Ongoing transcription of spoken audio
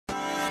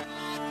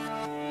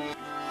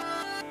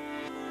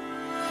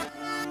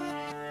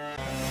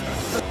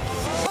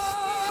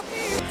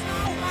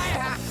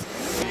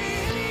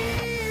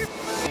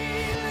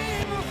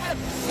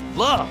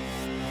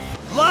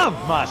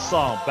love my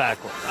song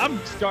backwards. I'm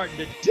starting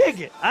to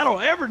dig it. I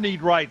don't ever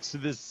need rights to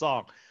this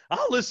song.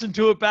 I'll listen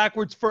to it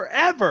backwards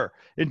forever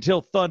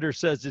until Thunder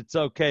says it's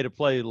okay to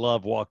play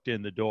Love Walked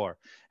in the Door.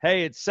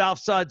 Hey, it's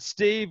Southside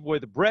Steve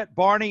with Brett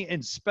Barney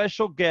and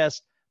special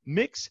guest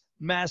Mix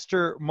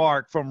Master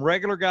Mark from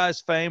Regular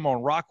Guys fame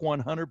on Rock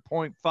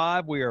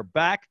 100.5. We are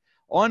back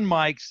on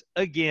mics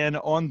again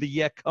on the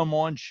Yeah Come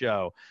On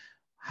show.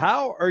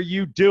 How are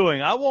you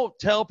doing? I won't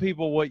tell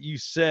people what you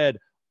said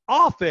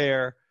off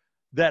air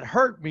that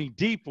hurt me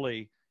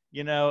deeply,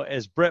 you know,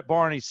 as Brett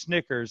Barney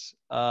snickers.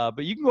 But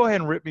you can go ahead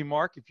and rip me,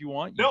 Mark, if you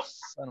want, you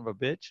son of a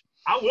bitch.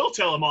 I will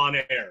tell him on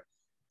air.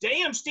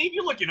 Damn, Steve,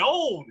 you're looking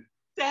old. What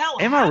the hell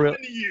Am happened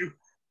to you?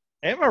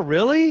 Am I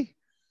really?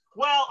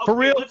 Well, okay, for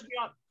real? Let's be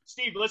honest.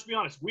 Steve, let's be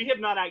honest. We have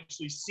not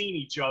actually seen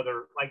each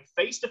other, like,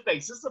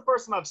 face-to-face. This is the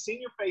first time I've seen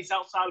your face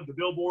outside of the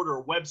billboard or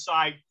a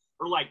website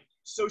or, like,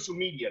 social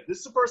media. This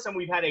is the first time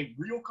we've had a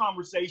real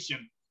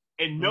conversation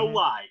and no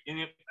lie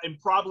in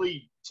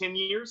probably 10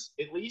 years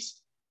at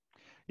least.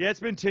 Yeah, it's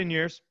been 10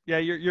 years. Yeah,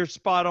 you're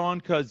spot on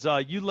because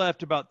you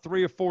left about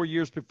 3 or 4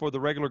 years before the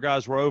Regular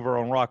Guys were over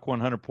on Rock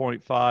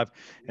 100.5.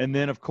 And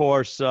then, of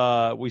course,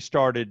 we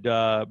started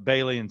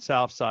Bailey and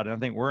Southside, and I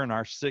think we're in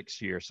our 6th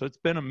year. So it's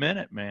been a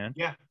minute, man.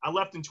 Yeah, I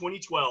left in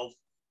 2012.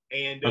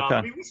 And, okay.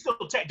 I mean, we still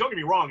don't get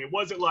me wrong. It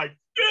wasn't like,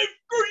 hey,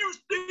 screw you,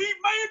 Steve,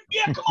 man.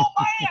 Yeah, come on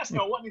my ass.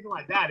 No, it wasn't anything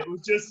like that. It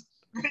was just,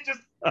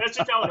 that's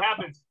just how it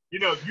happens. You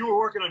know, you were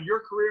working on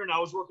your career and I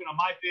was working on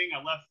my thing.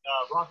 I left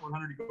Rock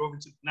 100 to go over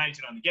to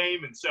 19 on the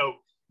game. And so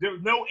there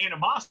was no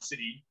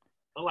animosity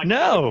like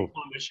on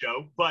the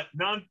show, but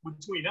none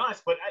between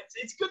us. But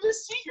it's good to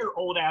see your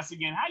old ass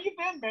again. How you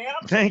been, man?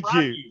 I'm so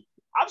proud of you.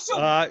 I'm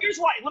so, here's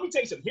why, let me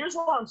tell you something. Here's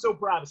why I'm so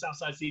proud of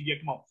Southside Steve. Yeah,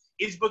 come on.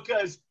 Is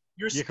because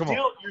you're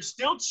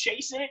still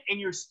chasing it and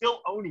you're still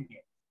owning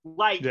it.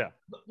 Like,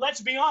 let's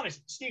be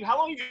honest. Steve, how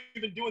long have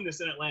you been doing this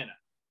in Atlanta?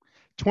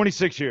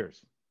 26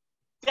 years.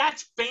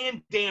 That's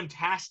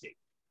fan-damn-tastic.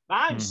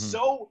 I'm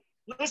so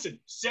 – listen,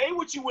 say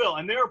what you will,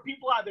 and there are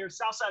people out there,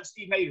 Southside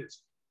Steve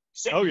haters.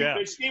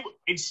 And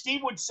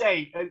Steve would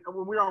say,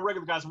 when we were on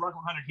Regular Guys on Rock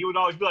 100, he would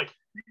always be like,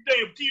 you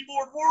damn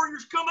keyboard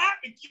warriors, come at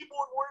me,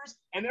 keyboard warriors.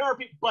 And there are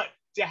people – but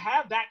to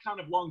have that kind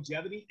of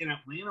longevity in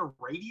Atlanta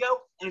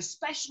radio, and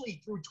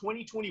especially through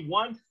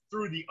 2021,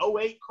 through the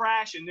 2008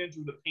 crash and then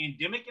through the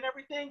pandemic and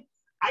everything,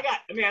 I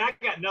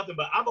got nothing,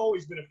 but I've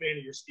always been a fan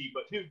of your Steve.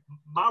 But, dude,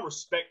 my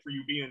respect for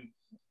you being –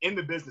 in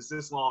the business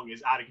this long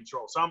is out of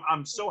control. So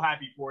I'm so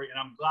happy for you, and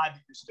I'm glad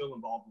that you're still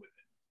involved with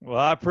it. Well,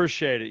 I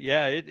appreciate it.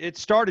 Yeah, it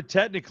started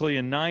technically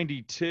in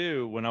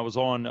 92 when I was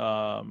on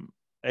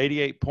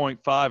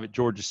 88.5 at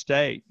Georgia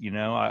State. You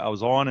know, I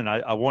was on and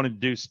I wanted to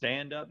do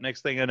stand-up.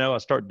 Next thing I know, I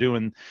start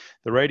doing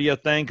the radio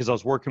thing because I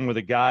was working with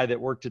a guy that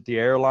worked at the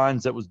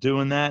airlines that was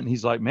doing that. And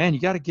he's like, man, you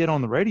got to get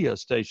on the radio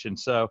station.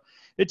 So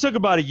it took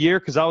about a year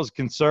because I was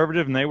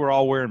conservative and they were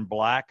all wearing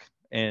black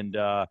and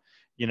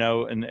you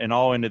know, and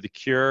all into the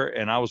Cure.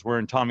 And I was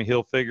wearing Tommy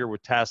Hilfiger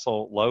with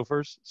tassel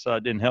loafers, so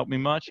it didn't help me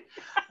much.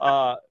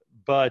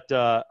 But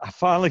I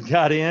finally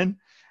got in,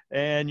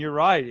 and you're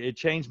right. It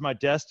changed my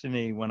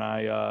destiny when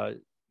I,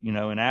 you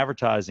know, in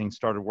advertising,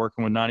 started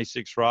working with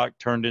 96 Rock,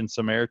 turned in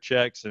some air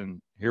checks,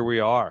 and here we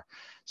are.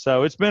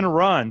 So it's been a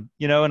run,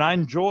 you know, and I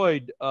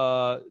enjoyed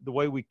the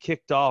way we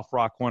kicked off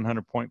Rock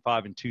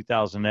 100.5 in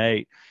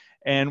 2008.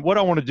 And what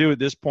I want to do at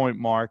this point,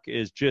 Mark,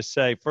 is just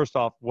say, first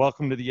off,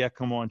 welcome to the Yeah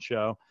Come On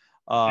show.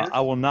 I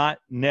will not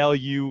nail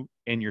you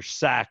in your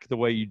sack the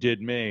way you did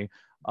me.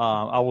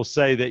 I will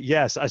say that,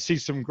 yes, I see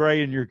some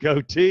gray in your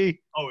goatee.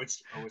 Oh,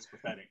 it's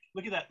pathetic.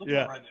 Look at that. Look at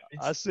that right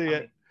there. I see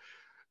it.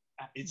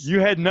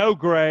 You had no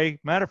gray.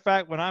 Matter of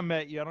fact, when I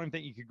met you, I don't even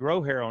think you could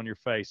grow hair on your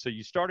face. So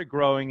you started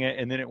growing it,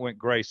 and then it went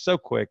gray so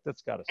quick.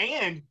 That's got to.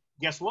 And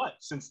guess what?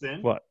 Since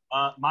then, what?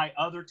 My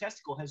other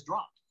testicle has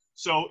dropped.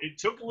 So it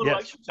took a little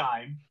extra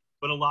time,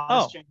 but a lot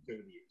has changed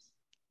over the years.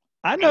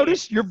 I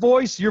noticed your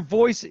voice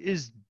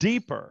is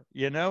deeper,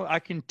 you know, I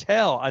can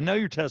tell. I know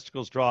your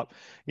testicles drop,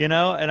 you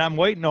know, and I'm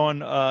waiting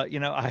on,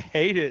 you know, I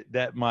hate it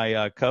that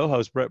my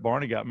co-host Brett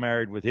Barney got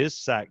married with his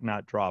sack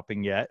not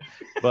dropping yet,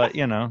 but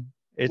you know,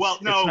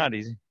 it's not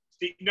easy.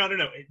 No.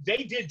 They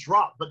did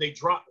drop, but they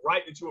dropped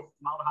right into a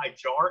formaldehyde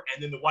jar,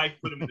 and then the wife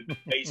put them in the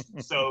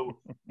basement. So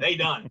they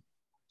done.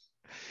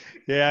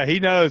 Yeah,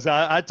 he knows.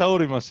 I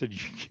told him, I said,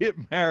 you get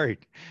married,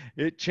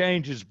 it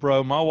changes,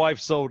 bro. My wife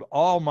sold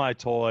all my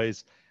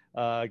toys.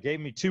 Gave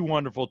me 2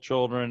 wonderful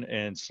children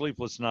and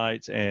sleepless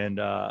nights. And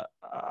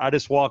I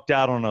just walked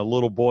out on a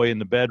little boy in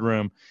the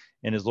bedroom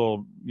in his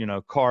little, you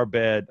know, car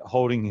bed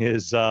holding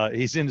his,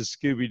 he's into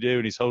Scooby-Doo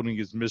and he's holding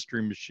his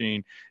mystery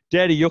machine.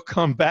 Daddy, you'll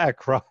come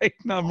back, right?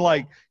 And I'm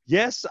like,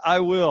 yes, I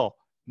will.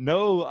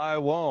 No, I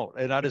won't.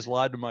 And I just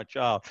lied to my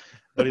child.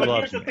 But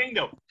here's the thing,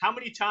 though. How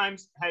many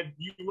times have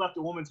you left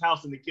a woman's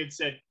house and the kid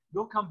said,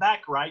 you'll come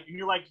back, right? And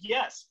you're like,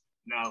 yes.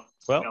 No,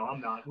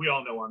 I'm not. We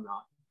all know I'm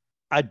not.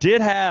 I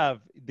did have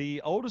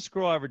the oldest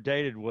girl I ever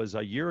dated was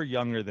a year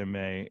younger than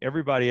me.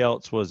 Everybody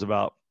else was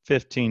about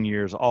 15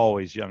 years,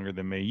 always younger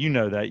than me. You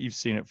know that. You've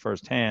seen it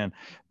firsthand.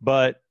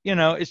 But, you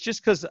know, it's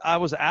just because I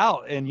was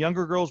out and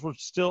younger girls were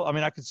still, I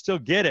mean, I could still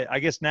get it. I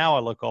guess now I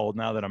look old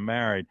now that I'm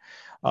married.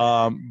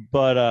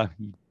 You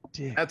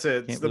dick. That's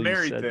it. It's the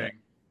married thing. That.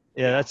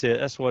 Yeah, that's it.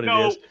 That's what it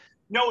is.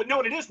 No,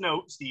 it is,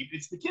 Steve.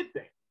 It's the kid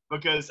thing.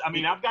 Because, I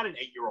mean, I've got an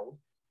 8-year-old.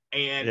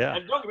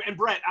 And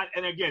Brett,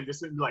 and again,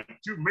 this isn't like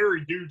two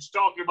married dudes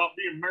talking about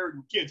being married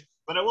with kids.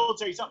 But I will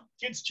tell you something.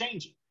 Kids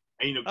changing.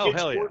 And, you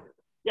know,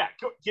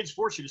 kids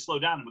force you to slow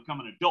down and become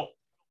an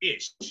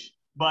adult-ish.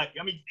 But,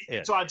 I mean,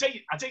 so I'll tell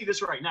you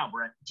this right now,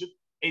 Brett. Just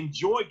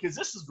enjoy, because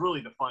this is really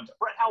the fun stuff.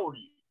 Brett, how old are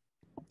you?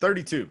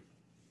 32.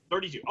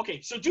 32.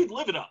 Okay, so, dude,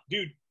 live it up.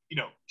 Dude, you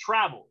know,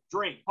 travel,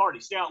 drink, party,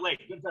 stay out late,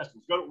 good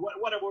festivals, go to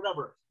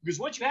whatever. Because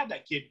once you have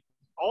that kid,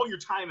 all your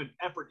time and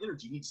effort,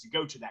 energy needs to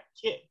go to that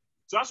kid.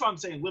 So that's why I'm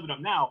saying live it up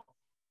now.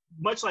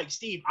 Much like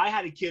Steve, I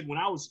had a kid when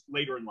I was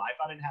later in life.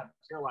 I didn't have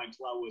Caroline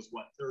until I was,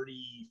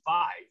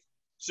 35.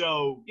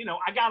 So, you know,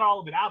 I got all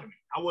of it out of me.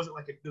 I wasn't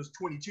like those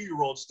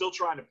 22-year-olds still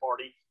trying to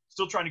party,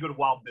 still trying to go to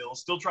Wild Bill,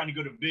 still trying to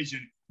go to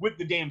Vision with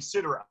the damn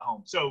sitter at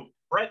home. So,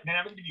 Brett, man,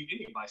 I'm going to give you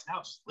any advice now.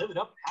 Just live it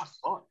up and have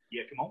fun.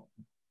 Yeah, come on.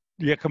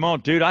 Yeah, come on,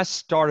 dude. I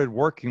started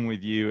working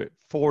with you at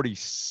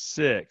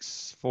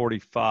 46,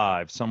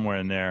 45, somewhere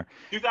in there.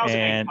 2008.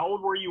 And, how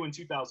old were you in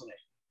 2008?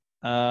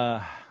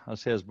 I'll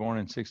say I was born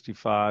in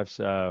 65,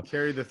 so.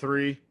 Carry the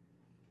 3.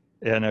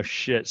 Yeah, no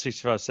shit.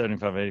 65,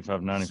 75,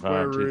 85,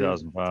 95,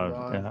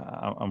 2005.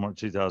 Yeah, I'm on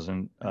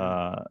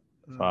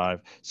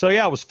 2005. So,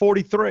 yeah, I was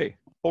 43.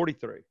 Okay.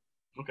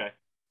 Right.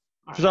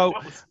 So,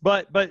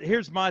 but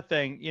here's my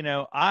thing. You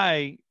know,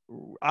 I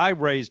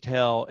raised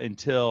hell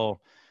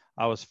until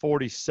I was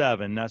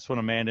 47. That's when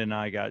Amanda and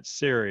I got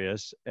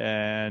serious.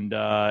 And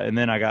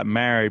then I got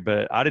married.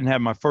 But I didn't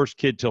have my first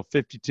kid till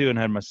 52 and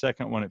had my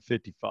second one at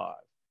 55.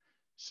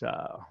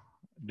 So,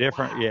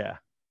 different, wow. Yeah.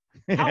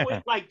 How,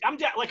 I'm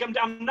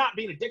not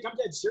being a dick. I'm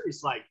dead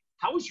serious. Like,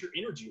 how is your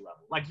energy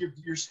level? Like,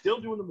 you're still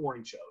doing the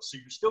morning show, so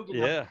you're still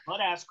getting up butt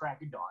ass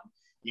crack of dawn.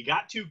 You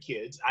got 2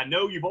 kids. I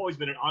know you've always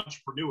been an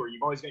entrepreneur.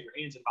 You've always got your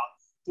hands in about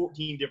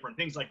 14 different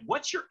things. Like,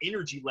 what's your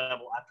energy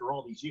level after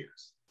all these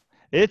years?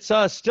 It's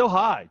still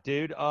high,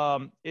 dude.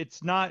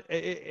 It's not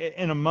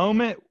in a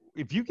moment.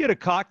 If you get a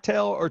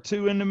cocktail or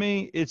 2 into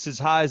me, it's as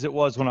high as it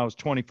was when I was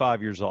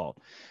 25 years old.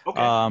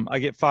 Okay. I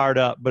get fired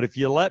up, but if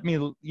you let me,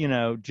 you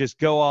know, just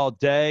go all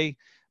day,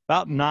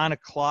 about 9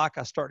 o'clock,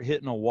 I start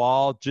hitting a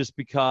wall just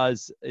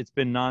because it's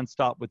been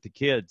nonstop with the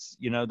kids.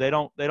 You know, they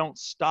don't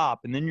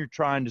stop. And then you're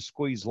trying to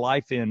squeeze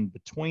life in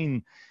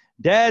between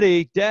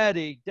daddy,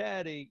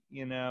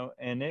 you know,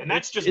 and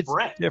that's just it's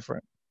Brett.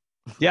 Different.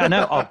 Yeah, I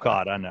know. Oh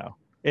God, I know.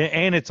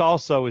 And it's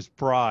also his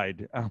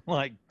pride. I'm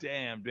like,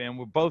 damn, man,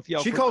 we're both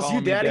y'all. She calls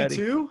you daddy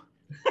too?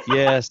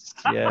 Yes.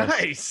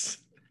 Nice.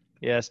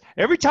 Yes.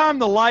 Every time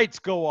the lights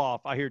go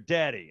off, I hear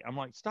daddy. I'm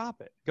like, stop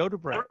it. Go to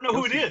Brett. I don't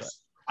know who it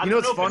is. I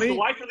don't know if funny? It's the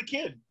wife or the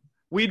kid.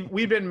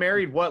 We'd been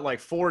married,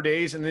 like 4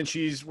 days, and then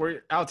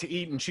we're out to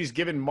eat, and she's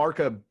giving Mark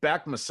a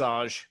back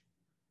massage.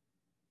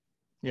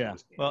 Yeah.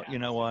 Well, you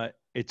know what?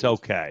 It's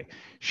okay.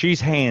 She's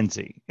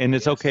handsy, and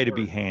it's okay to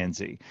be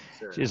handsy.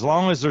 Sure. As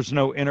long as there's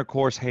no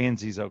intercourse,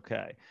 handsy's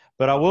okay.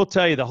 But I will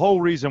tell you, the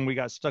whole reason we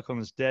got stuck on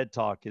this dead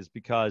talk is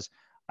because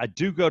I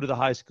do go to the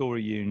high school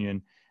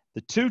reunion. The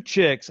 2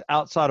 chicks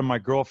outside of my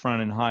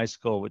girlfriend in high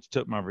school, which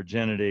took my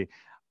virginity,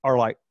 are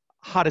like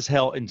hot as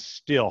hell and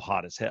still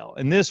hot as hell.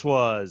 And this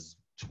was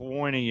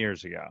 20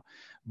 years ago.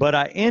 But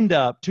I end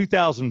up,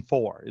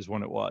 2004 is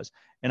when it was.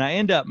 And I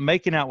end up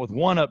making out with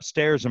one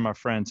upstairs in my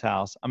friend's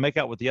house. I make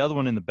out with the other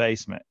one in the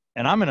basement.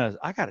 And I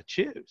got to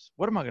choose.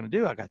 What am I going to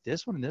do? I got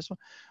this one and this one.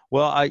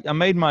 Well, I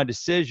made my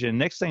decision.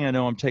 Next thing I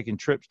know, I'm taking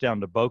trips down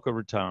to Boca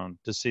Raton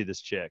to see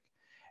this chick.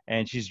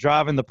 And she's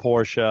driving the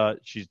Porsche.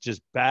 She's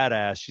just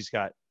badass. She's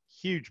got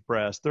huge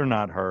breasts. They're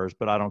not hers,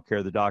 but I don't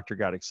care. The doctor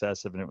got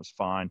excessive and it was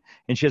fine.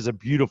 And she has a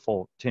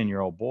beautiful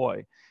 10-year-old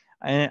boy.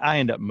 And I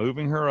end up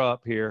moving her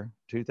up here,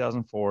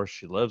 2004.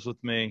 She lives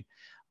with me.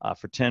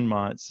 For 10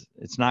 months.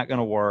 It's not going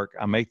to work.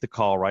 I make the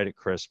call right at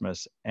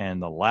Christmas. And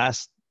the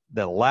last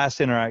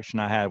interaction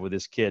I had with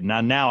this kid,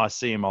 now I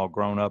see him all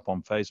grown up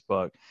on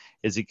Facebook,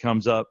 is he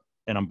comes up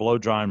and I'm blow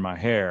drying my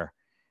hair.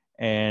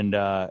 And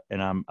I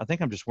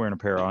think I'm just wearing a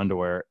pair of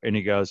underwear. And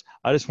he goes,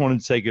 I just wanted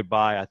to say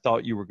goodbye. I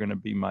thought you were going to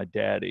be my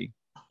daddy.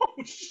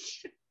 Oh,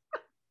 shit.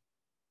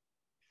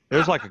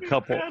 There's a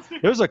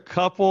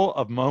couple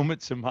of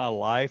moments in my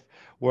life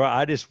where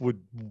I just would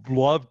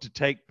love to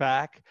take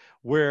back,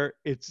 where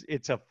it's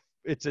a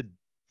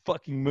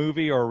fucking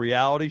movie or a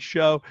reality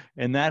show,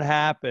 and that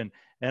happened.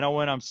 And I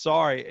went, I'm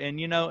sorry.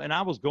 And, you know, and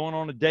I was going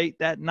on a date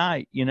that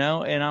night, you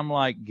know, and I'm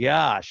like,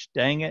 gosh,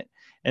 dang it.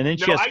 And then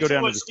she has to go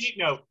down to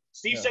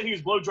Steve said he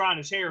was blow drying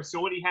his hair, so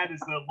what he had is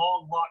the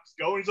long locks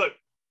going. He's like,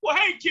 well,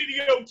 hey,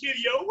 kitty-o, wait a minute,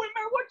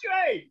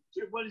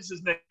 what is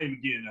his name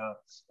again?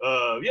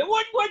 What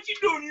you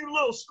doing, you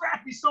little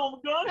scrappy son of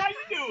a gun? How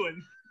you doing?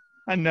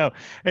 I know.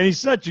 And he's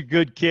such a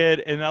good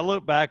kid. And I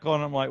look back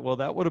on him like, well,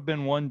 that would have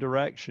been one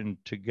direction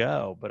to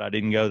go, but I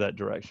didn't go that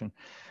direction.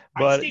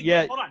 All right, But Steve,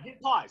 yeah, hold on.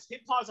 Hit pause.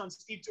 Hit pause on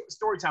Steve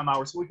Storytime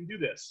Hour so we can do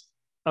this.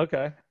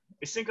 okay.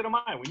 It's Cinco de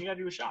Mayo. We got to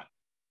do a shot.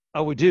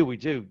 Oh, we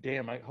do.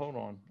 Damn, hold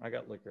on. I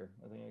got liquor.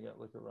 I think I got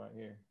liquor right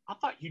here. I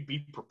thought you'd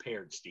be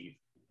prepared, Steve.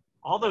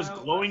 All those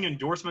glowing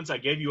endorsements I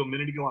gave you a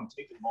minute ago, I'm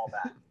taking them all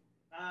back.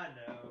 I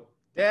know.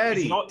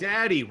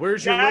 Daddy,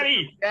 where's your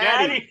Daddy?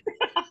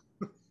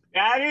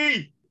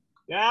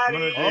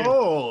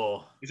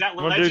 Oh, is that I'm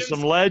gonna Legends? do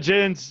some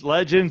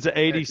Legends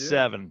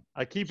 87.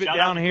 I keep Shout it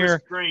down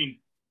here.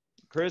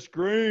 Chris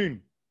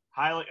Green.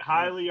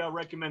 Highly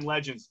recommend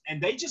Legends,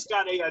 and they just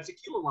got a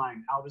tequila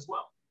line out as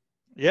well.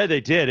 Yeah,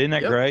 they did. Isn't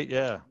that great?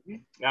 Yeah.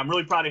 I'm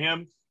really proud of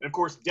him. And of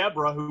course,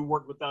 Deborah, who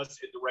worked with us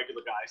at the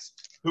Regular Guys,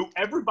 who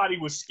everybody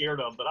was scared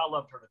of, but I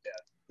loved her to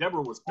death.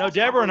 Deborah was awesome. No,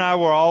 Deborah and I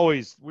were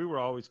always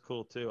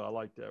cool too. I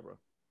like Deborah.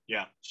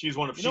 Yeah, she's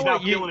now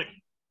killing it.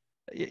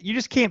 You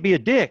just can't be a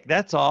dick.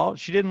 That's all.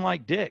 She didn't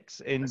like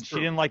dicks, and she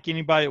didn't like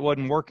anybody that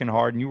wasn't working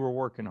hard, and you were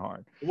working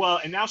hard. Well,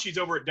 and now she's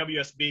over at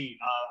WSB,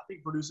 I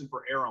think producing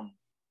for Aram.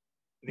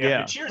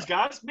 Yeah. Cheers,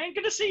 guys. Man,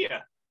 good to see you.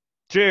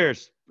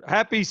 Cheers.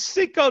 Happy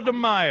Cinco de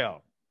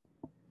Mayo.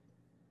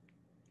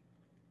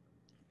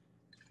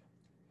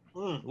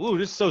 Ooh,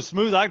 this is so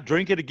smooth. I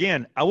drink it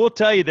again. I will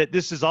tell you that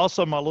this is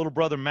also my little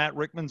brother Matt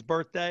Rickman's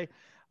birthday.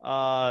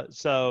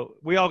 So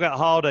we all got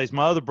holidays.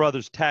 My other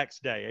brother's tax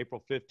day,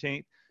 April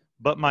 15th.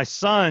 But my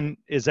son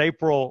is May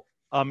 4th.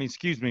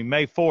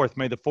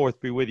 May the 4th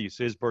be with you.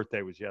 So his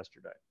birthday was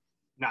yesterday.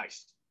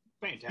 Nice.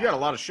 Fantastic. You got a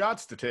lot of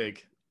shots to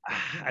take.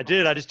 I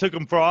did. I just took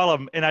them for all of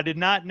them. And I did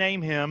not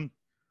name him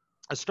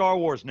a Star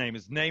Wars name.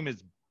 His name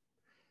is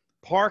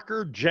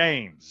Parker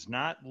James,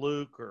 not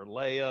Luke or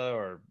Leia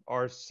or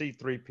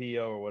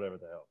RC3PO or whatever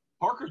the hell.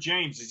 Parker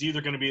James is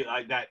either going to be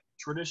like that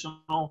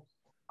traditional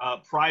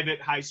private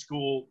high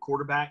school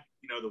quarterback,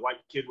 the white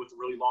kid with the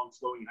really long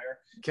flowing hair.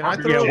 Can I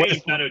throw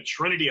James out of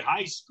Trinity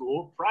High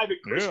School, private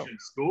Christian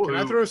school? Can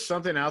I throw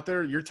something out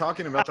there? You're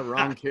talking about the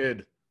wrong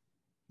kid.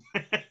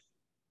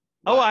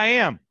 Oh, I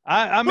am.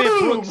 I meant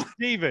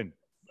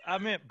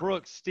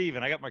Brooks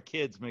Steven. I got my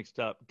kids mixed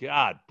up.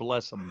 God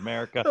bless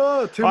America.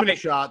 Oh, too many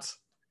shots.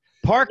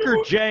 Parker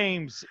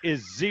James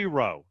is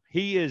 0.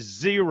 He is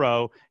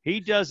 0. He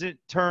doesn't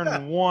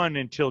turn 1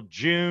 until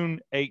June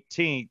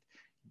 18th.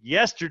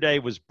 Yesterday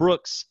was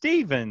Brooks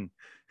Steven.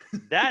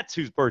 That's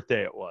whose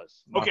birthday it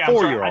was. My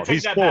 4-year-old.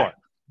 He's 4. Back.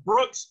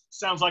 Brooks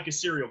sounds like a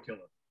serial killer.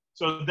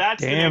 So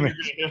that's damn it.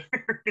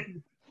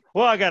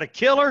 Well, I got a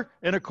killer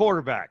and a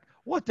quarterback.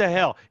 What the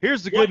hell?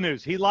 Here's the good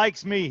news. He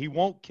likes me. He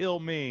won't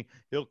kill me.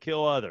 He'll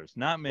kill others,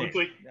 not me.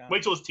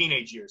 Wait till his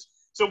teenage years.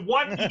 So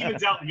one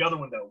evens out the other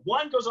one, though.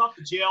 One goes off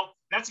to jail.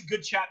 That's a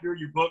good chapter of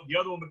your book. The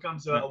other one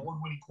becomes a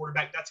award-winning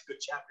quarterback. That's a good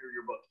chapter of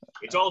your book.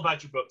 It's all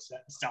about your books.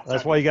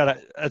 That's why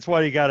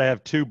you gotta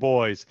have 2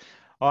 boys.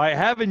 All right,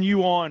 having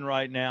you on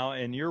right now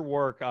and your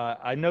work,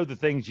 I know the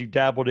things you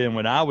dabbled in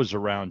when I was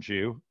around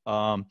you.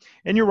 And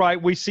you're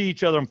right. We see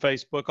each other on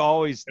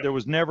Facebook. There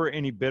was never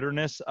any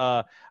bitterness.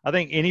 I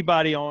think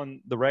anybody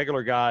on the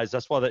Regular Guys,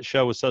 that's why that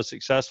show was so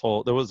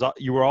successful.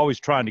 You were always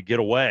trying to get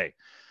away.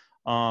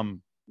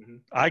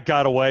 I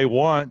got away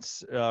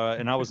once,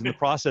 and I was in the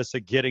process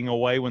of getting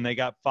away when they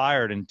got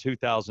fired in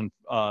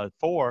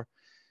 2004.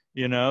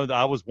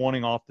 I was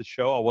wanting off the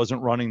show. I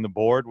wasn't running the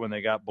board when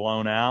they got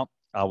blown out.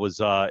 I was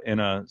in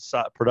a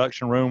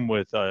production room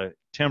with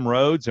Tim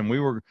Rhodes, and we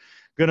were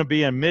going to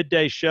be a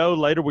midday show.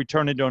 Later, we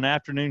turned into an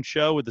afternoon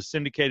show with the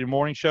syndicated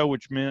morning show,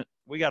 which meant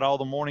we got all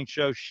the morning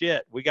show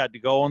shit. We got to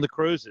go on the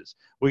cruises.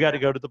 We got to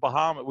go to the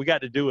Bahamas. We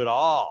got to do it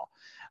all.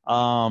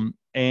 That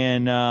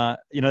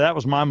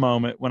was my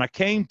moment. When I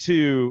came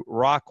to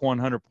Rock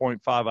 100.5,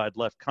 I'd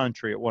left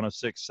country at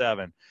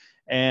 106.7,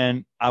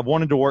 and I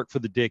wanted to work for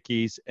the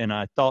Dickies, and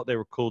I thought they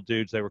were cool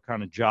dudes. They were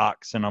kind of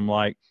jocks, and I'm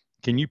like,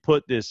 can you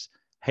put this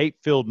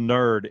hate-filled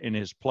nerd in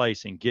his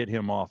place and get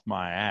him off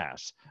my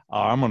ass?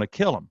 I'm going to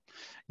kill him,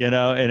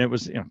 and it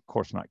was, of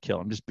course not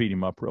kill him, just beat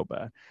him up real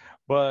bad.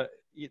 But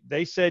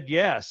they said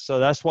yes. So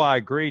that's why I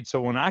agreed.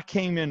 So when I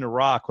came into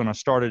Rock, when I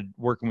started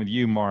working with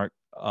you, Mark,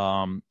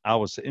 I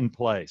was in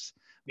place.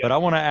 Yeah. But I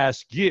want to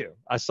ask you,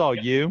 I saw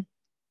you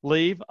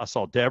leave. I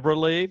saw Deborah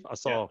leave. I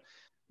saw,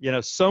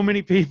 so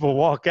many people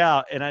walk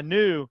out, and I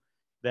knew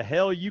the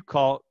hell you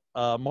caught.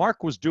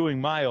 Mark was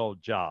doing my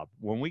old job.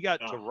 When we got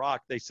to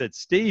Rock, they said,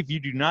 Steve, you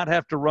do not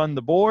have to run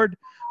the board.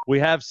 We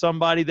have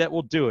somebody that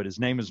will do it. His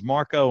name is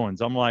Mark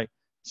Owens. I'm like,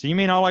 so you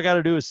mean all I got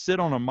to do is sit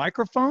on a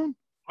microphone?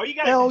 All you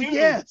got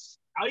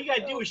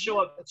to do is show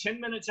up 10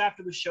 minutes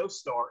after the show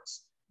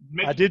starts.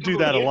 I did do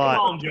that a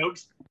lot.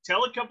 Jokes,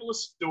 tell a couple of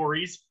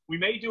stories. We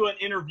may do an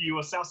interview,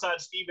 a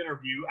Southside Steve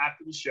interview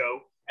after the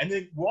show, and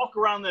then walk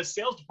around the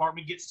sales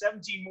department, get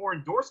 17 more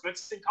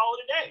endorsements, and call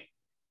it a day.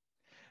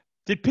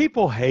 Did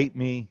people hate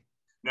me?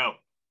 No.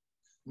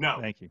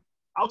 Thank you.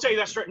 I'll tell you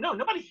that straight. No,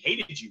 nobody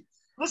hated you.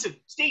 Listen,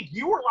 Steve,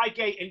 you were like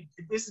and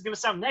this is going to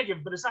sound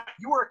negative, but it's not.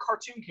 You were a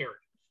cartoon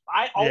character.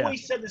 I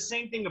always said the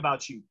same thing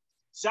about you.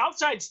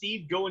 Southside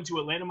Steve going to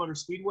Atlanta Motor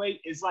Speedway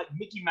is like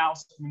Mickey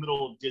Mouse in the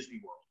middle of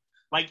Disney World.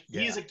 Like,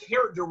 he is a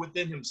character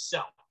within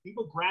himself.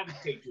 People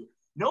gravitate to it.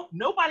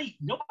 Nobody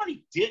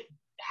did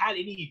had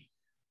any,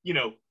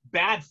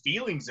 bad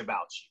feelings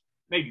about you.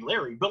 Maybe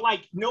Larry, but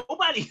like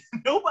nobody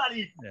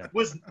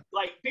was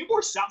like, people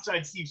were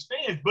Southside Steve's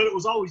fans, but it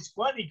was always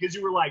funny because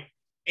you were like,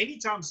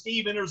 anytime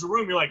Steve enters a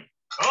room, you're like,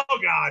 oh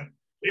God,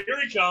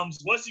 here he comes.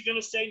 What's he gonna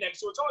say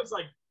next? So it's always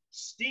like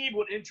Steve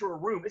would enter a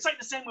room. It's like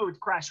the same way with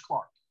Crash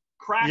Clark.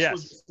 Crash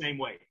was the same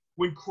way.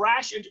 When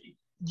Crash,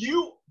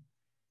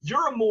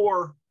 you're a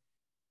more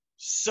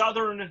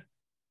Southern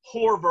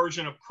horror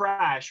version of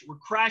Crash, where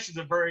Crash is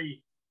a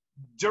very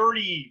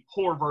dirty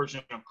horror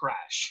version of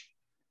Crash.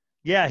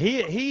 Yeah,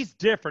 he's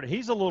different.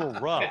 He's a little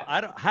rough. I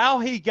don't how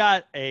he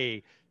got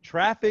a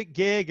traffic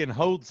gig and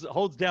holds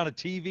down a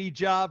TV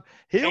job.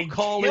 He'll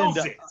call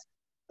into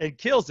and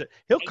kills it.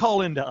 He'll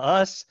call into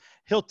us.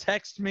 He'll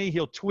text me.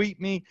 He'll tweet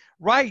me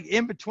right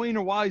in between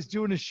or while he's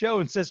doing his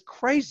show and says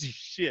crazy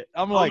shit.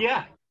 I'm like,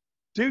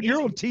 dude,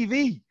 you're on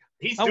TV.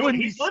 He's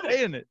living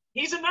it.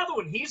 He's another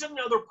one. He's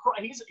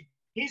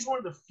one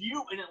of the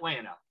few in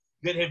Atlanta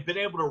that have been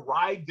able to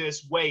ride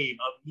this wave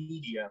of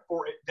media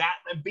for that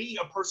and be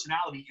a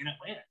personality in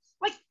Atlanta.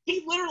 Like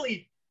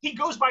he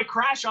goes by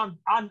Crash on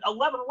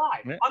 11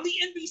 Alive. On the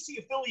NBC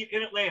affiliate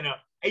in Atlanta,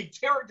 a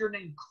character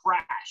named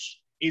Crash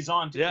is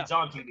on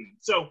TV.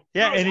 So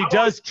and he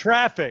does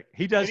traffic.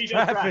 He does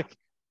traffic.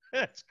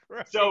 That's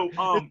great. So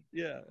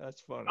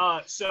that's funny.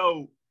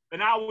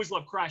 And I always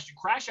love Crash.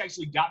 Crash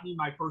actually got me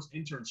my first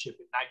internship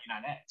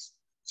at 99X.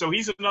 So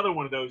he's another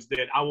one of those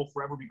that I will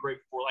forever be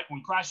grateful for. Like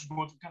when Crash was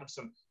going through kind of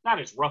some, not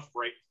as rough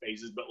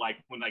phases, but like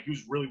when he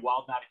was really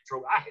wild and out of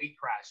control. I hate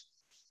Crash.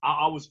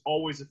 I was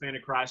always a fan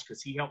of Crash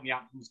because he helped me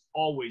out. He was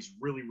always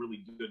really,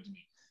 really good to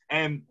me.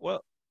 And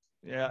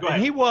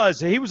and he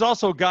was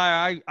also a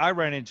guy I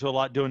ran into a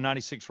lot doing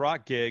 96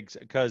 Rock gigs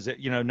because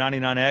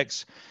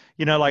 99X.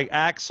 Like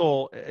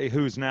Axel,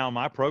 who's now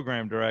my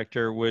program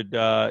director, would,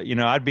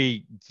 I'd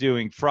be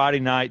doing Friday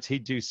nights.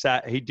 He'd do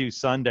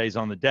Sundays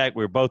on the deck.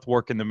 We were both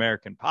working the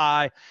American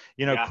Pie.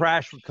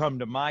 Crash would come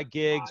to my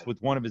gigs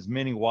with one of his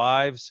many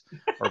wives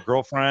or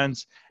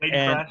girlfriends.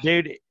 And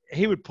dude,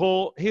 he would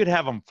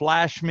have them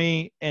flash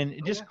me and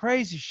just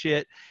crazy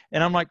shit.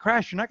 And I'm like,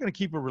 Crash, you're not going to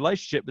keep a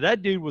relationship. But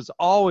that dude was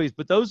always,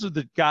 but those are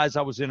the guys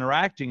I was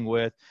interacting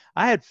with.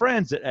 I had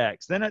friends at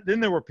X. Then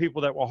there were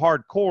people that were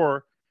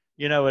hardcore,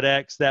 at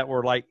X that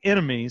were like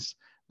enemies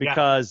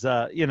because,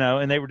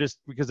 and they were just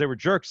because they were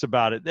jerks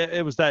about it.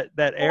 It was that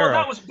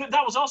era.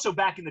 That was also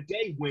back in the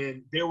day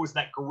when there was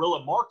that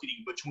guerrilla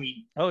marketing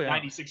between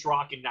 96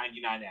 Rock and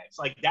 99X.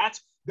 Like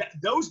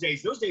those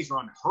days are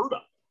unheard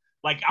of.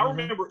 Like I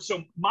remember,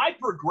 so my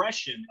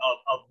progression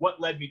of what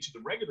led me to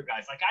the regular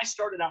guys, like I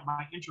started out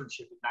my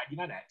internship at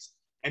 99X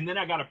and then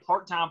I got a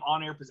part-time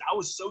on-air because I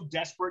was so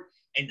desperate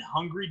and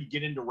hungry to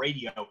get into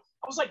radio.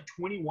 I was like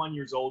 20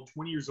 years old.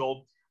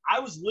 I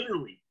was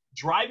literally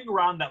driving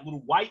around that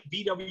little white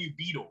VW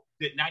Beetle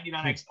that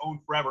 99X owned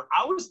forever.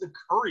 I was the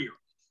courier.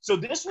 So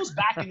this was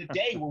back in the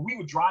day where we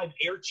would drive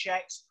air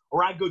checks,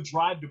 or I'd go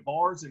drive to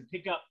bars and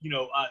pick up,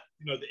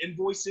 the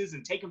invoices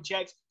and take them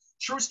checks.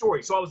 True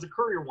story. So I was the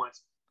courier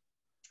once.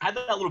 I had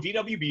that little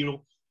VW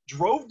Beetle,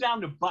 drove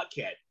down to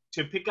Buckhead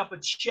to pick up a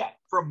check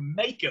from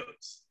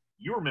Mako's.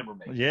 You remember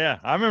Mako's? Yeah,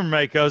 I remember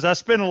Mako's. I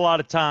spent a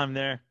lot of time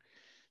there.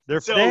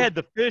 They had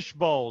the fish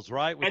bowls,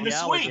 right, with the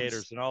alligators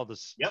swings. And all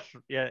this. Yep.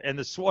 Yeah, and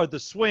the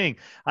swing.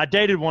 I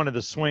dated one of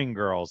the swing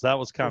girls. That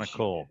was kind of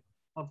cool.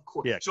 Of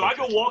course. Yeah. So I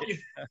go walking.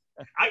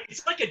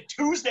 It's like a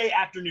Tuesday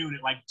afternoon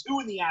at like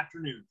 2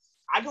 p.m.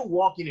 I go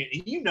walking in,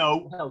 and you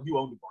own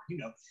the bar.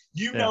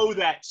 You know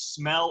that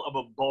smell of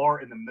a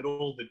bar in the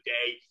middle of the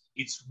day.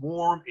 It's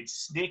warm. It's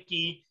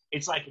sticky.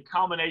 It's like a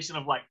combination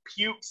of like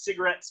puke,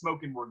 cigarette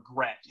smoke, and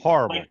regret.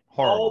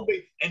 Horrible.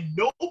 And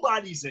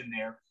nobody's in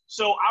there.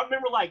 So I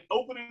remember like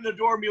opening the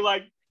door and be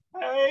like,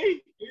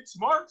 hey, it's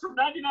Mark from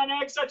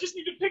 99X. I just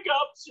need to pick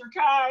up your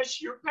cash,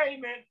 your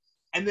payment.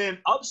 And then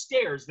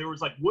upstairs, there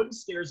was like wooden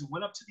stairs that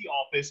went up to the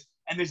office.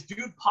 And this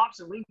dude pops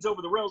and leans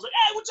over the rails like,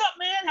 hey, what's up,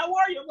 man? How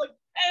are you? I'm like,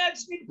 hey, I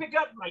just need to pick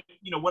up, like,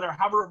 whatever,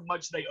 however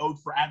much they owed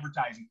for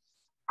advertising.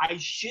 I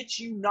shit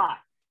you not.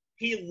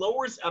 He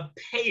lowers a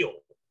pail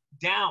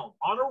down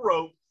on a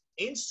rope.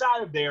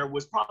 Inside of there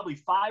was probably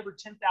 $5,000 or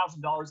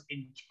 $10,000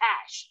 in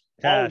cash,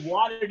 all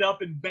wadded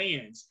up in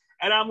bands.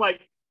 And I'm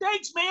like,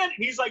 thanks, man.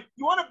 And he's like,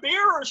 you want a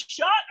beer or a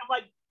shot? I'm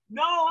like,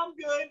 no, I'm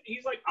good.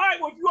 He's like, all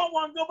right, well, if you don't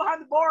want to go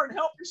behind the bar and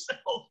help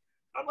yourself.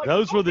 I'm like,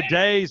 those were the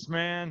days,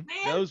 man.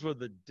 Those were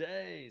the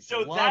days.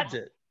 So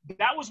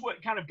that was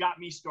what kind of got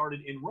me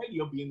started in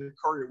radio, being the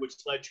courier, which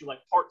led to like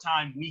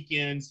part-time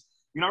weekends.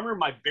 I remember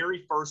my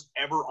very first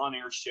ever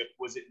on-air shift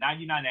was at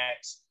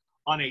 99X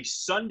on a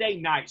Sunday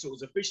night. So it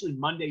was officially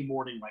Monday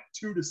morning, like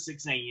 2 to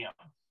 6 a.m.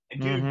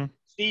 And dude,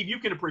 Steve, you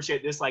can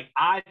appreciate this. Like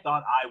I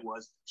thought I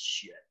was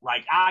shit.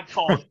 Like I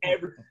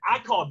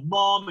called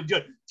mom and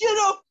just,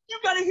 you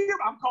gotta hear.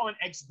 I'm calling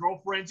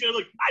ex-girlfriends.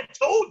 Like I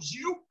told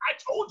you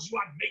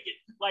I'd make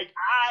it. Like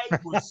I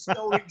was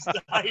so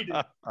excited.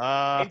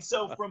 And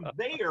so from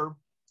there,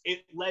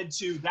 it led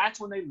to, that's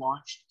when they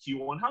launched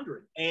Q100.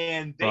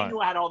 And they knew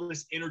I had all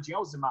this energy. I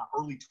was in my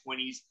early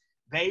 20s.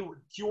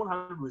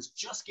 Q100 was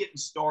just getting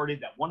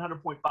started. That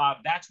 100.5.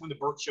 That's when the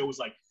Burt Show was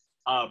like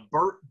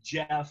Burt,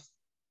 Jeff,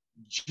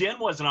 Jim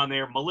wasn't on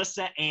there,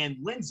 Melissa, and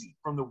Lindsay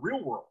from the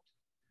Real World.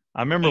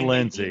 I remember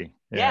Lindsay.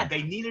 Yeah,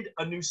 they needed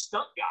a new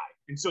stunt guy.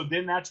 And so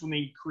then that's when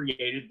they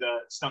created the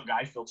stunt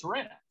guy, Phil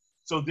Torrena.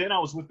 So then I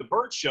was with the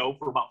Burt Show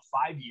for about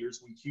 5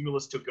 years when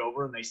Cumulus took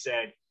over, and they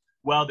said,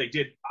 well, they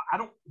did. I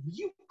don't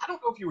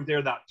know if you were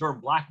there during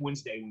Black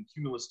Wednesday when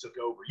Cumulus took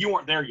over. You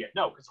weren't there yet.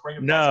 No, because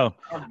no,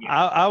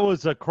 I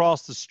was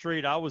across the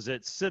street. I was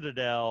at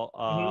Citadel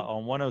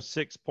on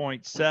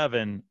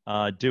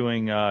 106.7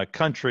 doing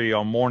country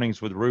on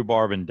mornings with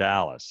Rhubarb in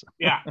Dallas.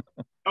 Yeah.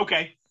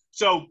 Okay.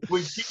 So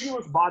when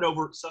Cumulus bought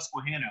over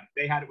Susquehanna,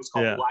 it was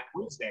called Black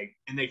Wednesday,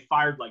 and they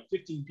fired like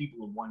 15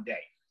 people in one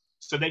day.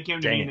 So they came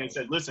to me and they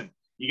said, listen,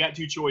 you got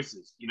two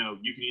choices. You know,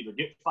 you can either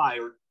get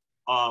fired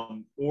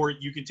or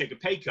you can take a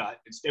pay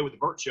cut and stay with the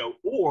Burt Show,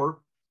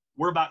 or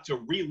we're about to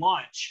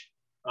relaunch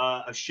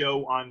a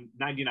show on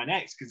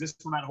 99X, because this is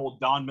from that whole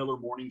Don Miller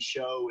morning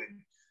show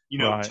and, you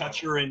know, right.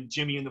 Toucher and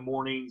Jimmy in the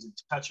mornings and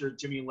Toucher,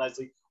 Jimmy and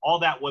Leslie, all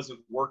that wasn't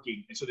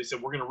working. And so they said,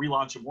 we're going to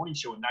relaunch a morning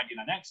show at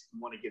 99X if you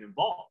want to get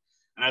involved.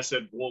 And I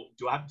said, well,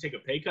 do I have to take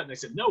a pay cut? And they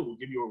said, no, we'll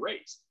give you a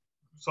raise.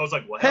 So I was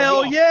like, well,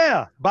 hell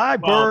yeah. Bye,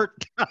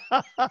 Bert.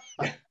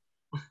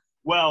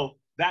 Well,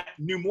 that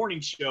new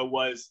morning show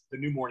was the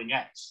New Morning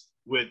X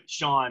with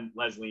Sean,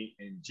 Leslie,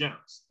 and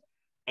Jenners.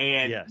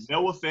 And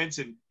no offense,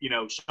 and, you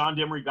know, Sean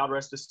Demery, God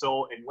rest his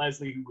soul, and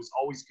Leslie, who was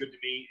always good to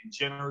me, and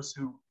Jenners,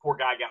 who, poor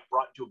guy, got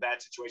brought into a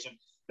bad situation.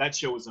 That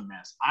show was a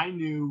mess. I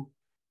knew,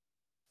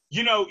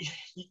 you know,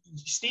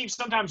 Steve,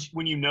 sometimes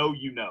when you know,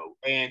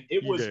 and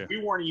it was,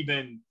 we weren't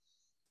even,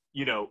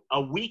 you know,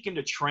 a week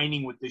into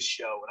training with this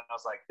show, and I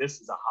was like,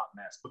 this is a hot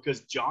mess,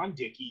 because John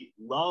Dickey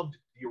loved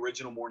the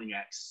original Morning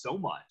X so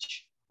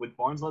much with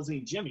Barnes, Leslie,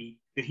 and Jimmy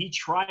that he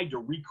tried to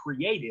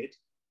recreate it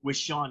with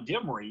Sean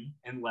Demery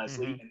and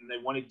Leslie, and then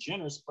they wanted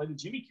Jenners to play the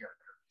Jimmy character.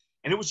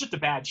 And it was just a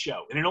bad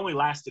show, and it only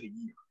lasted a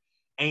year.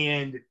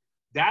 And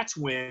that's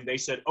when they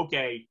said,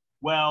 okay,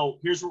 well,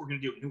 here's what we're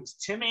going to do. And it was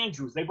Tim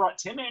Andrews. They brought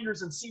Tim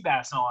Andrews and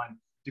Seabass on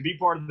to be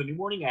part of the New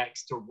Morning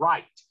X to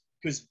write,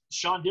 because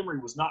Sean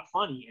Demery was not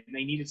funny, and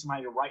they needed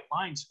somebody to write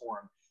lines for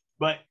him.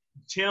 But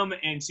Tim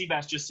and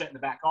Seabass just sat in the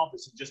back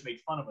office and just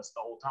made fun of us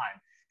the whole time.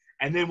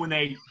 And then when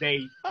they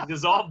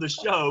dissolved the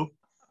show,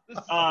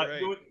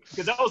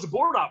 because I was a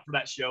board op for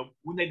that show,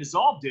 when they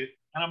dissolved it,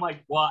 and I'm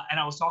like, well, and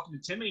I was talking to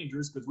Tim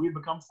Andrews because we had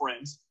become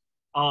friends.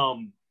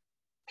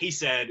 He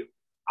said,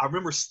 I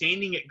remember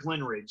standing at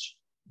Glenridge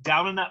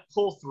down in that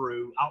pull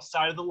through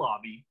outside of the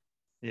lobby.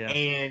 Yeah.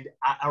 And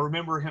I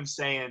remember him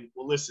saying,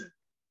 well, listen,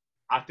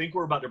 I think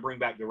we're about to bring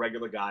back the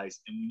regular guys,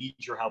 and we need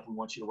your help. We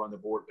want you to run the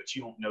board, but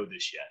you don't know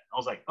this yet. I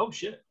was like, oh,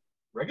 shit,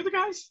 regular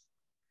guys?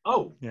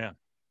 Oh. Yeah.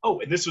 Oh,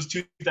 and this was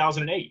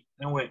 2008.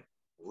 And I went,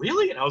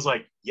 really? And I was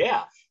like,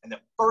 yeah. And the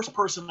first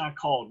person I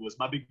called was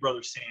my big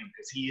brother, Sam,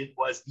 because he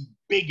was the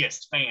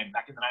biggest fan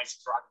back in the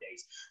Nice Rock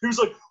days. He was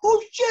like,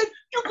 oh, shit,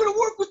 you're going to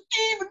work with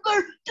Steve and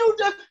Larry. Do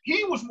that.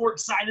 He was more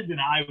excited than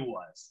I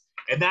was.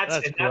 And that's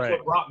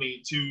what brought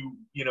me to,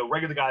 you know,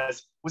 regular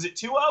guys. Was it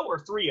 2-0 or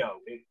 3-0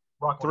 at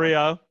Rock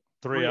 3-0.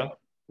 3-0.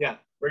 Yeah,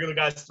 regular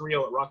guys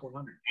 3-0 at Rock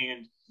 100.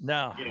 And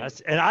no, you know,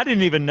 and I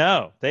didn't even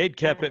know. They'd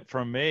kept it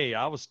from me.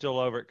 I was still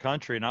over at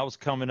Country, and I was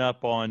coming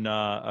up on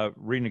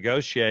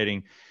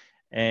renegotiating,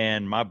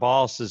 and my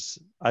bosses,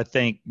 I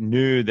think,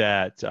 knew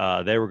that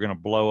they were going to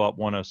blow up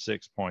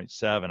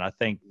 106.7. I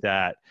think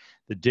that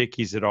the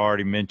Dickies had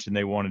already mentioned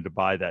they wanted to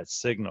buy that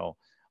signal,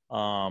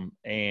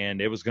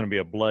 and it was going to be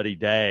a bloody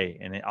day.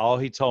 And all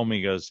he told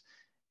me goes,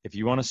 if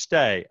you want to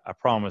stay, I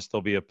promise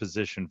there'll be a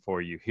position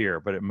for you here,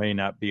 but it may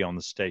not be on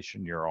the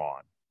station you're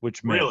on,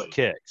 which meant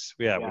kicks.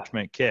 Yeah, which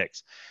meant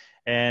kicks.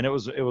 And it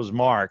was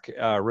Mark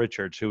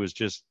Richards, who was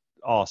just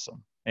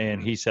awesome.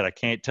 And he said, I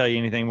can't tell you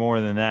anything more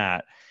than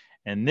that.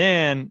 And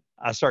then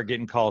I start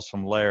getting calls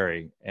from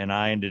Larry, and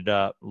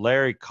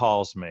Larry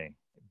calls me,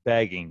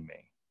 begging me.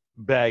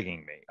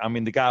 I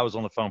mean, the guy was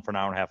on the phone for an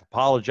hour and a half,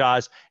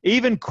 apologized,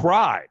 even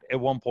cried at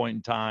one point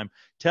in time,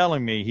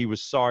 telling me he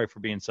was sorry for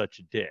being such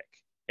a dick.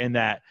 And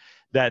that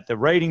the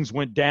ratings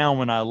went down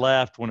when I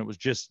left, when it was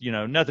just, you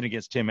know, nothing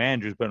against Tim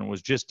Andrews, but it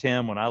was just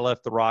Tim when I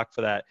left The Rock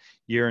for that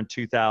year in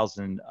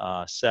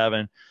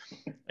 2007.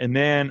 And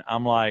then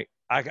I'm like,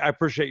 I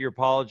appreciate your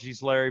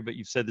apologies, Larry, but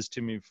you've said this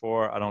to me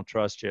before. I don't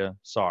trust you.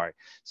 Sorry.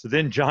 So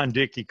then John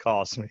Dickey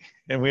calls me,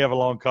 and we have a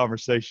long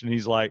conversation.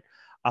 He's like,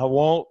 I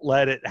won't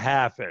let it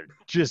happen.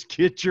 Just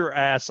get your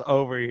ass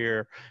over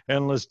here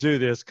and let's do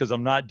this, because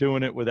I'm not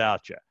doing it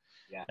without you.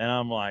 Yeah. And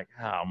I'm like,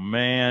 oh,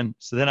 man.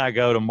 So then I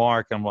go to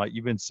Mark. I'm like,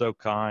 you've been so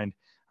kind.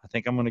 I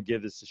think I'm going to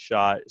give this a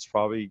shot. It's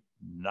probably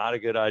not a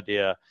good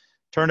idea.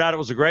 Turned out it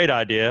was a great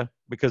idea,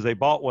 because they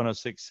bought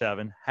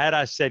 106.7. Had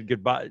I said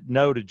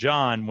no to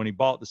John when he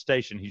bought the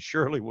station, he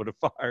surely would have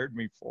fired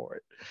me for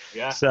it.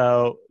 Yeah.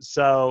 So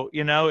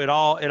you know, it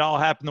all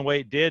happened the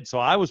way it did. So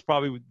I was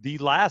probably the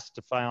last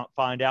to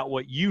find out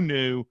what you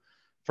knew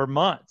for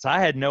months. I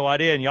had no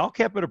idea, and y'all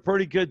kept it a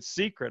pretty good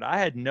secret. I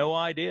had no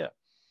idea.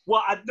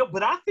 Well,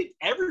 but I think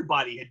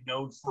everybody had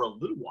known for a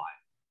little while.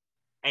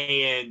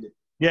 And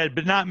yeah,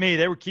 but not me.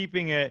 They were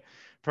keeping it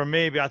from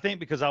me, but I think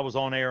because I was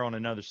on air on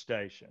another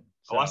station.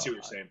 So, I see what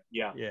you're saying.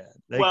 Yeah. Yeah,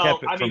 they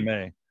kept it from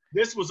me.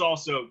 This was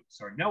also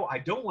no, I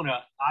don't want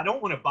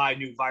to buy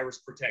new virus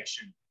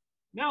protection.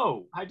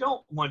 No, I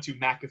don't want to,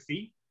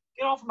 McAfee.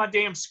 Get off my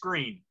damn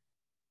screen.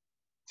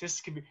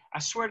 I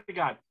swear to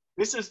God,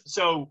 this is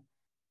so.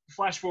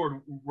 Flash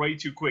forward way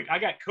too quick. I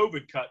got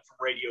COVID cut from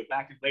radio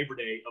back in Labor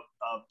Day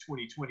of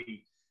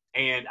 2020,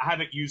 and I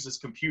haven't used this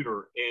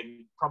computer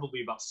in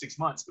probably about 6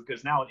 months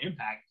because now at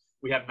Impact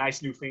we have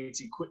nice new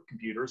fancy quick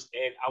computers,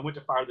 and I went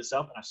to fire this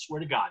up, and I swear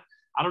to God,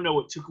 I don't know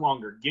what took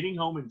longer, getting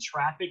home in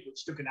traffic,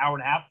 which took an hour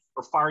and a half,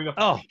 or firing up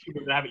a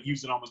computer that I haven't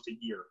used in almost a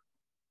year.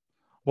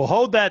 Well,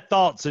 hold that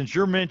thought. Since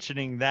you're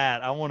mentioning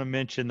that, I want to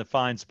mention the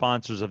fine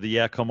sponsors of the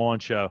Yeah Come On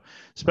Show.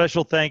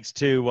 Special thanks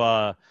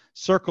to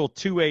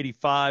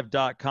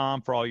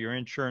Circle285.com for all your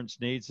insurance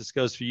needs. This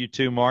goes for you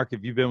too, Mark.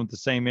 If you've been with the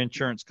same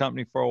insurance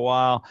company for a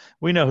while,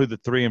 we know who the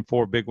 3 and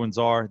 4 big ones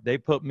are. They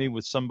put me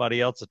with somebody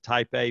else, a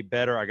type A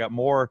better. I got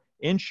more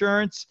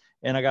insurance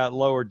and I got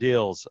lower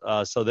deals.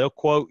 So they'll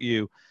quote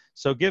you.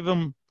 So give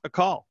them a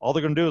call. All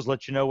they're going to do is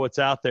let you know what's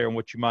out there and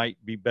what you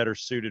might be better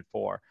suited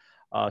for.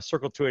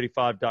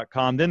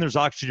 Circle285.com. Then there's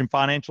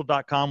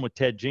OxygenFinancial.com with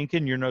Ted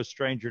Jenkins. You're no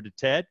stranger to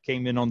Ted.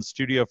 Came in on the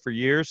studio for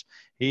years.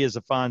 He is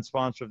a fine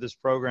sponsor of this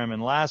program.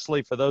 And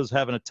lastly, for those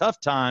having a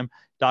tough time,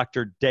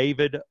 Dr.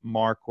 David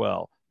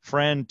Markwell,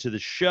 friend to the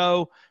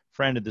show,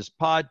 friend of this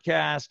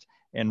podcast,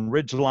 and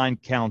Ridgeline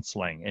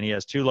Counseling. And he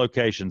has 2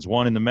 locations,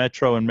 one in the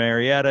Metro in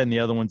Marietta and the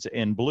other one's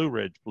in Blue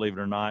Ridge, believe it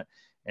or not.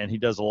 And he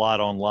does a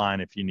lot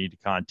online if you need to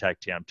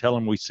contact him. Tell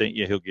him we sent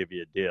you. He'll give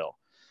you a deal.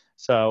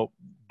 So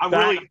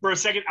for a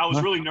second, I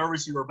was really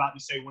nervous you were about to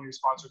say one of your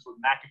sponsors was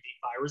McAfee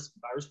virus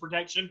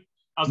protection.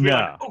 I was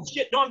like, oh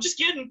shit, no, I'm just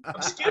kidding.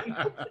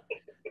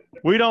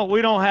 We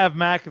don't have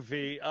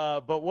McAfee,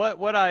 but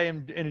what I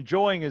am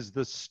enjoying is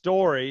the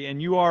story,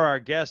 and you are our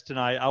guest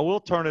tonight. I will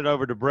turn it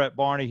over to Brett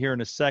Barney here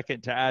in a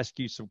second to ask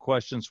you some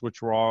questions,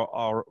 which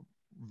are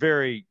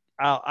very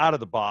out of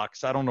the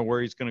box. I don't know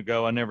where he's going to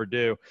go. I never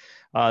do.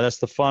 That's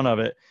the fun of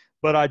it.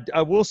 But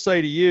I will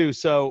say to you,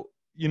 so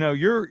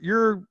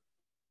you're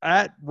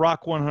at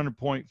Rock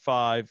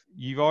 100.5,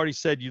 you've already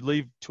said you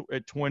leave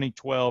at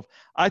 2012.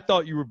 I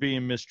thought you were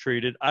being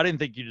mistreated. I didn't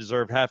think you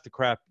deserved half the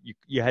crap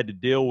you had to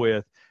deal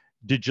with.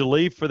 Did you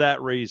leave for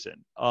that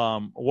reason?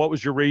 What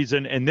was your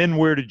reason? And then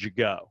where did you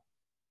go?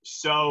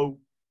 So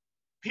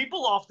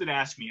people often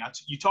ask me,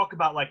 you talk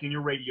about like in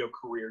your radio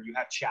career, you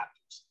have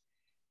chapters.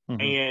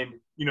 Mm-hmm. And,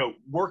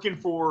 working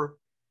for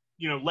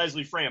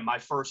Leslie Fram, my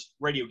first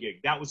radio gig,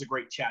 that was a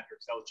great chapter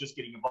because I was just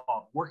getting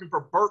involved. Working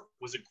for Burt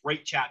was a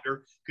great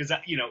chapter because,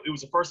 it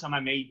was the first time I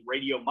made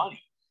radio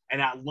money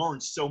and I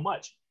learned so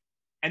much.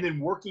 And then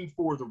working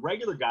for the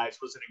regular guys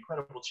was an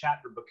incredible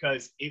chapter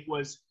because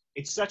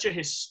it's such a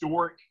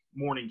historic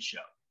morning show.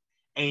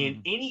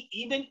 And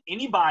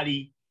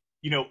anybody,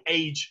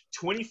 age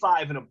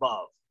 25 and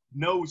above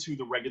knows who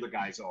the regular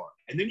guys are.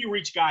 And then you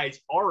reach guys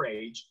our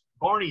age,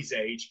 Barney's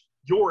age,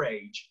 your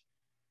age,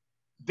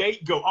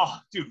 they go, oh,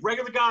 dude,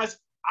 regular guys,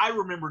 I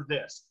remember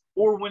this.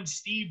 Or when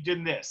Steve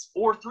did this.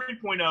 Or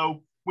 3.0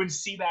 when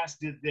Seabass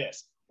did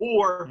this.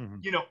 Or,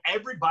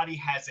 everybody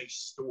has a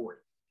story.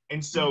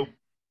 And so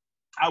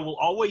I will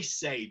always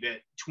say that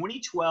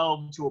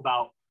 2012 to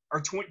about, or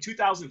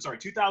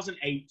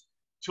 2008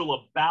 till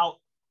about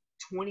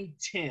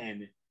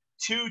 2010,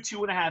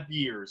 2.5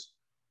 years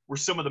were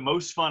some of the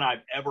most fun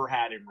I've ever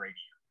had in radio.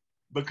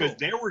 Because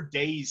there were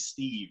days,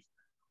 Steve,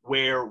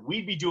 where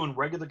we'd be doing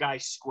regular guy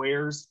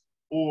squares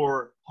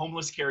or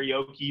homeless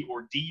karaoke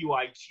or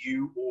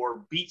DUIQ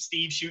or beat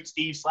Steve, shoot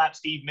Steve, slap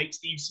Steve, make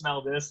Steve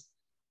smell this.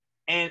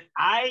 And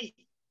I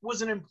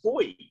was an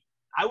employee.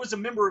 I was a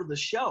member of the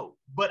show.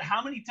 But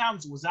how many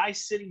times was I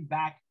sitting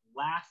back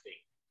laughing,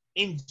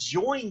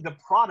 enjoying the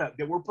product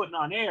that we're putting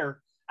on air?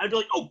 I'd be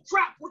like, oh,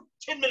 crap, we're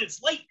 10 minutes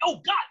late. Oh,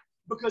 God.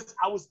 Because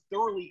I was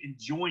thoroughly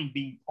enjoying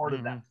being part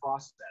of that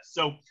process.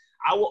 So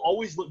I will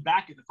always look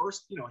back at the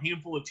first,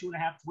 handful of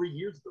 2.5, 3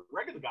 years of the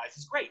regular guys.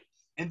 It's great.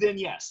 And then,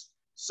 yes,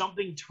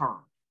 something turned.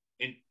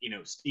 And,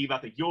 Steve, I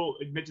think you'll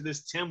admit to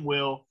this, Tim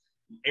will,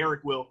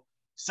 Eric will.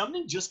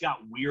 Something just got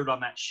weird on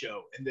that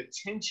show, and the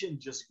tension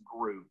just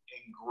grew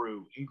and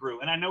grew and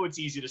grew. And I know it's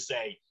easy to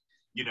say,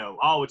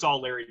 oh, it's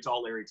all Larry, it's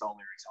all Larry, it's all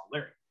Larry, it's all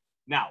Larry.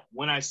 Now,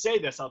 when I say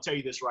this, I'll tell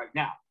you this right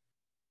now.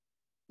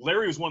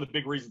 Larry was one of the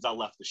big reasons I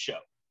left the show.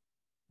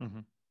 Mm-hmm.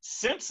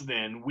 Since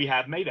then, we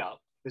have made up.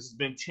 This has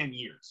been 10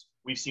 years.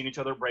 We've seen each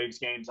other at Braves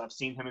games. I've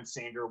seen him and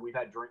Sander. We've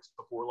had drinks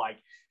before.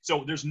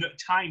 So there's no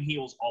time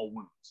heals all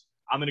wounds.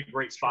 I'm in a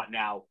great spot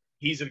now.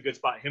 He's in a good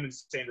spot. Him and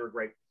Sander are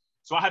great.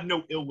 So I have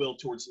no ill will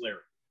towards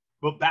Larry.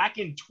 But back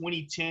in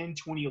 2010,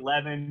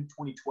 2011,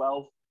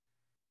 2012,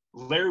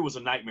 Larry was a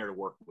nightmare to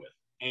work with.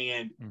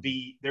 And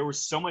there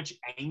was so much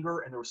anger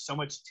and there was so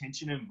much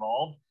tension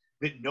involved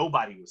that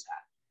nobody was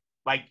happy.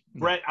 Like,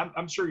 Brett,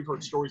 I'm sure you've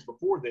heard stories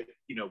before that,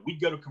 we'd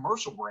go to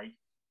commercial break.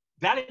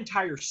 That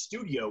entire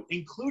studio,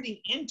 including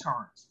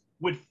interns,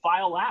 would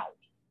file out.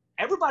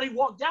 Everybody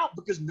walked out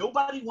because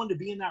nobody wanted to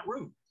be in that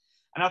room.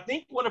 And I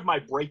think one of my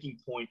breaking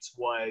points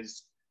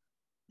was,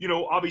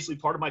 obviously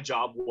part of my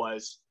job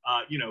was,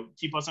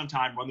 keep us on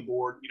time, run the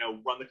board,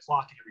 run the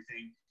clock and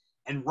everything.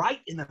 And right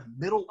in the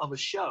middle of a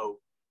show,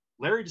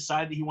 Larry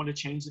decided that he wanted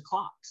to change the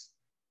clocks.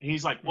 And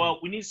he's like, well,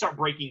 we need to start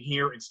breaking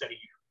here instead of here.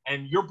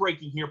 And you're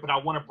breaking here, but I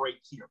want to break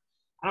here.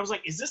 And I was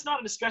like, is this not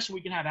a discussion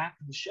we can have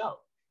after the show?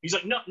 He's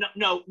like, no,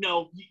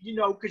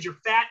 because you're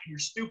fat and you're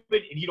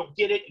stupid and you don't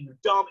get it and you're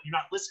dumb and you're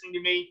not listening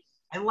to me.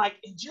 And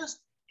it just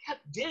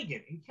kept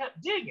digging and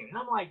kept digging. And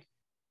I'm like,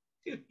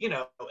 dude,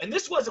 and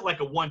this wasn't like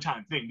a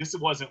one-time thing. This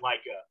wasn't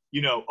like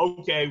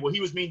okay, well, he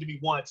was mean to me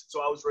once,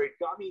 so I was ready to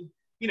go.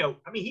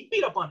 I mean, he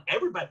beat up on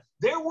everybody.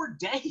 There were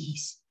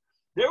days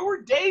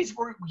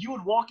where you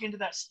would walk into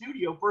that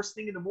studio first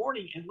thing in the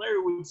morning and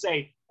Larry would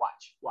say,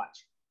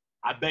 watch.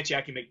 I bet you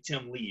I can make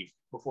Tim leave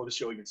before the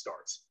show even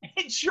starts.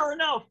 And sure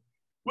enough,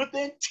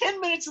 within 10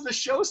 minutes of the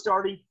show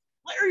starting,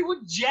 Larry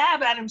would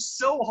jab at him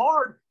so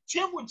hard,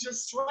 Tim would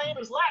just slam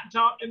his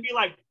laptop and be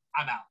like,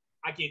 I'm out.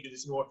 I can't do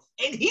this anymore.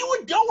 And he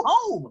would go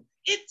home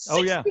at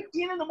 6:15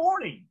 in the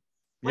morning.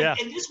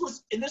 And this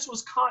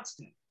was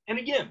constant. And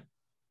again,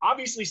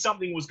 obviously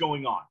something was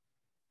going on.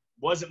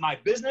 Wasn't my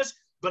business,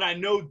 but I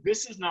know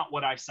this is not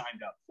what I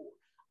signed up for.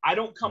 I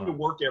don't come to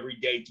work every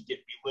day to get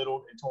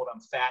belittled and told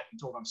I'm fat and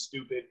told I'm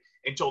stupid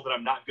and told that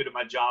I'm not good at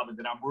my job and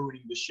that I'm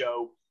ruining the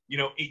show.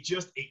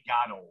 It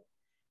got old.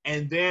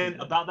 And then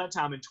about that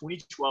time in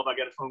 2012, I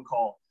got a phone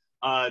call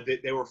that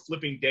they were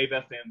flipping Dave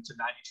FM to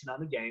 92.9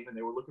 The Game, and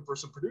they were looking for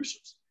some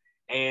producers.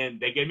 And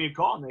they gave me a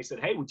call, and they said,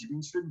 hey, would you be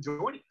interested in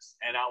joining us?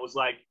 And I was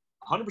like,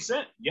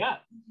 100%, yeah,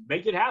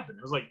 make it happen.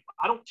 I was like,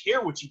 I don't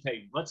care what you pay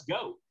me. Let's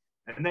go.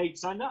 And they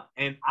signed up.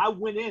 And I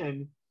went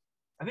in,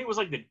 I think it was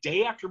like the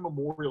day after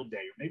Memorial Day,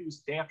 or maybe it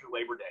was the day after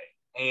Labor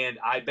Day. And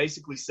I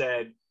basically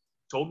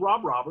told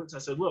Rob Roberts, I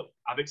said, look,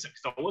 I've accepted,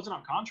 because I wasn't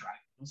on contract.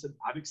 I said,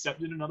 I've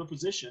accepted another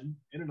position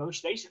in another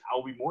station. I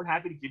will be more than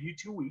happy to give you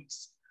 2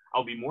 weeks.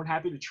 I'll be more than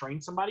happy to train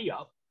somebody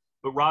up.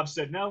 But Rob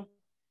said, no,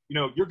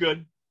 you're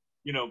good.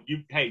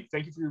 Hey,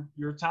 thank you for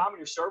your time and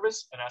your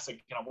service. And I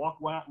said, can I walk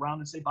around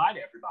and say bye to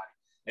everybody?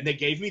 And they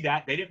gave me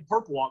that. They didn't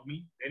perp walk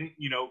me. They didn't,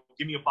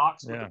 give me a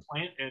box with a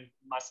plant and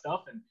my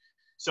stuff. And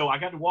so I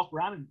got to walk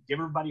around and give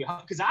everybody a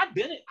hug. Because I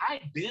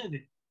had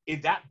been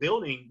in that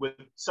building with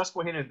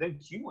Susquehanna and then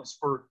Cumulus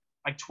for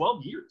like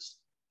 12 years.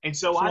 And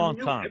so I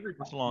knew everybody.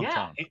 It's a long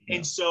time.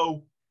 And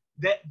so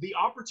that the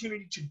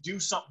opportunity to do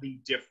something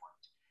different,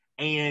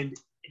 and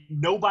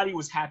nobody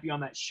was happy on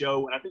that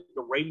show. And I think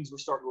the ratings were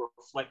starting to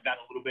reflect that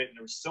a little bit. And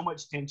there was so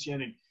much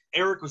tension, and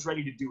Eric was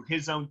ready to do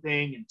his own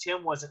thing, and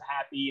Tim wasn't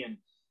happy. And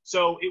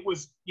so it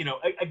was,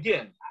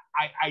 again,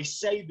 I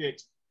said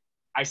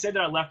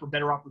that I left for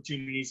better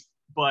opportunities,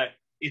 but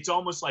it's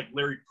almost like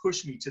Larry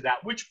pushed me to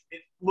that, which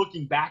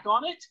looking back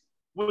on it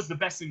was the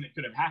best thing that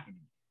could have happened.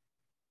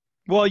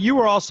 Well, you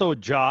were also a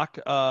jock,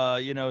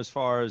 as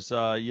far as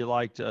you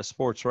liked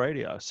sports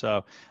radio.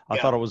 So I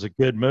thought it was a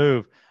good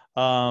move.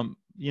 And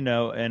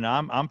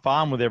I'm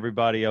fine with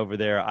everybody over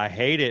there. I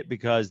hate it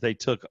because they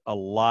took a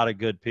lot of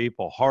good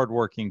people,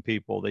 hardworking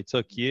people. They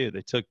took you,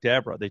 they took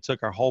Deborah, they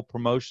took our whole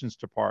promotions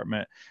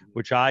department,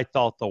 which I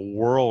thought the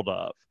world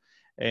of.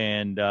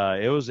 And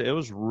it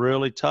was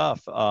really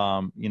tough,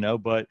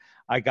 but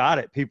I got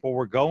it. People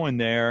were going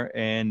there,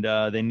 and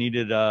they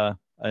needed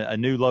a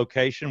new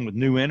location with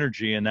new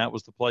energy, and that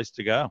was the place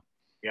to go.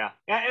 Yeah.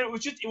 And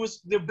it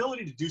was the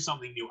ability to do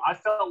something new. I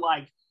felt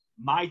like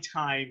my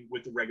time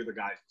with the regular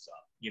guys was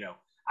up.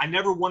 I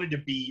never wanted to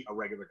be a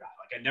regular guy.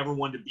 Like, I never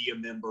wanted to be a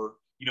member.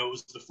 It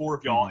was the four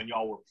of y'all, and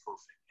y'all were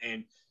perfect.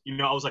 And,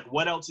 I was like,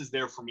 what else is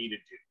there for me to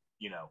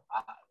do?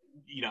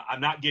 I'm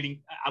not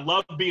getting – I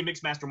love being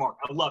Mixmaster Mark.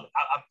 I love it.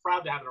 I'm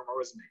proud to have it on my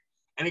resume.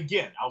 And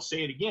again, I'll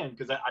say it again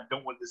because I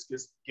don't want this to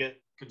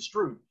get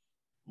construed.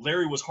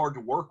 Larry was hard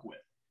to work with,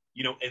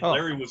 and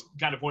Larry was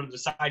kind of one of the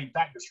deciding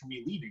factors for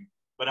me leaving.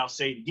 But I'll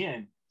say it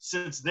again.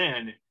 Since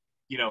then,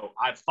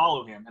 I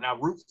follow him and I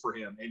root for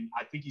him, and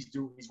I think he's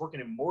working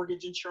in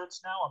mortgage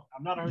insurance now.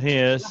 I'm not 100%. He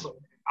is.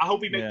 I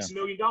hope he makes $1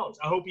 million.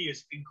 I hope he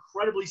is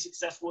incredibly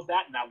successful with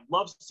that. And I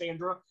love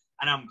Sandra,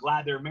 and I'm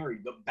glad they're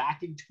married. But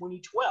back in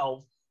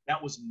 2012,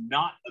 that was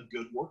not a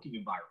good working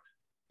environment.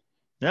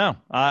 Yeah,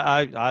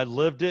 I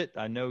lived it.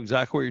 I know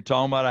exactly what you're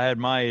talking about. I had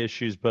my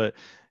issues, but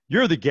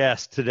you're the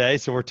guest today,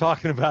 so we're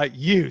talking about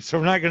you. So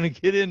we're not going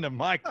to get into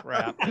my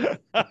crap. A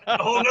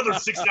whole another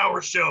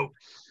 6-hour show.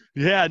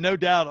 Yeah, no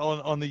doubt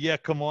on the Yeah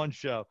Come On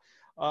show.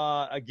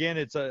 Again,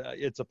 it's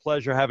a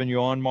pleasure having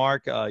you on,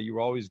 Mark. You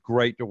were always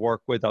great to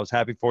work with. I was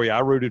happy for you. I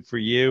rooted for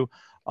you.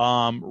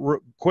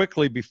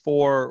 Quickly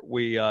before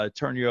we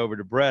turn you over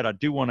to Brett, I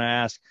do want to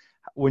ask,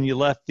 when you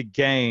left the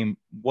game,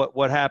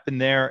 what happened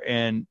there,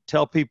 and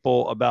tell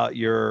people about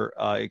your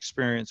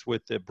experience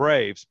with the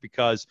Braves,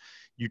 because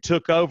you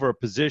took over a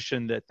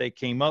position that they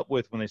came up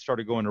with when they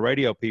started going to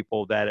radio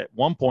people that at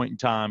one point in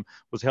time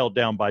was held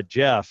down by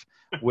Jeff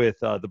with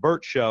the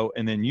Burt Show,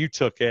 and then you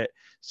took it.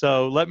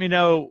 So let me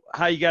know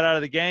how you got out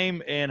of the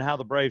game and how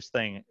the Braves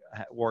thing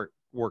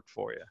worked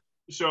for you.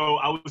 So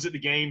I was at the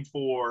game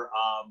for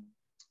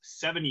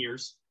 7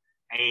 years,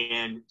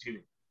 and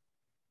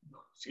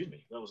Excuse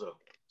me. That was a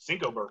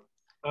Cinco burp.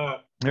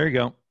 There you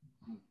go.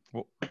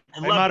 Well,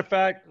 hey, matter of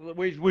fact,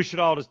 we should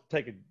all just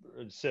take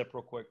a sip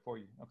real quick for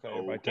you. Okay,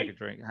 everybody take a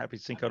drink. Happy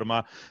Cinco de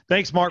Mayo.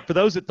 Thanks, Mark. For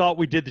those that thought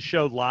we did the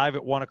show live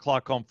at 1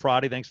 o'clock on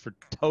Friday, thanks for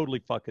totally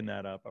fucking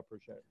that up. I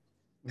appreciate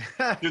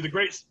it. To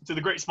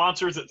the great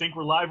sponsors that think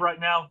we're live right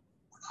now,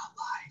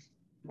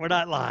 we're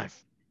not live.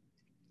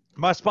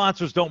 My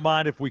sponsors don't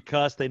mind if we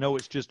cuss. They know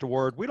it's just a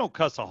word. We don't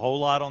cuss a whole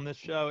lot on this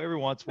show. Every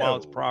once in a while,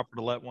 it's proper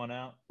to let one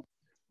out.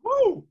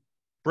 Woo!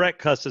 Brett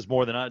cusses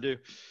more than I do.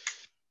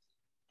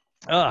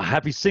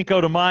 Happy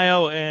Cinco de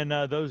Mayo, and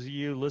those of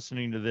you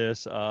listening to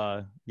this,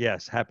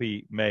 yes,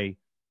 happy May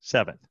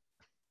 7th.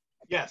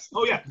 Yes.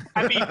 Oh, yeah.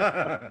 Happy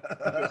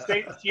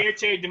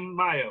Siete de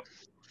Mayo.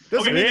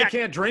 Doesn't mean you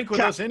can't drink with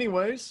us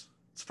anyways.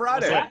 It's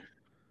Friday.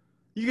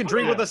 You can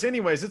drink with us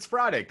anyways. It's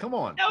Friday. Come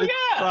on. Oh, yeah.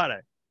 It's Friday.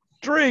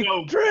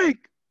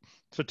 Drink.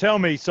 So tell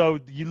me, so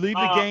you leave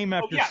the game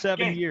after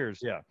 7 years.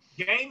 Yeah.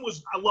 Game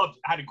was, I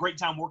had a great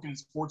time working in the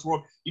sports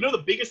world. You know,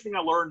 the biggest thing I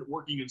learned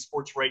working in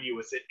sports radio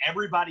is that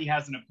everybody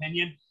has an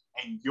opinion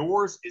and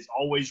yours is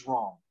always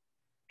wrong.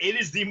 It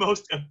is the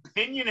most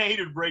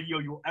opinionated radio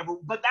you'll ever,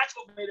 but that's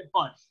what made it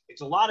fun.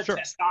 It's a lot of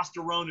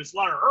testosterone. It's a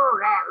lot of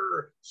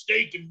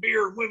steak and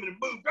beer and women and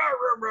boobs,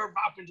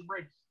 Hopkins and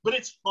brain. But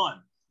it's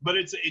fun. But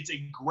it's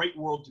a great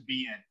world to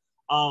be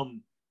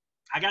in.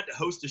 I got to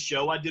host a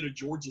show. I did a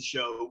Georgia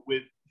show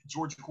with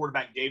Georgia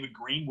quarterback David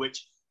Green,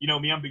 which, you know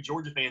me, I'm a big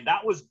Georgia fan.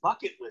 That was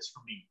bucket list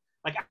for me.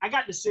 Like, I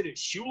got to sit at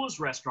Shula's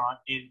restaurant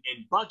in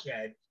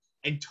Buckhead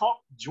and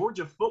talk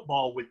Georgia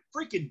football with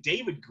freaking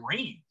David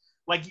Green.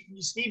 Like,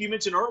 Steve, you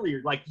mentioned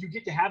earlier, like, you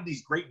get to have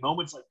these great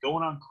moments, like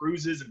going on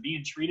cruises and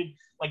being treated.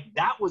 Like,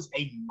 that was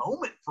a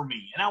moment for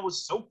me, and I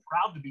was so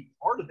proud to be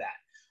part of that.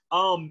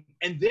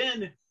 And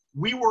then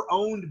we were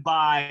owned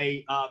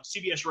by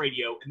CBS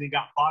Radio and then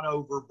got bought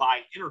over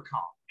by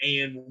Intercom.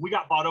 And we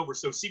got bought over.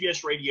 So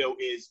CBS Radio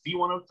is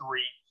V103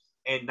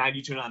 and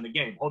 92.9 The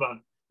Game. Hold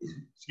on.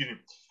 Excuse me.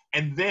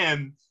 And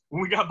then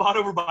when we got bought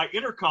over by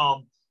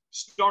Intercom,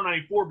 Star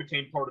 94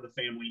 became part of the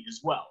family as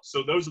well.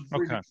 So those are the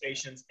three big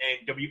stations,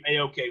 and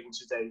WAOK,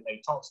 which is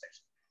a talk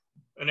station,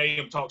 an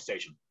AM talk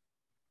station.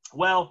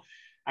 Well,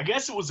 I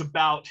guess it was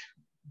about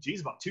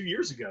 2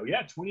 years ago.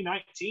 Yeah,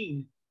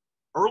 2019,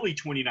 early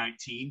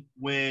 2019,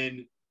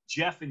 when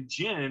Jeff and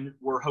Jen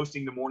were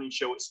hosting the morning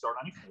show at Star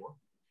 94.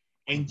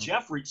 And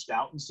Jeff reached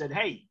out and said,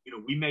 hey, you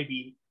know, we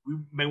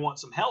may want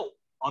some help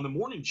on the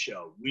morning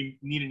show. We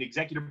need an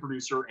executive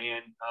producer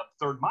and a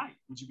third mic.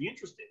 Would you be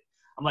interested?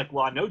 I'm like,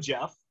 well, I know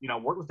Jeff. You know, I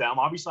work with them.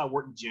 Obviously, I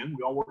work with Jen.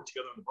 We all work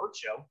together on the Burt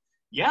Show.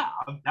 Yeah,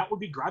 that would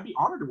be great. I'd be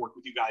honored to work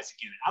with you guys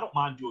again. I don't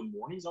mind doing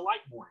mornings. I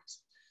like mornings.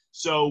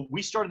 So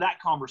we started that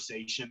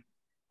conversation.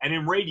 And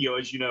in radio,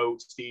 as you know,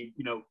 Steve,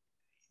 you know,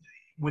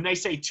 when they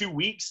say 2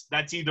 weeks,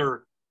 that's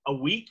either a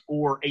week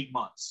or 8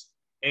 months.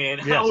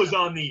 And I was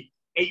on the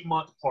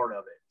 8-month part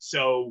of it.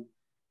 So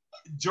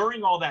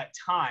during all that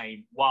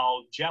time,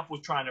 while Jeff was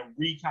trying to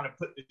kind of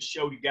put the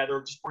show together,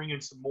 just bring in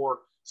some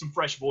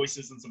fresh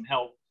voices and some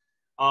help,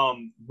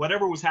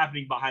 whatever was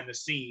happening behind the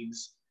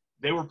scenes,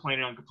 they were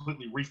planning on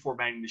completely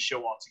reformatting the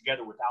show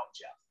altogether without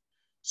Jeff.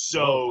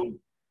 So,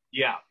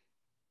 yeah.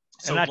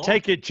 So, and I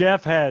take it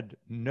Jeff had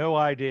no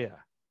idea.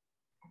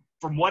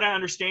 From what I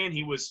understand,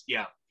 he was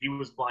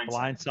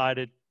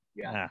blindsided.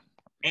 Yeah. Nah.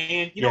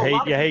 And, you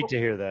hate to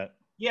hear that.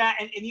 Yeah,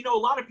 and you know, a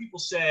lot of people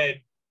said,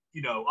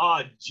 you know,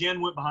 Jen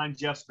went behind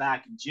Jeff's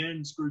back and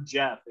Jen screwed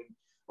Jeff. And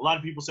a lot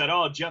of people said,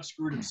 Jeff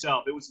screwed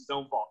himself. It was his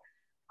own fault.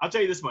 I'll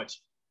tell you this much.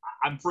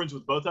 I'm friends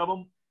with both of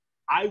them.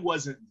 I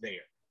wasn't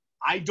there.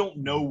 I don't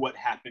know what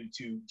happened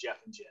to Jeff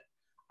and Jen.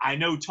 I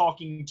know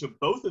talking to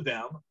both of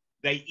them,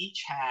 they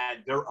each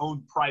had their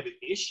own private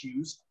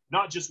issues,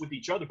 not just with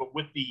each other, but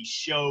with the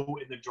show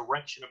and the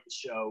direction of the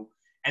show.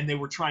 And they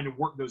were trying to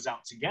work those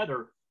out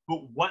together.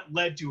 But what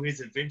led to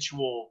his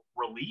eventual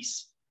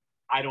release,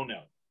 I don't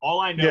know. All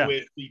I know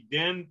is the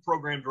then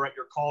program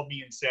director called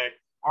me and said,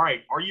 all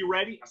right, are you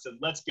ready? I said,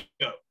 let's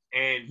go.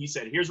 And he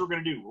said, here's what we're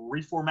going to do. We're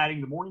reformatting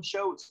the morning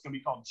show. It's going to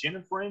be called Jen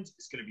and Friends.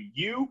 It's going to be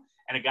you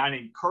and a guy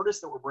named Curtis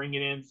that we're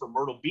bringing in from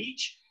Myrtle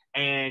Beach.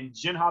 And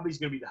Jen Hobby's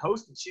going to be the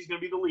host, and she's going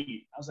to be the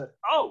lead. I said,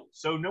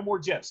 so no more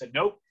Jeff. I said,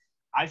 nope.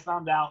 I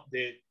found out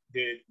that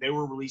they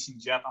were releasing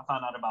Jeff. I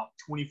found out about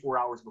 24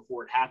 hours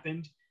before it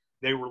happened.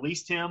 They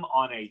released him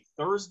on a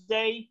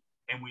Thursday,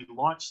 and we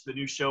launched the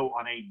new show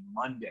on a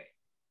Monday,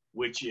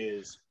 which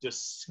is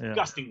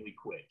disgustingly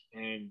quick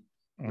and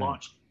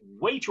launched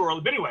way too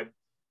early. But anyway,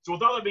 so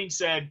with all that being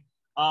said,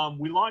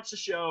 we launched the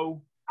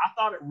show. I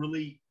thought it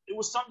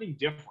was something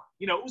different.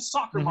 You know, it was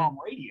Soccer Mom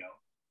Radio,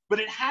 but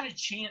it had a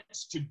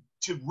chance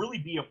to really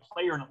be a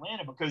player in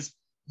Atlanta because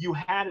you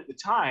had at the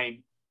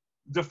time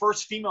the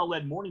first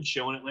female-led morning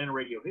show in Atlanta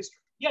radio history.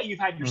 Yeah, you've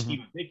had your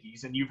Stephen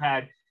Vickies and you've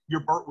had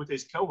your Burt with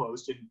his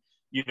co-host and,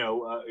 you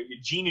know,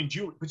 Gene and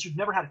Julie, but you've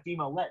never had a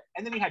female-led.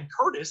 And then you had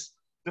Curtis,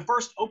 the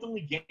first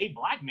openly gay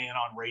black man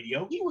on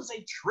radio. He was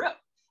a trip.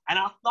 And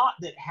I thought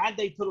that had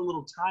they put a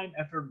little time,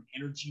 effort, and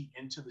energy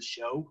into the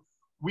show,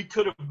 we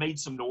could have made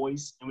some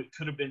noise and it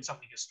could have been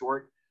something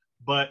historic.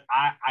 But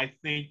I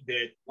think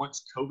that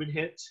once COVID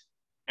hit,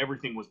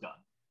 everything was done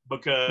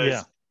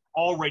because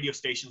all radio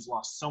stations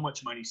lost so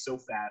much money so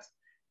fast.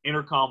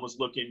 Intercom was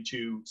looking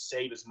to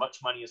save as much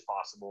money as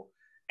possible.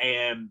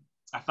 And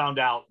I found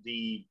out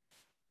the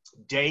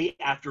day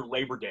after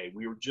Labor Day,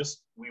 we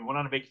went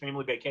on a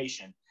family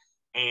vacation,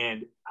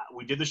 and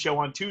we did the show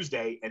on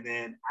Tuesday. And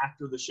then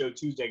after the show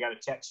Tuesday, I got a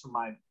text from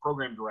my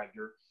program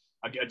director,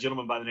 a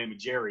gentleman by the name of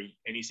Jerry,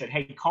 and he said,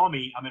 "Hey, call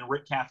me. I'm in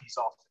Rick Caffey's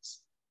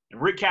office."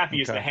 And Rick Caffey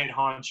is the head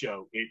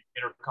honcho at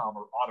Intercom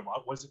or Audible.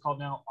 What's it called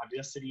now?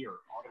 Audacity or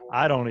Audible?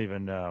 I don't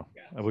even know,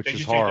 which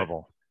is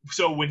horrible.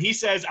 So when he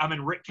says I'm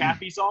in Rick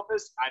Caffey's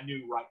office, I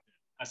knew right then.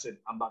 I said,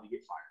 I'm about to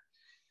get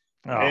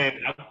fired. Oh.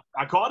 And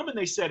I called him, and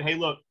they said, "Hey,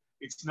 look,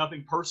 it's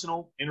nothing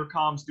personal.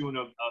 Intercom's doing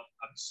a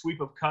sweep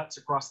of cuts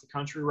across the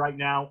country right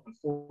now.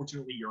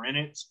 Unfortunately, you're in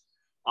it."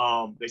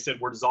 They said,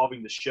 "We're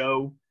dissolving the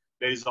show."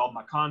 They dissolved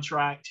my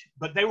contract,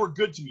 but they were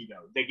good to me,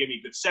 though. They gave me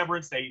a good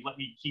severance. They let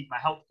me keep my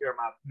health care,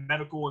 my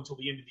medical until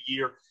the end of the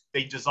year.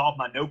 They dissolved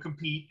my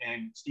no-compete.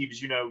 And, Steve, as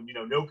you know,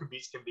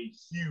 no-competes can be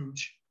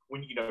huge.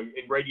 When,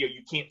 in radio,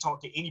 you can't talk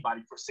to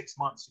anybody for 6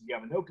 months if you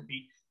have a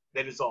no-compete.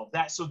 They dissolved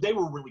that. So they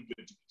were really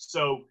good to me.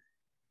 So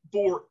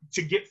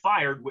to get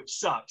fired, which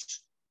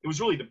sucks, it was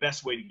really the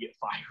best way to get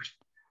fired.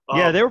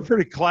 Yeah, they were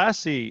pretty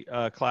classy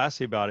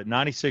about it.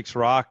 96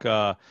 Rock,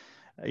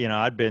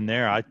 I'd been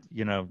there.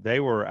 They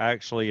were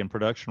actually in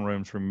production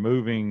rooms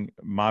removing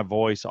my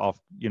voice off,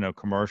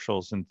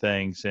 commercials and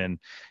things. And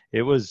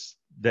it was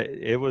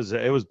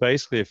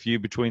basically a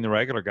feud between the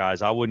regular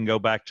guys. I wouldn't go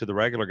back to the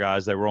regular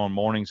guys. They were on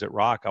mornings at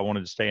Rock. I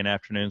wanted to stay in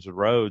afternoons with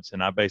Rhodes.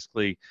 And I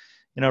basically,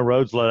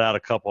 Rhodes let out a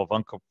couple of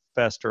Uncle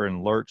Fester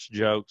and Lurch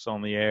jokes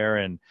on the air.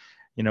 And,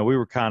 we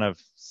were kind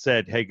of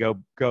said, "Hey,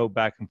 go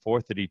back and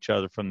forth at each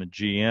other from the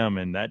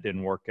GM." And that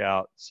didn't work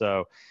out.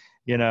 So,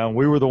 we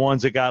were the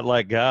ones that got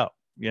let go.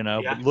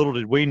 But little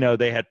did we know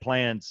they had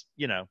plans,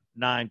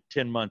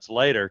 9-10 months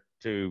later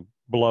to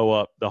blow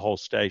up the whole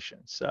station.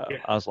 So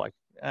I was like,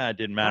 it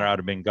didn't matter. I'd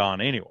have been gone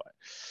anyway.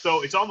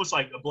 So it's almost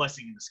like a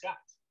blessing in disguise.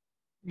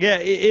 Yeah,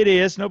 it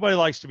is. Nobody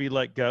likes to be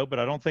let go, but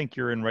I don't think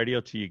you're in radio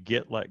till you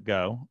get let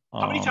go.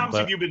 How many times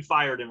have you been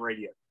fired in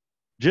radio?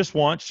 Just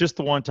once, just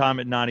the one time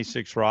at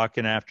 96 Rock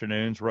in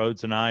afternoons,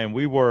 Rhodes and I, and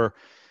we were,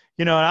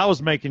 and I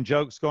was making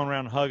jokes, going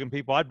around hugging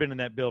people. I'd been in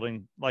that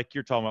building, like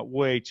you're talking about,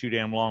 way too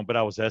damn long, but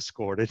I was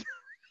escorted.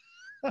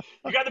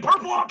 You got the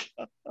perp walk.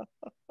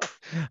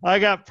 I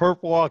got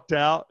perp walked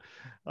out,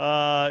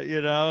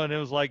 and it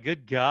was like,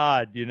 good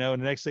God, and the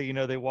next thing you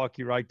know, they walk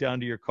you right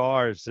down to your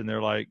cars, and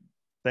they're like,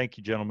 "Thank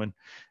you, gentlemen,"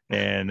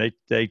 and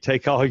they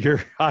take all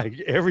your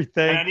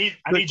everything. And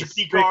I need your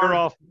key card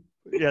off.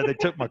 Yeah, they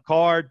took my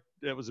card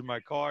that was in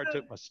my car,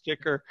 took my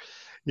sticker,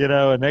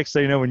 and next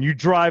thing you know, when you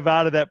drive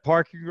out of that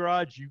parking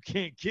garage, you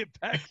can't get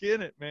back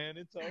in it, man.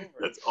 It's over.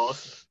 That's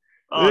awesome.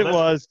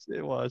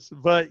 It was.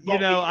 But,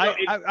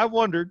 I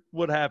wondered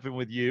what happened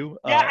with you.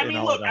 Yeah, I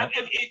mean, look, I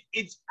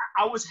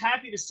was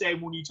happy to say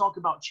when you talk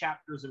about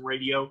chapters in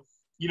radio,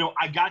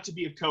 I got to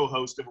be a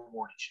co-host of a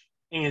morning show.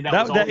 And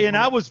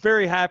I was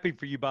very happy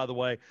for you, by the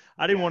way.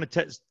 I didn't want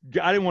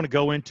to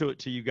go into it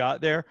till you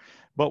got there.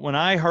 But when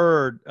I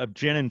heard of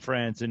Jen and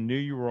Friends and knew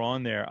you were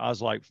on there, I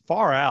was like,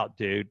 far out,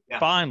 dude. Yeah.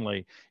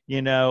 Finally,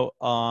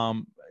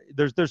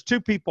 there's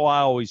two people I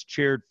always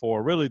cheered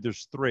for. Really,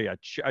 there's three.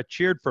 I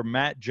cheered for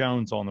Matt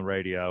Jones on the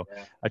radio.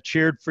 Yeah. I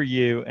cheered for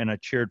you, and I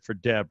cheered for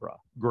Deborah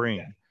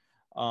Green.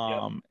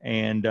 Yeah.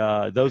 And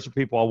those are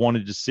people I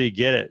wanted to see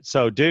get it.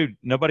 So, dude,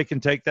 nobody can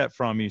take that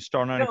from you.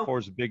 Star 94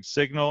 is a big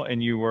signal,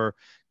 and you were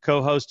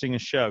co-hosting a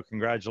show.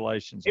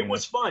 Congratulations. It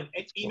was fun.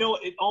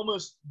 It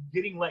almost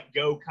getting let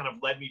go kind of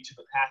led me to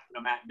the path that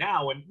I'm at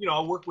now. And,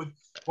 I work with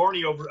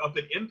Barney up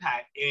at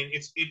Impact, and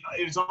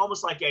it's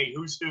almost like a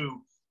who's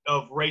who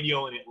of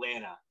radio in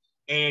Atlanta.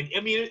 And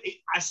I mean,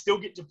 I still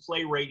get to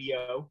play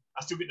radio.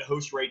 I still get to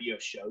host radio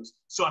shows.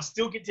 So I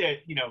still get to,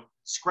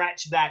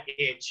 scratch that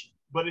itch,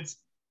 but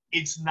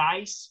it's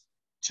nice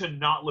to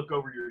not look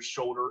over your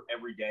shoulder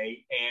every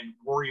day and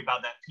worry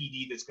about that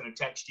PD that's going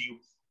to text you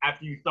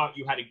after you thought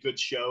you had a good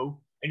show.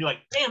 And you're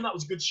like, damn, that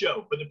was a good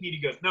show. But the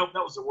PD goes, nope,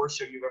 that was the worst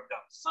show you've ever done.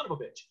 Son of a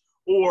bitch.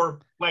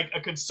 Or like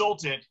a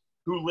consultant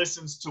who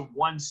listens to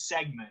one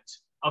segment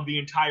of the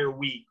entire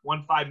week,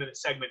 1 5-minute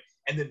segment,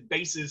 and then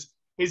bases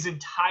his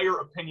entire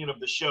opinion of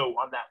the show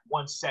on that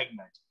one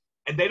segment.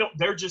 And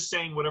they're just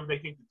saying whatever they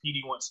think the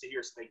PD wants to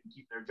hear so they can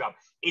keep their job.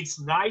 It's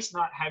nice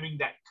not having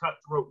that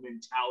cutthroat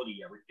mentality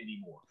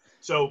anymore.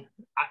 So,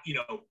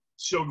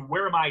 so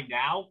where am I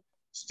now?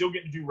 Still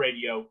getting to do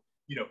radio,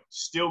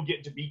 still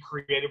getting to be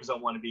creative as I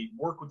want to be,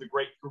 work with a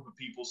great group of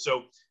people.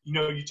 So,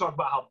 you talk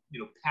about how,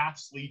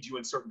 paths lead you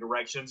in certain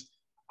directions.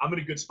 I'm in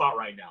a good spot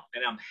right now,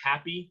 and I'm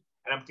happy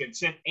and I'm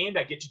content, and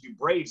I get to do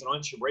Braves, and I'll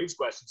answer your Braves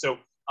question. So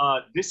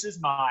this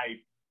is my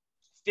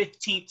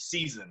 15th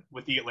season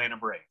with the Atlanta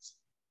Braves.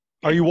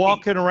 Are you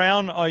walking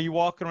around? Are you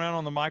walking around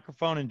on the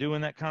microphone and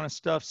doing that kind of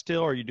stuff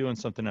still, or are you doing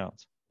something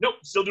else? Nope,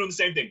 still doing the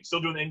same thing. Still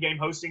doing the in-game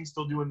hosting.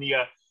 Still doing the.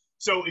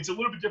 So it's a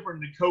little bit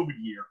different in the COVID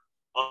year.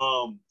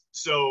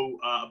 So,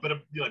 but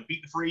like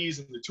Beat the Freeze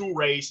and the tool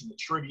race and the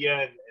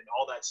trivia and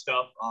all that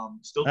stuff.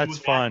 Still That's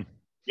doing fun. that.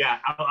 Yeah,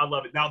 I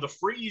love it. Now the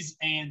freeze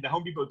and the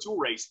Home Depot tool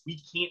race,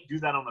 we can't do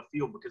that on the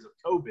field because of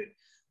COVID,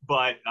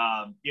 but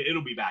yeah,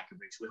 it'll be back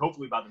eventually.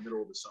 Hopefully by the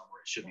middle of the summer,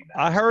 it should be back.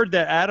 I heard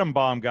that Adam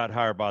Baum got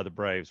hired by the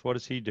Braves. What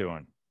is he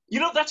doing? You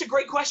know, that's a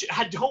great question.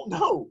 I don't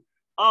know.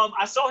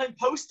 I saw him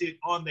post it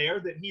on there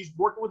that he's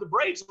working with the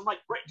Braves. I'm like,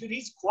 dude,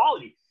 he's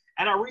quality.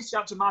 And I reached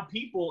out to my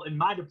people in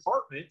my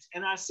department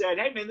and I said,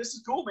 hey man, this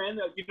is cool, man.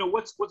 You know,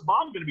 what's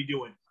Baum going to be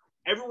doing?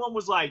 Everyone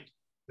was like,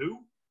 who?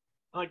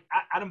 Like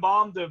Adam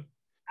Baum, the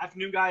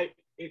afternoon guy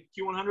at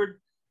Q100,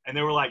 and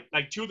they were like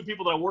two of the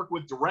people that I work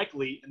with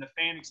directly in the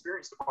fan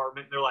experience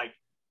department. They're like,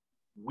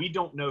 we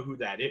don't know who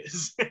that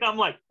is. And I'm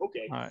like,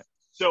 okay. All right.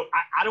 So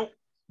I don't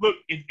look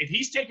if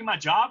he's taking my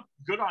job,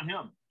 good on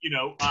him. You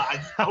know, I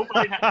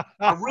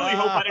really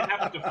hope I didn't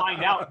have to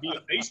find out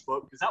via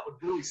Facebook because that would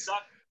really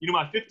suck. You know,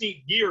 my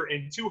 15th year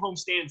and 2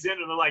 homestands in,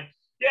 and they're like,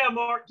 yeah,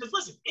 Mark, because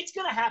listen, it's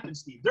going to happen,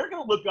 Steve. They're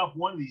going to look up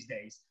one of these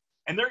days,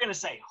 and they're going to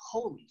say,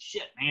 holy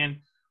shit, man,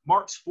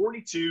 Mark's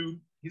 42.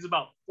 He's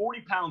about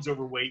 40 pounds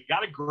overweight,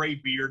 got a gray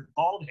beard,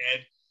 bald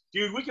head.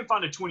 Dude, we can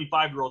find a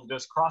 25-year-old that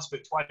does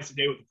CrossFit twice a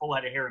day with a full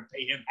head of hair and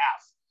pay him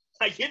half.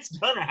 Like, it's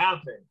going to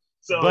happen.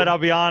 So, but I'll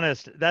be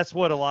honest, that's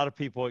what a lot of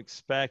people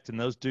expect, and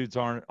those dudes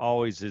aren't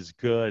always as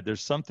good.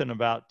 There's something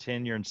about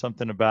tenure and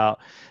something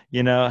about,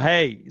 you know,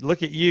 hey,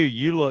 look at you.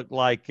 You look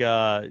like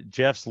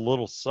Jeff's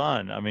little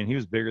son. I mean, he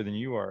was bigger than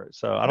you are.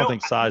 So I don't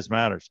think size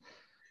matters.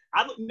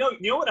 No,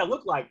 you know what I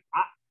look like?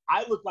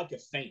 I look like a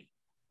fan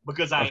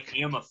because I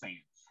am a fan.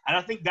 And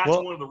I think that's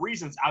one of the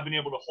reasons I've been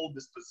able to hold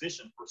this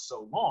position for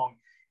so long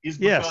is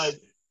because,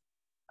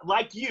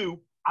 like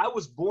you, I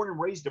was born and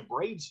raised a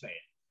Braves fan.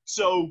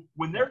 So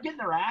when they're getting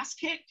their ass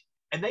kicked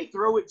and they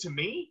throw it to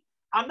me,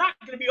 I'm not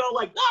going to be all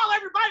like, oh,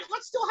 everybody,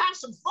 let's still have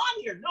some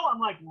fun here. No, I'm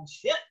like, well,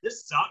 shit,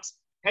 this sucks.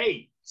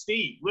 Hey,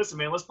 Steve, listen,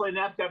 man, let's play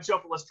NAPCAP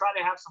Shuffle. Let's try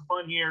to have some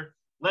fun here.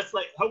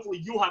 Hopefully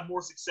you'll have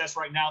more success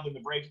right now than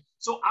the Braves.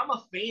 So I'm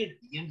a fan at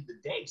the end of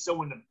the day. So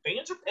when the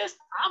fans are pissed,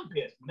 I'm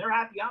pissed. When they're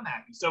happy, I'm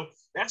happy. So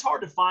that's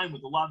hard to find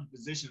with a lot of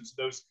positions,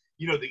 those,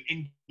 you know, the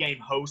in-game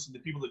hosts and the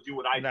people that do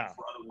what I do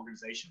for other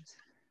organizations.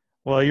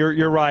 Well,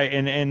 you're right,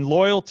 and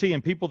loyalty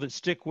and people that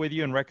stick with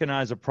you and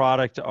recognize a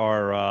product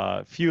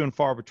are few and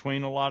far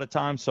between a lot of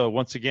times. So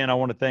once again, I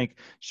want to thank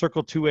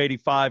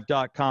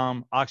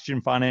Circle285.com,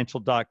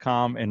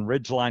 OxygenFinancial.com, and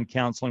Ridgeline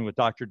Counseling with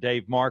Dr.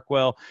 Dave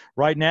Markwell.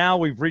 Right now,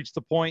 we've reached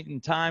the point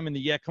in time in the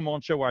Yeah Come On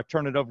show where I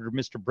turn it over to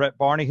Mr. Brett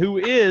Barney, who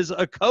is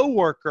a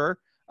coworker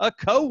of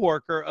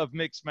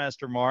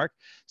Mixmaster Mark.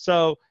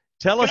 So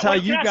tell us how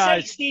you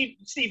guys. Steve,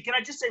 can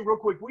I just say real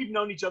quick? We've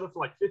known each other for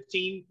like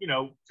 15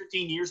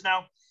 years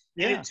now.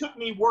 Yeah. And it took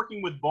me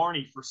working with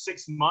Barney for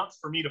 6 months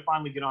for me to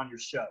finally get on your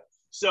show.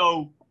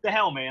 So the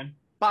hell, man.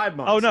 5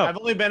 months. Oh, no. I've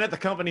only been at the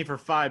company for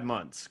 5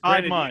 months.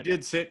 Granted, 5 months. You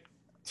did sit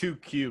 2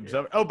 cubes.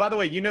 Yeah. Oh, by the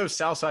way, you know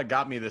Southside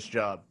got me this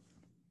job.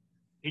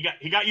 He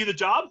got you the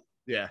job?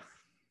 Yeah.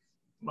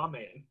 My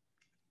man.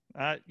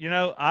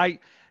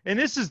 And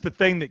this is the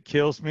thing that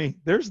kills me.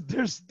 There's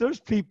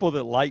people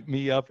that light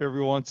me up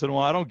every once in a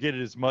while. I don't get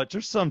it as much.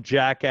 There's some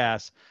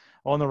jackass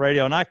on the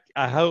radio, and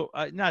I hope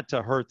not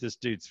to hurt this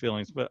dude's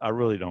feelings, but I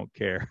really don't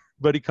care.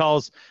 But he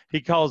calls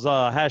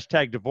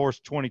hashtag divorce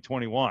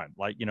 2021,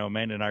 like, you know,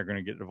 Amanda and I are going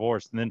to get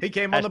divorced, and then he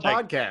came on the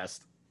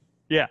podcast.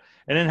 Yeah,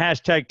 and then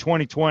hashtag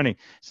 2020.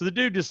 So the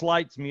dude just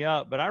lights me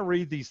up. But I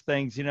read these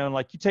things, you know, and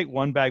like you take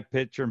one bag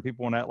picture and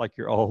people want to act like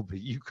you're old, but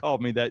you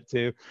called me that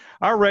too.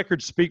 Our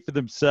records speak for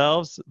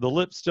themselves. The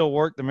lips still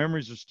work. The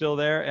memories are still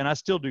there. And I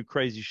still do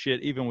crazy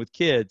shit, even with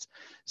kids.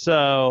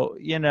 So,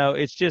 you know,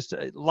 it's just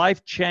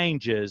life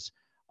changes.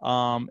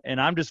 And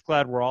I'm just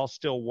glad we're all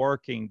still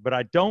working. But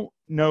I don't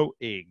know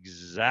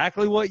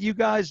exactly what you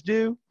guys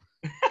do.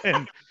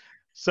 And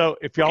so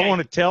if y'all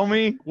want to tell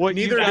me what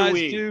you guys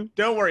do.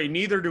 Don't worry,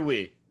 neither do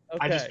we. Okay.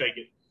 I just fake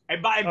it.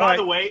 And by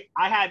the way,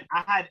 I had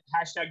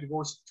hashtag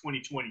divorce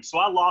 2020, so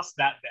I lost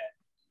that bet.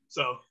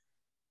 So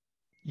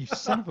you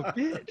son of a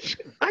bitch.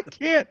 I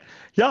can't.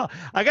 Yeah,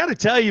 I got to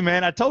tell you,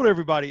 man, I told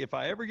everybody if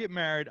I ever get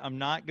married, I'm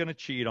not going to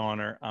cheat on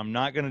her. I'm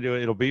not going to do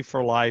it. It'll be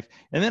for life.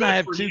 And then I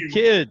have 2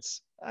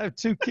 kids. I have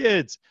 2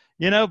 kids,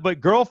 you know,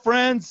 but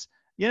girlfriends,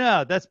 you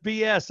know, that's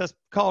BS. That's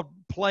called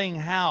playing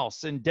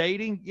house. And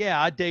dating. Yeah,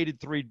 I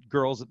dated 3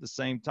 girls at the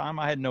same time.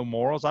 I had no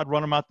morals. I'd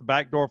run them out the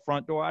back door,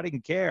 front door. I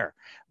didn't care.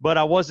 But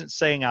I wasn't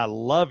saying I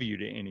love you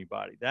to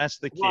anybody. That's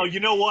the key. Well,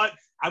 you know what?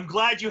 I'm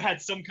glad you had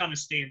some kind of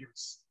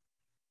standards.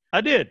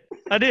 I did.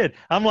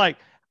 I'm like,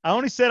 I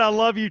only said I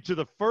love you to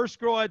the first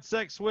girl I had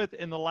sex with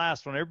and the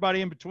last one.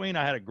 Everybody in between,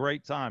 I had a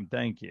great time.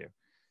 Thank you.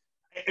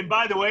 And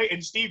by the way,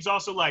 and Steve's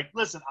also like,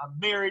 listen, I'm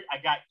married.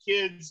 I got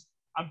kids.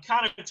 I'm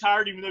kind of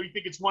tired, even though you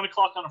think it's 1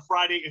 o'clock on a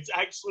Friday. It's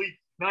actually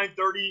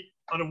 9:30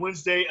 on a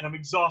Wednesday, and I'm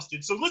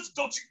exhausted. So listen,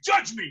 don't you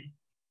judge me.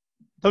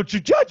 Don't you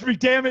judge me,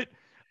 damn it.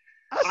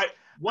 I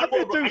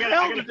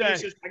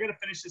gotta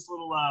finish this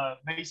little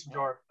mason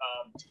jar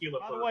tequila.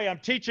 By the way, I'm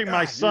teaching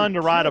my son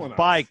to ride a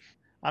bike.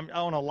 I'm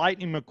on a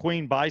Lightning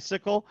McQueen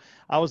bicycle.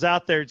 I was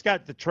out there. It's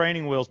got the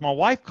training wheels. My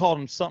wife called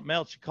them something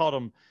else. She called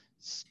them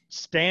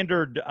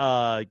standard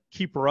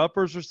keeper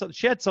uppers or something.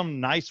 She had some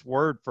nice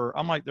word for.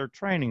 I'm like, they're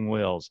training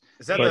wheels.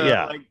 Is that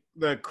like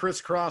the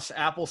crisscross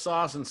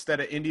applesauce instead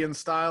of Indian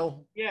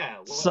style? Yeah,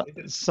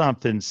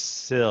 something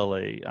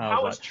silly.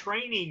 How is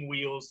training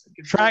wheels?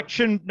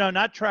 Traction? No,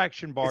 not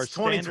traction bars. It's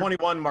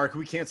 2021, Mark.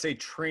 We can't say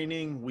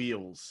training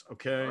wheels.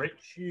 Okay. Right.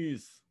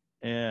 Jeez.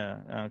 Yeah.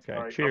 Okay.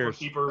 Right, cheers.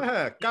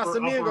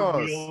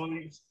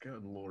 Casamigos.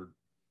 Good Lord.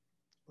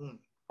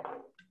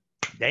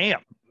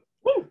 Damn.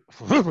 Woo.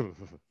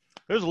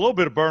 There's a little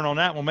bit of burn on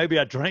that one. Maybe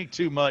I drank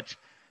too much.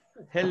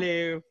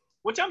 Hello.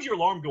 What time's your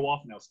alarm go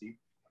off now, Steve?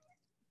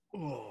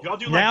 Do y'all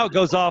do now it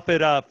goes off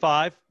at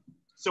 5.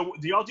 So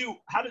do y'all do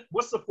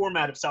what's the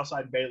format of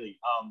Southside and Bailey?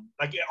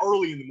 Like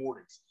early in the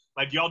mornings.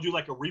 Like, do y'all do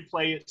like a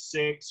replay at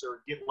 6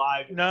 or get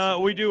live? No,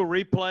 we do a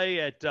replay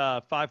at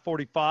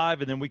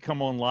 5:45, and then we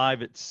come on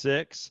live at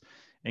 6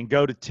 and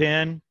go to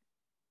 10.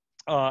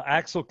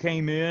 Axel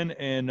came in,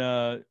 and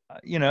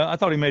I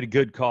thought he made a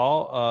good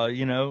call.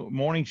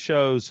 Morning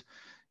shows,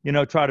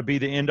 try to be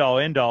the end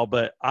all,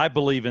 but I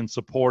believe in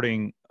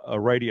supporting a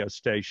radio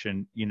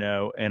station,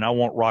 and I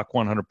want Rock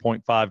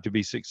 100.5 to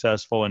be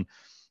successful, and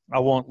I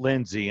want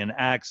Lindsay and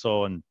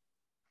Axel and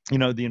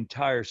the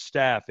entire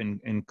staff,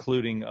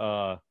 including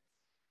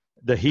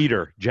the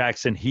heater,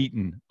 Jackson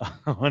Heaton.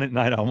 On at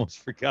night, I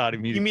almost forgot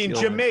him. You mean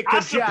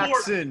Jamaica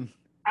Jackson?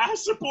 I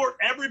support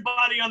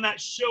everybody on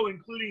that show,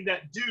 including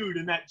that dude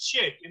and that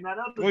chick and that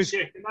other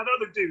chick and that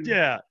other dude.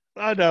 Yeah,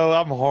 I know.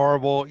 I'm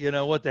horrible.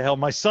 What the hell?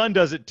 My son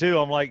does it too.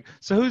 I'm like,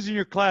 so who's in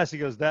your class? He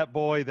goes, that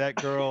boy, that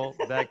girl,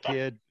 that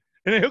kid.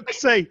 And he'll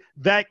say,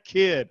 that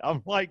kid.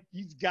 I'm like,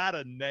 he's got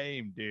a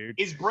name, dude.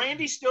 Is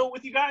Brandy still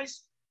with you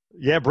guys?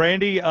 Yeah,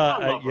 Brandy.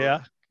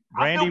 Yeah. Brandy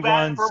I feel bad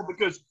runs. for her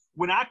because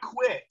when I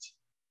quit,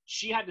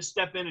 she had to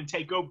step in and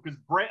take over because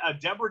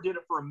Deborah did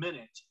it for a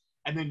minute.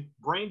 And then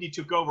Brandy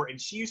took over,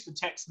 and she used to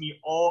text me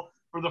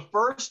for the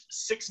first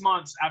 6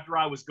 months after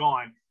I was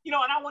gone, and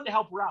I wanted to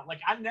help her out. Like,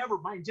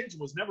 my intention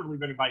was never to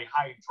leave anybody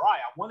high and dry.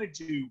 I wanted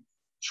to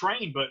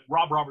train, but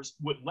Rob Roberts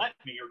wouldn't let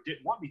me or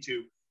didn't want me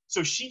to.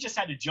 So she just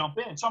had to jump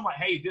in. So I'm like,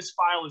 hey, this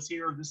file is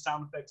here, this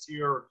sound effect's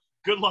here.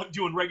 Good luck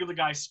doing regular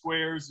guy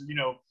squares,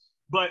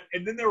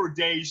 and then there were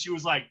days she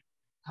was like,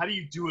 how do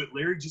you do it?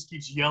 Larry just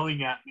keeps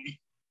yelling at me.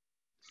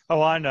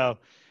 Oh, I know.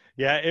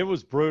 Yeah, it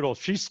was brutal.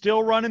 She's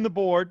still running the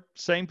board,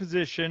 same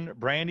position.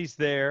 Brandy's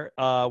there.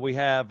 We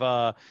have,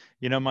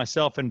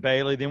 myself and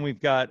Bailey. Then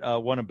we've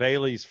got one of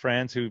Bailey's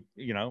friends who,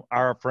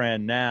 our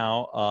friend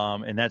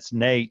now, and that's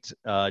Nate,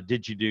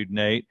 Digidude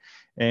Nate.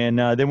 And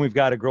then we've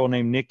got a girl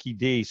named Nikki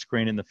D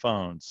screening the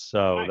phones.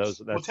 So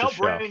nice. that's tell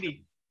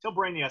Brandy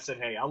I said,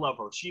 hey, I love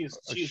her. She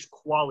is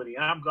quality,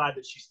 and I'm glad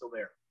that she's still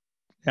there.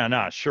 Yeah,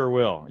 no, sure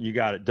will. You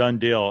got it. Done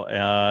deal.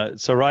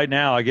 So right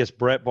now, I guess,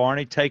 Brett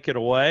Barney, take it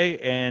away.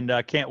 And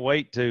I can't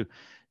wait to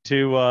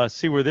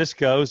see where this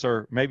goes,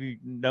 or maybe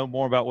know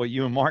more about what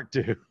you and Mark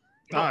do.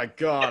 Oh,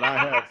 God,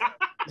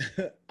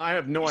 I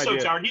have no idea.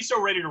 He's so tired. He's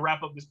so ready to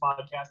wrap up this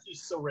podcast.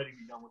 He's so ready to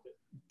be done with it.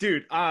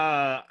 Dude,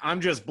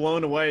 I'm just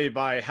blown away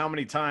by how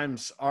many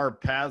times our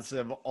paths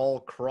have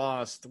all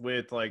crossed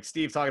with, like,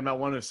 Steve talking about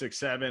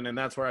 1067, and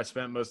that's where I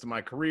spent most of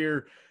my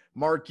career.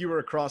 Mark, you were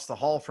across the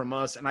hall from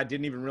us, and I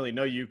didn't even really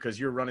know you because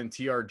you're running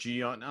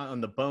TRG on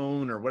the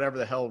Bone or whatever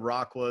the hell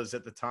Rock was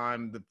at the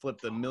time that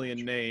flipped a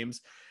million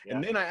names. Yeah.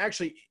 And then I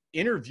actually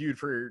interviewed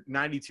for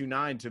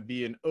 92.9 to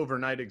be an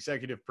overnight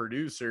executive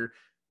producer.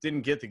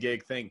 Didn't get the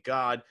gig, thank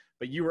God.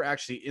 But you were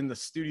actually in the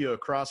studio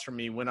across from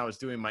me when I was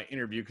doing my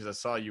interview because I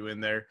saw you in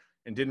there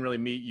and didn't really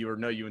meet you or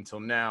know you until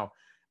now.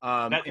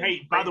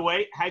 Hey, by the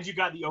way, had you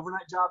got the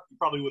overnight job, you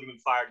probably would have been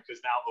fired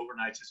because now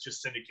overnights is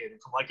just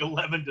syndicated from like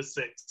 11 to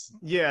 6.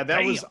 Yeah,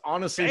 that was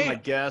honestly my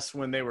guess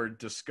when they were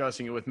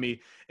discussing it with me.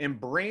 And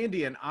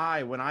Brandy and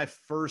I, when I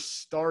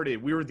first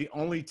started, we were the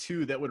only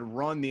two that would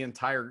run the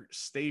entire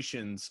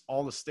stations,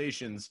 all the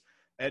stations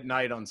at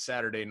night on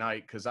Saturday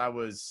night because I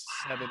was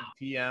 7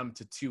 p.m.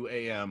 to 2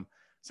 a.m.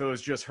 So it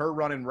was just her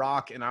running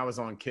Rock and I was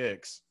on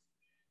Kicks.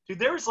 Dude,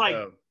 there's like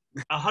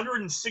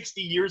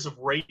 160 years of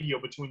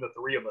radio between the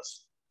three of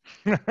us.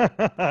 No,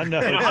 and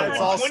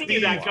 120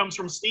 of that comes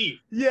from Steve.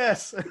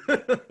 Yes.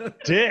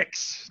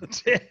 Dicks.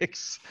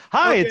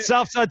 Hi, okay. It's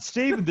Southside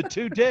Steve and the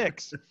two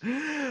dicks.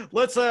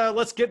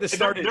 Let's get this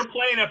started. They're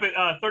playing up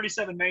at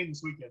 37 Main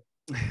this weekend.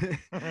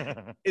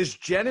 Is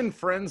Jen and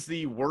Friends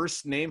the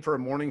worst name for a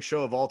morning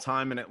show of all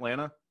time in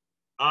Atlanta?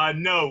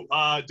 No.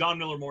 Don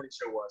Miller Morning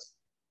Show was.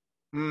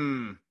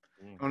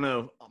 Oh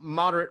no,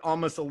 moderate,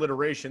 almost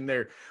alliteration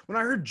there. When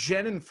I heard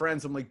Jen and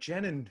Friends, I'm like,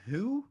 Jen and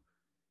who?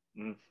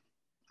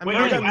 I mean,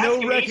 I got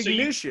no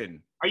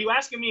recognition. Are you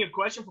asking me a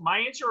question for my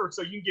answer, or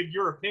so you can give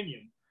your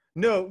opinion?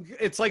 No,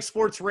 it's like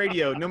sports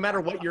radio. No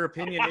matter what your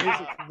opinion is,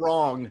 it's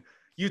wrong.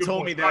 You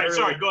told me that earlier.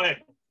 Sorry, go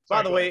ahead.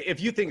 By the way, if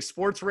you think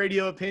sports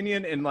radio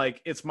opinion and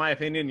like it's my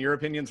opinion, your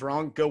opinion's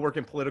wrong, go work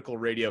in political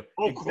radio.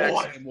 Oh,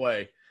 exact same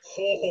way.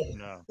 Oh,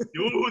 no.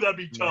 Ooh, that'd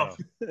be tough.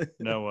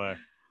 No way.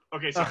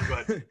 Okay, sorry, go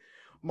ahead.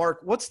 Mark,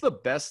 what's the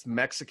best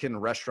Mexican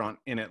restaurant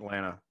in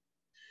Atlanta?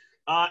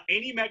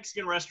 Any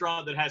Mexican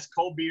restaurant that has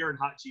cold beer and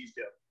hot cheese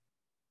dip.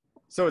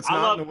 So it's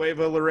not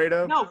Nuevo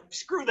Laredo? No,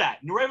 screw that.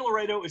 Nuevo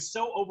Laredo is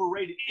so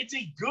overrated. It's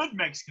a good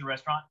Mexican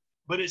restaurant,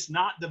 but it's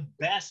not the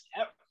best.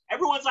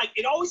 Everyone's like,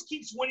 it always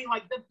keeps winning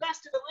like the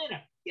best of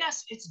Atlanta.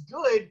 Yes, it's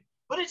good,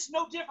 but it's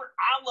no different.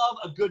 I love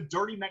a good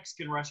dirty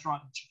Mexican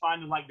restaurant that you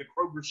find in like the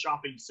Kroger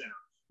shopping center.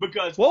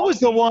 Because what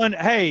was the one?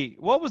 Hey,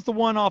 what was the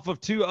one off of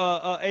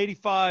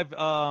 85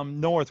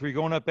 North? Where you're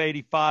going up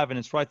 85, and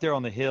it's right there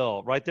on the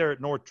hill, right there at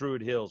North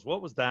Druid Hills.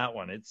 What was that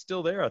one? It's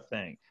still there, I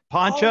think.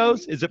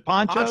 Ponchos? Is it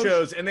Ponchos?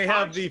 Ponchos, and they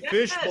have the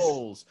fish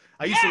bowls.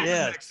 I used to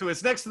live next to it.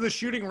 It's next to the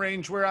shooting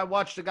range where I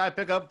watched a guy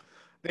pick up.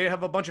 They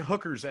have a bunch of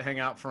hookers that hang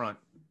out front.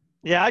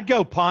 Yeah, I'd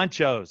go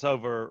Ponchos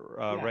over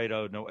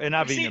Laredo. No, and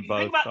I've eaten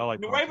both. I like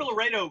Nuevo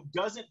Laredo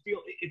doesn't feel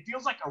 – it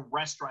feels like a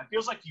restaurant. It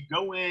feels like you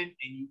go in and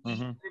you eat,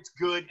 and it's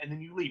good, and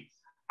then you leave.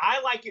 I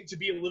like it to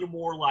be a little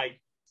more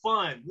like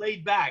fun,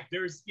 laid back.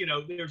 There's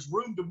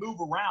room to move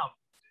around.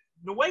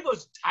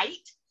 Nuevo's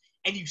tight,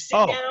 and you sit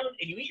down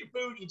and you eat your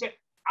food.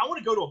 I want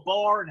to go to a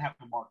bar and have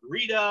a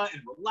margarita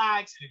and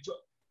relax and enjoy.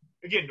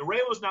 Again,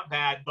 Nuevo's not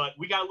bad, but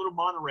we got a little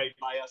Monterey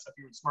by us up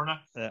here in Smyrna,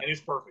 and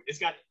it's perfect. It's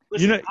got –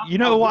 listen, you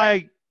know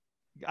why –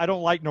 I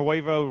don't like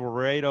Nuevo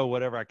Laredo,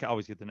 whatever. I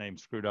always get the name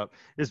screwed up.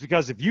 It's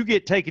because if you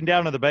get taken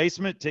down to the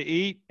basement to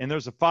eat and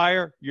there's a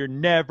fire, you're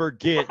never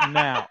getting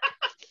out.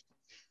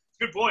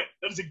 Good point.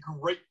 That is a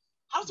great.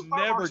 How's the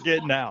fire never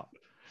getting out?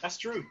 That's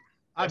true.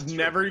 I've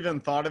never even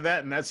thought of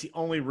that, and that's the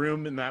only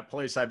room in that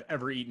place I've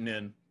ever eaten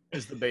in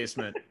is the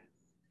basement.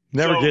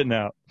 Never getting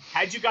out.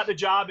 Had you got the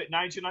job at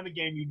 929 The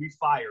Game, you'd be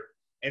fired.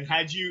 And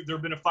had there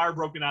been a fire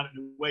broken out at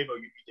Nuevo,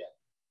 you'd be dead.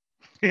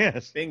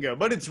 Yes. Bingo.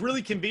 But it's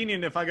really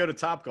convenient if I go to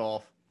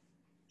Topgolf.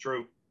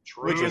 True.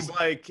 Which is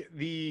like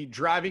the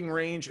driving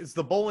range. It's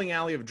the bowling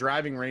alley of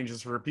driving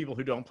ranges for people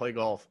who don't play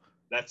golf.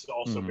 That's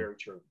also very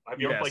true. Have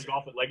you ever played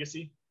golf at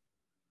Legacy?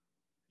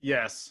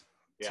 Yes.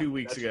 Yeah, 2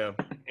 weeks ago.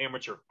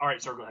 Amateur. All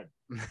right, sir, go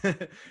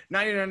ahead.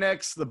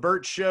 99X, The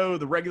Burt Show,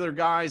 The Regular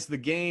Guys, The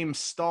Game,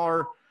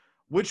 Star.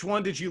 Which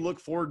one did you look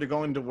forward to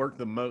going to work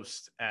the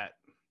most at?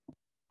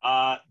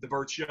 The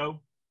Burt Show.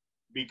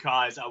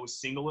 Because I was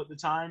single at the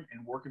time,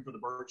 and working for the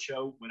Burt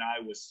Show when I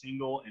was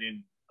single and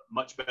in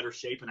much better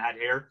shape and had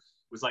hair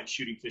was like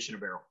shooting fish in a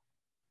barrel.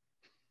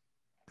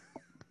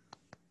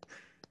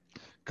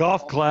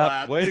 Golf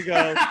clap. Way to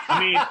go. I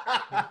mean,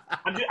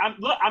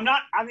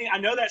 I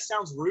know that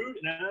sounds rude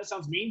and I know that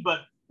sounds mean,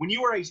 but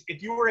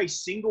if you were a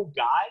single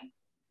guy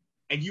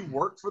and you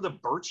worked for the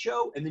Burt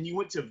Show and then you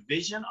went to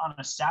Vision on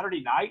a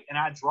Saturday night and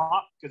I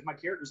dropped because my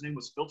character's name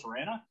was Phil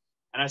Tarana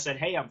and I said,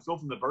 "Hey, I'm Phil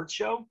from the Burt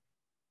Show."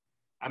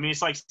 I mean,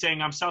 it's like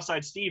saying I'm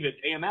Southside Steve at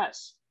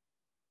AMS.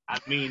 I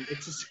mean,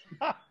 it's just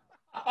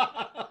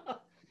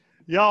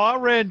Y'all, I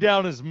ran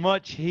down as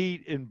much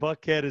heat in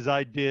Buckhead as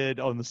I did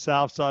on the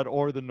south side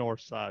or the north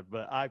side,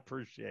 but I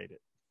appreciate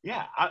it.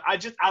 Yeah,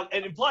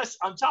 and plus,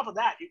 on top of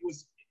that, it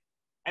was,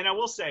 and I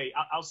will say,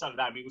 outside of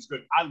that, I mean, it was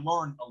good. I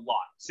learned a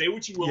lot. Say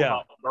what you will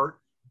about Burt.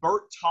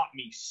 Burt taught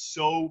me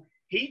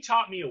he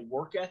taught me a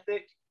work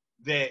ethic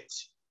that,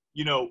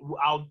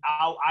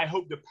 I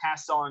hope to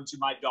pass on to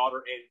my daughter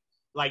and,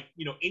 like,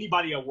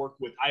 anybody I work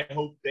with, I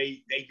hope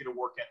they get a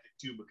work ethic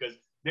too, because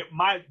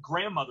my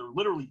grandmother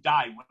literally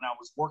died when I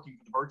was working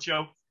for the Burt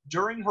Show.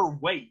 During her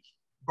wake,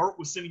 Burt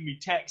was sending me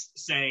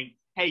texts saying,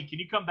 "Hey, can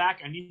you come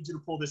back? I need you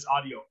to pull this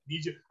audio.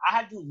 I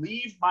had to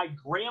leave my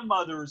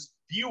grandmother's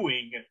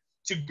viewing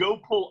to go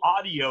pull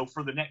audio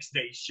for the next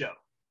day's show.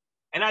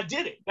 And I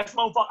did it. That's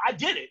my own fault. I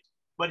did it.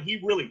 But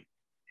he really,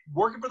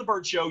 working for the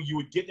Burt Show, you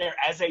would get there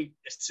as a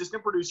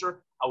assistant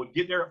producer. I would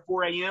get there at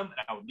 4 a.m.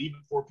 and I would leave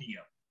at 4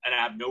 p.m. And I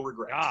have no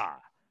regrets.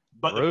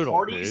 But brutal, the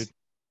parties, dude.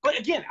 But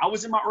again, I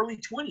was in my early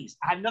 20s.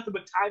 I had nothing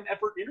but time,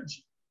 effort,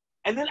 energy.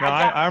 And then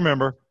I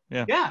remember.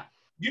 Yeah. Yeah.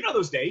 You know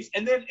those days.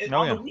 And then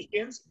on the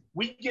weekends,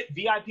 we get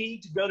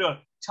VIP to go to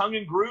Tongue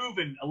and Groove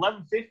and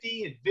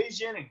 1150 and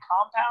Vision and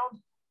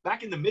Compound.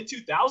 Back in the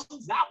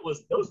mid-2000s,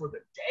 those were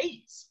the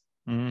days.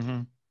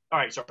 Mm-hmm. All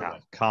right,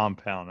 sorry.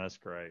 Compound, that's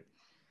great.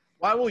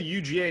 Why will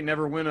UGA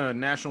never win a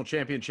national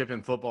championship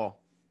in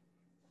football?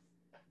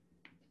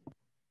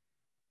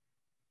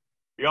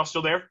 Are y'all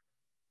still there?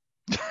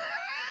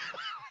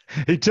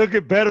 He took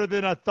it better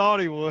than I thought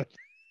he would.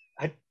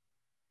 Are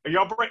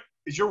y'all?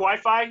 Is your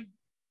Wi-Fi?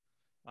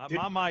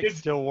 My mic's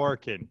still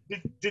working.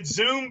 Did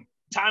Zoom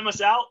time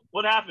us out?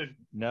 What happened?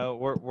 No,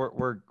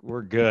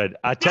 we're good.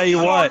 I tell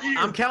you what,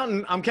 I'm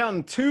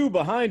counting 2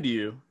 behind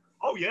you.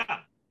 Oh yeah,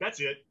 that's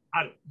it.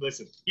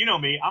 Listen. You know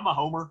me. I'm a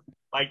homer.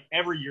 Like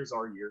every year's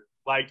our year.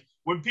 Like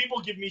when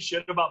people give me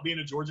shit about being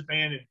a Georgia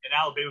fan and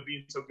Alabama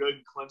being so good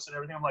and Clemson and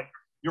everything, I'm like,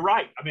 you're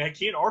right. I mean, I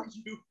can't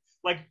argue.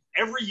 Like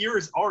every year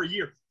is our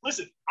year.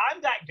 Listen,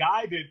 I'm that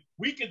guy that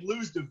we could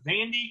lose to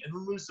Vandy and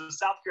then lose to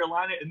South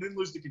Carolina and then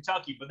lose to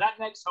Kentucky. But that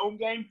next home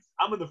game,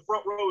 I'm in the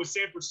front row of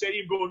Sanford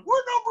Stadium going,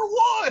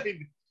 we're number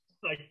 1.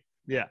 Like,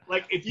 yeah.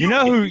 Like if you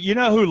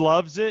know who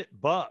loves it?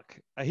 Buck.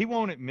 He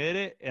won't admit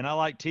it, and I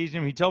like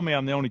teasing him. He told me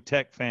I'm the only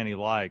Tech fan he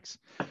likes.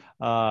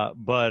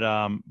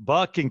 But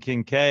Buck and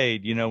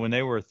Kincaid, when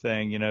they were a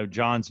thing,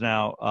 John's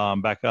now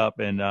back up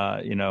in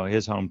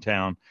his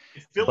hometown.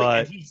 Philly, but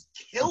and he's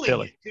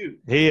killing it too.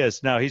 He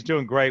is. No, he's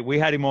doing great. We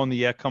had him on the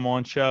Yeah Come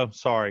On show.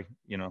 Sorry,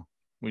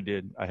 we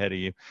did ahead of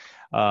you.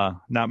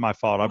 Not my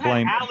fault. You I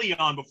blame had Allie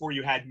on before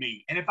you had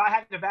me, and if I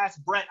hadn't have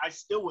asked Brett, I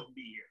still wouldn't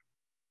be here.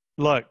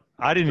 Look,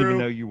 I didn't even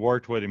know you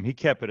worked with him. He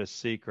kept it a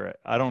secret.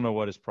 I don't know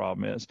what his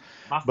problem is.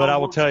 But I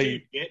will tell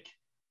you,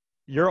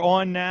 you're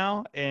on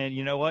now, and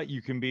you know what?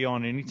 You can be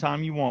on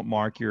anytime you want,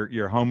 Mark. You're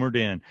homered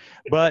in.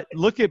 But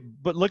look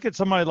at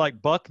somebody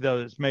like Buck, though,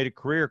 that's made a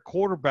career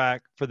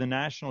quarterback for the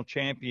national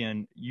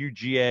champion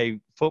UGA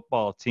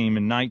football team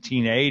in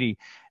 1980,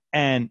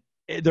 and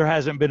there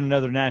hasn't been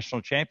another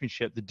national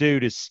championship. The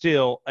dude is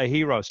still a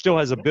hero, still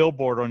has a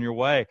billboard on your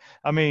way.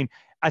 I mean,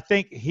 I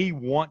think he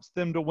wants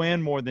them to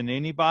win more than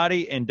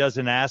anybody and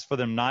doesn't ask for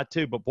them not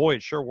to, but boy,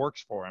 it sure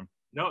works for him.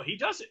 No, he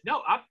doesn't.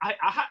 No,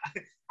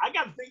 I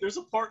got to think there's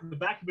a part in the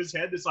back of his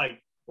head that's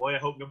like, boy, I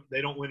hope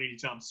they don't win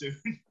anytime soon.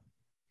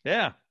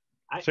 Yeah,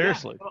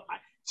 seriously.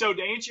 So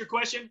to answer your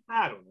question,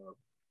 I don't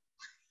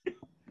know.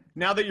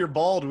 Now that you're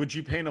bald, would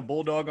you paint a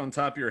bulldog on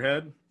top of your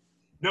head?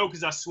 No,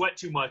 because I sweat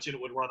too much and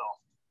it would run off.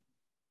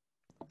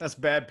 That's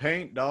bad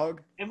paint,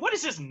 dog. And what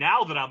is this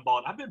now that I'm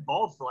bald? I've been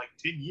bald for like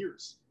 10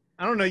 years.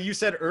 I don't know. You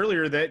said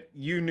earlier that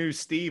you knew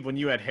Steve when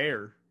you had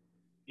hair.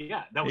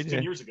 Yeah, that was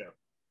 10 years ago.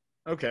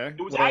 Okay.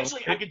 It was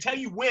actually, I can tell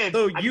you when.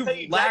 So you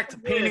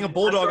lacked painting a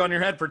bulldog on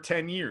your head for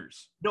 10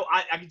 years. No,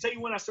 I can tell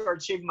you when I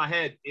started shaving my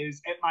head is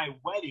at my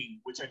wedding,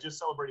 which I just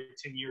celebrated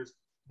 10 years,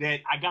 that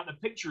I got the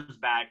pictures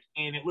back,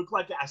 and it looked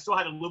like I still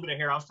had a little bit of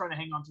hair. I was trying to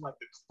hang on to like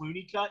the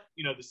Clooney cut,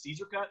 the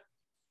Caesar cut.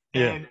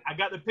 Yeah. And I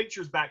got the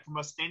pictures back from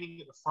us standing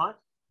at the front,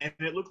 and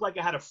it looked like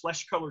I had a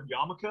flesh-colored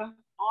yarmulke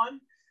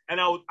on. And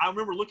I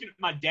remember looking at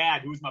my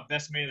dad, who was my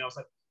best man, and I was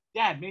like,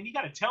 Dad, man, you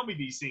got to tell me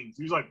these things.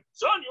 He was like,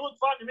 son, you look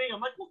fine to me.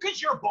 I'm like, well,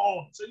 because you're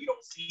bald, so you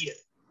don't see it.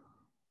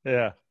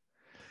 Yeah.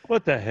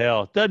 What the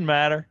hell? Doesn't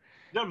matter.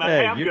 Doesn't matter.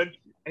 Hey, I'm good.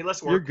 Hey,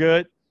 let's work. You're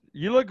good.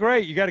 You look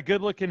great. You got a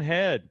good-looking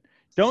head.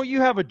 Don't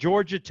you have a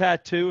Georgia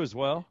tattoo as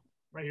well?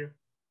 Right here.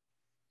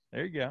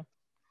 There you go.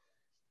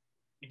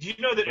 Did you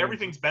know that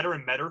everything's better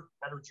in Better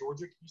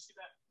Georgia? Can you see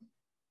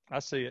that? I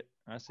see it.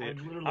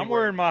 I'm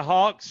wearing my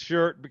Hawks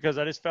shirt because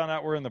I just found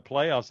out we're in the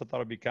playoffs. I thought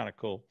it'd be kind of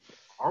cool.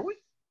 Are we?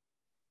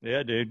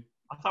 Yeah, dude.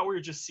 I thought we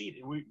were just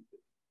seeded.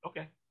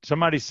 Okay.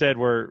 Somebody said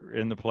we're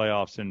in the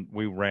playoffs, and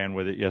we ran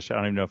with it yesterday.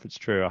 I don't even know if it's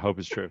true. I hope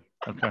it's true.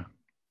 Okay.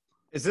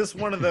 Is this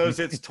one of those,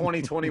 it's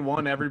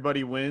 2021,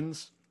 everybody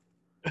wins?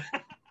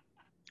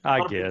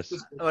 I guess.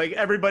 Like,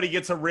 everybody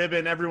gets a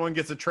ribbon, everyone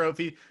gets a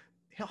trophy.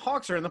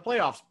 Hawks are in the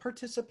playoffs.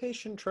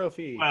 Participation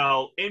trophy.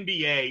 Well,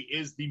 NBA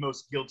is the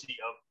most guilty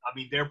of,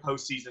 their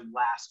postseason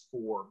lasts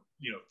for,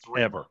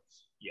 3 Ever.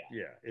 months. Yeah.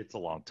 Yeah, it's a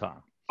long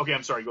time. Okay,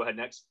 I'm sorry. Go ahead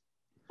next.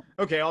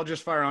 Okay, I'll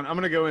just fire on. I'm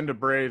going to go into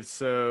Braves.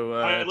 So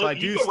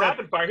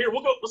rapid fire here.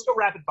 Let's go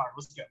rapid fire.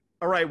 Let's go.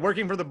 All right,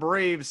 working for the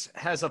Braves,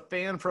 has a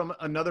fan from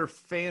another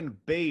fan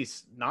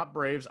base, not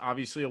Braves,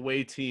 obviously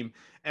away team,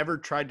 ever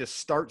tried to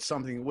start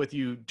something with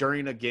you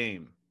during a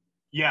game?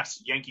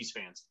 Yes, Yankees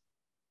fans.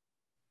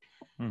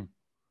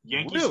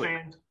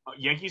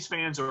 Yankees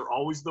fans are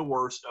always the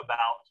worst about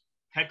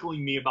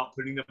heckling me about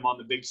putting them on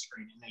the big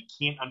screen, and they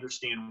can't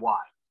understand why.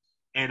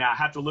 And I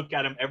have to look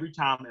at them every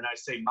time, and I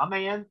say, my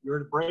man, you're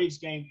at a Braves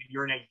game, and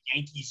you're in a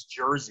Yankees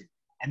jersey.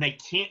 And they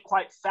can't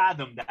quite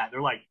fathom that.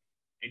 They're like,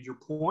 and your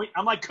point?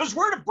 I'm like, because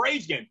we're at a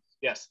Braves game.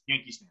 Yes,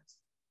 Yankees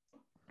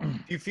fans.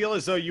 Do you feel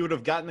as though you would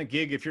have gotten the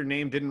gig if your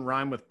name didn't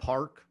rhyme with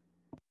Park?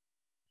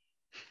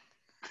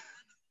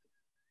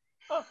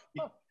 I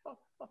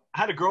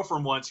had a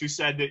girlfriend once who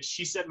said that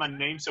she said my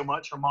name so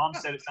much, her mom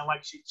said it sounded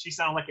like she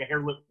sounded like a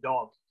hair-lipped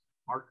dog.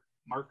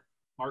 Mark.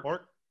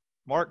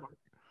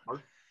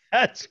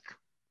 That's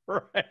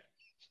right.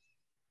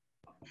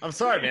 I'm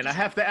sorry, man. I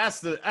have to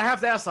ask the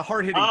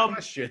hard-hitting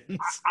questions.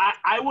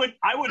 I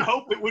would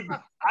hope it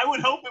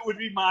would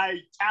be my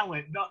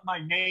talent, not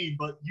my name,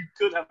 but you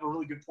could have a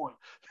really good point.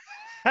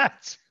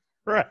 That's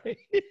right.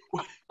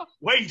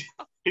 Wait,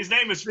 his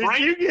name is Frank.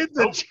 Did you get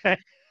the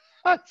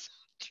chance?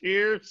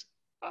 Cheers.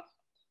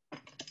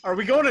 Are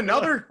we going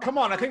another? Come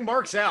on, I think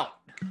Mark's out.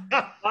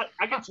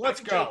 Let's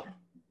go.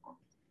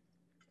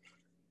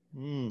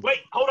 Wait,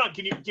 hold on.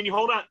 Can you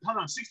hold on? Hold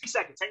on. 60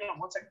 seconds. Hang on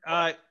 1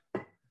 second.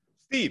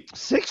 Steve.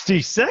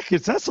 60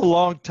 seconds. That's a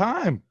long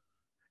time.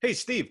 Hey,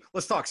 Steve,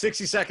 let's talk.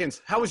 60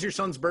 seconds. How was your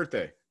son's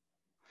birthday?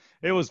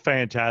 It was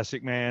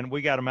fantastic, man.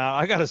 We got him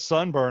out. I got a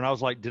sunburn. I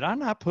was like, did I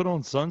not put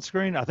on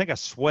sunscreen? I think I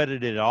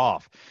sweated it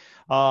off.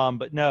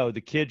 But no,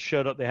 the kids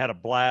showed up. They had a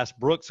blast.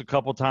 Brooks a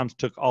couple times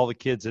took all the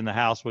kids in the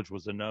house, which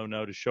was a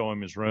no-no, to show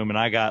him his room. And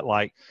I got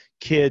like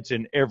kids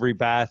in every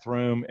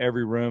bathroom,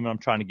 every room. I'm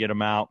trying to get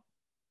him out.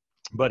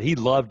 But he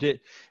loved it.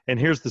 And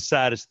here's the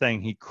saddest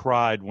thing. He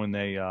cried when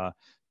they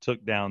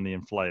took down the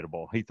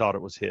inflatable. He thought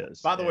it was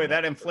his. By the way,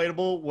 that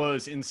inflatable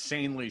was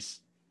insanely,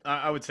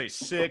 I would say,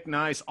 sick,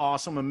 nice,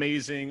 awesome,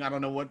 amazing. I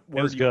don't know what word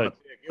it was good.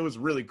 It was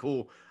really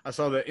cool. I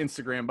saw the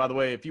Instagram. By the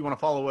way, if you want to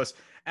follow us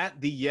at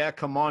the Yeah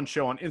Come On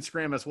Show on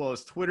Instagram as well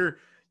as Twitter,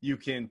 You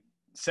can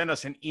send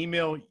us an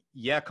email,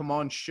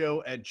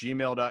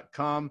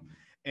 yacomeonshow@gmail.com.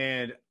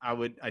 And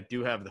I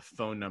do have the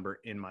phone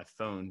number in my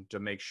phone to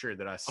make sure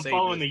that I say I'm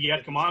following the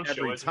Yeah Come On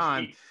every show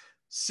time.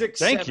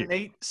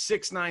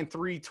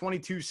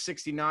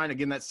 678-693-2269.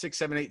 Again, that's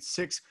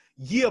 6786.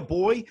 Yeah,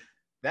 boy.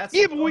 That's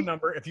the phone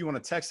number. If you want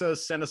to text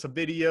us, send us a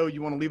video,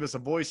 you want to leave us a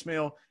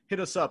voicemail, hit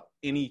us up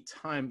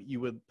anytime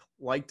you would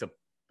like to.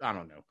 I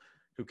don't know.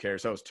 Who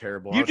cares? That was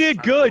terrible. You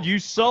did good. You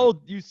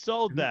sold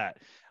that.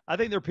 I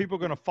think there are people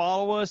going to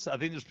follow us. I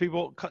think there's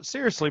people,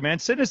 seriously, man,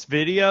 send us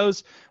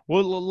videos.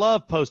 We'll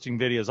love posting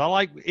videos. I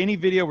like any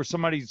video where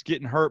somebody's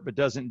getting hurt but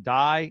doesn't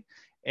die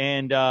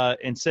and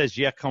says,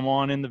 yeah, come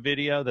on in the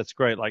video. That's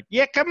great. Like,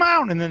 yeah, come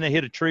on. And then they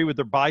hit a tree with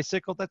their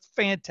bicycle. That's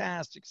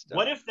fantastic stuff.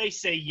 What if they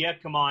say, yeah,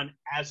 come on,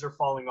 as they're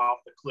falling off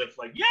the cliff?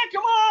 Like, yeah,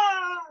 come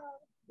on.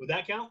 Would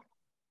that count?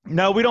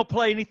 No, we don't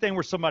play anything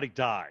where somebody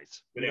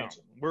dies. Good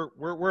answer.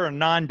 We're a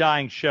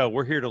non-dying show.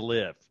 We're here to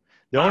live.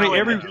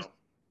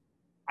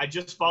 I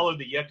just followed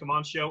the Yeah Come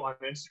On show on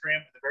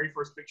Instagram. The very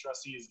first picture I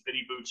see is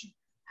Vinny Bucci.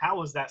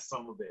 How is that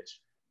son of a bitch?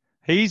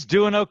 He's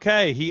doing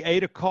okay. He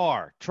ate a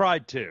car,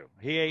 tried to.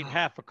 He ate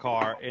half a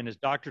car, and his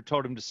doctor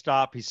told him to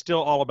stop. He's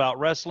still all about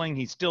wrestling.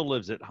 He still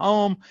lives at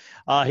home.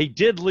 He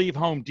did leave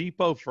Home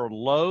Depot for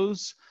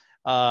Lowe's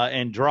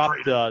and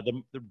dropped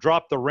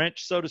the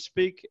wrench, so to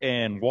speak,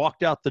 and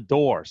walked out the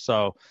door.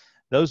 So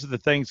those are the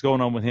things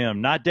going on with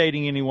him. Not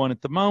dating anyone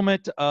at the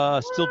moment.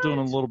 Still doing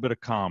a little bit of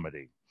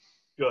comedy.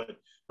 Good.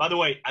 By the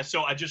way, I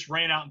just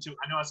ran out into,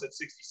 I know I said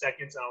 60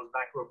 seconds, and I was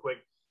back real quick.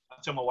 I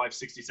tell my wife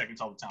 60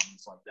 seconds all the time, and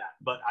it's like that.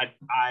 But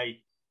I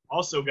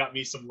also got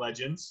me some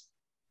Legends.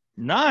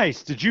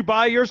 Nice. Did you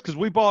buy yours? Because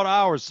we bought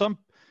ours. Some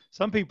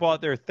people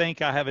out there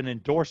think I have an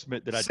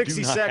endorsement that I do not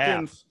 60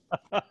 seconds.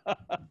 Have.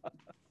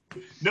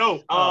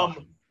 No, I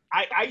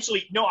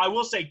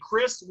will say,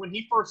 Chris, when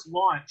he first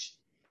launched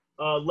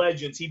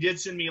Legends, he did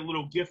send me a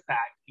little gift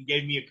pack and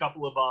gave me a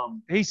couple of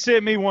He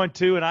sent me one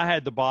too, and I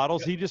had the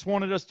bottles. He just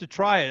wanted us to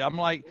try it. I'm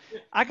like,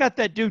 I got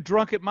that dude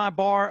drunk at my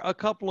bar a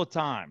couple of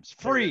times,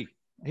 free.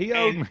 He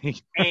owed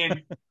me.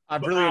 And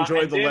I've really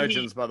enjoyed the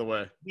Legends, by the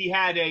way. He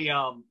had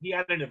an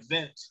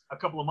event a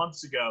couple of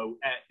months ago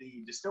at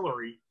the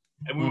distillery,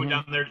 and we went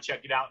down there to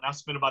check it out. And I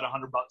spent about $100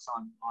 on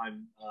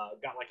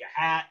got like a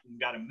hat and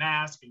got a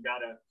mask and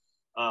got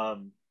I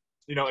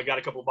got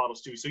a couple of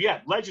bottles too. So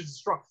yeah, Legends is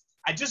strong.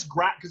 I just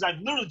grabbed, because I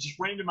literally just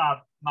ran to my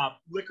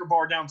liquor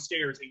bar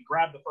downstairs and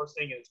grabbed the first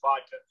thing, and it's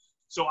vodka.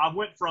 So I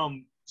went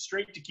from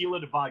straight tequila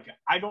to vodka.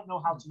 I don't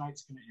know how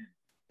tonight's going to end.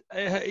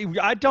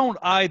 I don't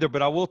either,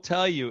 but I will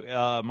tell you,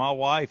 my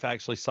wife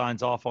actually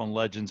signs off on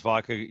Legends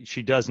vodka.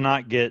 She does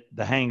not get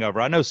the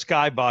hangover. I know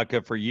Sky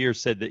Vodka for years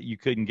said that you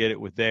couldn't get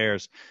it with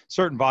theirs.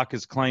 Certain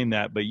vodkas claim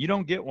that, but you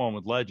don't get one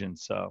with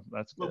Legends, so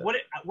that's good. But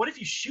what if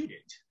you shoot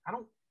it? I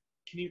don't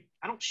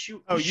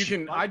shoot. Oh, you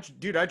can. I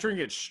drink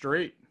it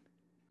straight.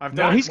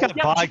 He's got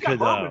vodka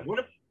though.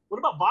 What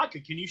about vodka?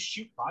 Can you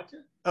shoot vodka?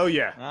 Oh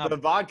yeah, the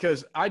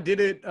vodkas. I did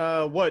it.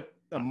 A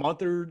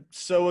month or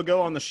so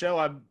ago on the show.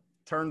 I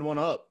turned one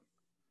up.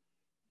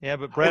 Yeah,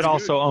 but Brett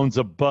also owns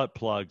a butt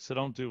plug, so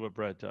don't do what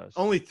Brett does.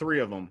 Only 3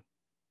 of them.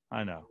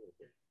 I know.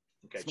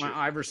 Okay, it's my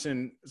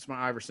Iverson. It's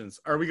my Iversons.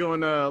 Are we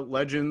going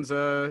Legends?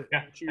 Yeah.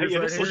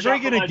 We're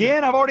drinking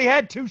again. I've already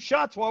had 2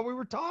 shots while we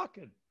were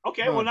talking.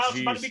 Okay, well now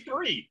it's about to be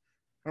 3.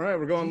 All right,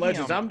 we're going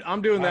Legends.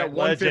 I'm doing that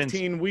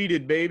 115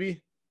 weeded,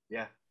 baby.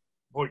 Yeah.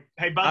 Boy,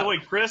 hey, by the way,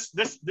 Chris,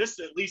 this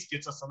at least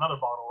gets us another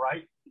bottle,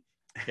 right?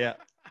 Yeah.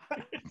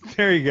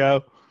 There you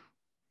go.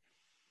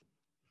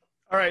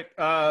 All right.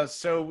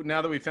 So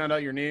now that we found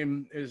out your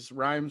name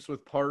rhymes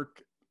with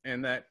Park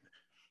and that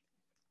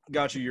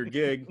got you your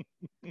gig.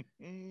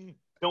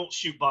 Don't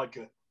shoot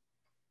vodka.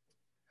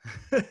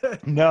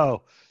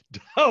 No,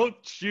 don't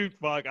shoot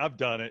vodka. I've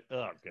done it.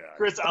 Oh God.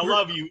 Chris, I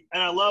love you,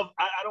 and I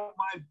don't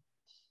mind.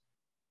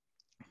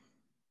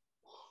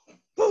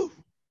 Woo.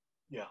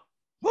 Yeah.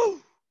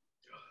 Woo.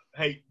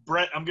 Hey,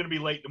 Brett, I'm gonna be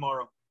late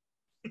tomorrow.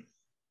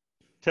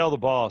 Tell the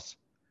boss.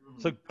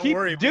 So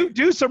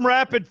do some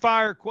rapid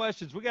fire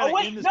questions. We got to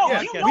end this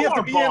podcast. We have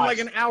to be in like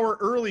an hour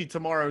early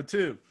tomorrow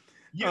too.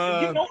 You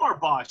know our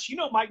boss. You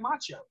know Mike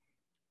Macho.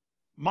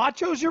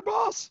 Macho's your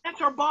boss?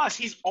 That's our boss.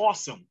 He's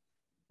awesome.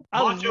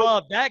 I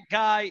love that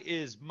guy.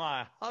 Is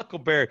my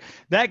huckleberry.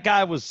 That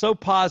guy was so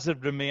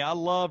positive to me. I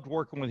loved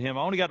working with him.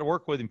 I only got to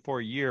work with him for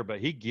a year, but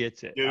he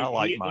gets it. Dude, I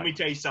like Mike. Let me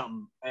tell you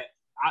something.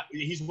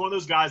 He's one of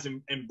those guys,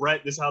 and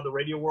Brett, this is how the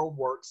radio world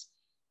works.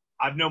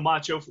 I've known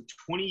Macho for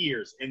 20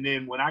 years. And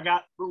then when I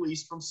got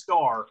released from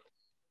Star,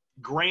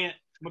 Grant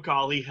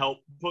McCauley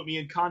helped put me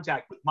in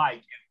contact with Mike.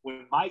 And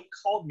when Mike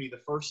called me the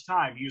first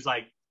time, he was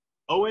like,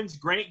 Owens,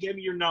 Grant gave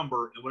me your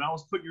number. And when I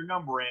was putting your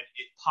number in,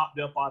 it popped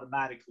up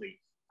automatically.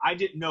 I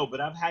didn't know,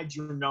 but I've had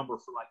your number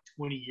for like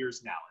 20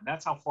 years now. And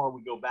that's how far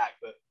we go back.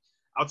 But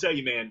I'll tell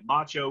you, man,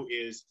 Macho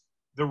is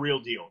the real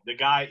deal. The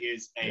guy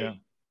is a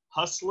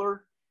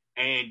hustler.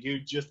 And,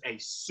 dude, just a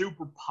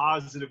super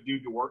positive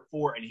dude to work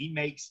for. And he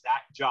makes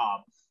that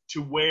job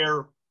to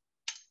where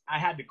I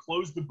had to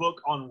close the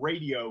book on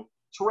radio,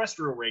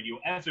 terrestrial radio,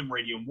 FM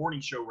radio, morning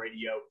show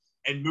radio,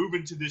 and move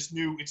into this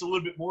new, it's a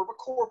little bit more of a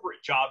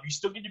corporate job. You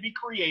still get to be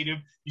creative.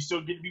 You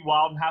still get to be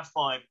wild and have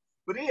fun.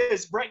 But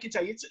Brett can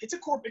tell you, it's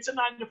a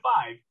 9 to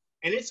 5,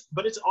 and it's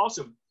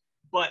awesome.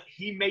 But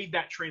he made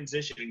that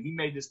transition, and he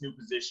made this new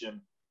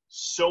position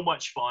so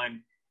much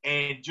fun,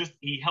 and just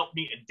he helped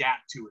me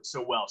adapt to it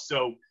so well.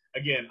 So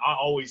again, I'll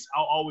always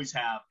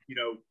have,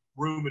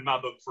 room in my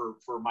book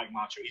for Mike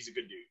Macho. He's a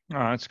good dude.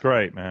 Oh, that's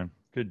great, man.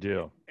 Good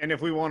deal. And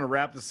if we want to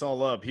wrap this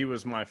all up, he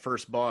was my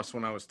first boss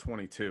when I was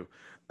 22.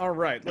 All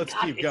right, let's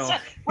keep going.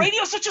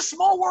 Radio's such a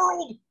small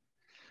world.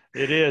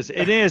 It is.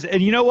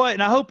 And you know what?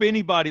 And I hope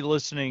anybody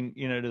listening,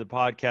 to the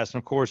podcast,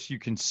 and of course you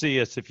can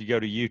see us if you go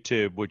to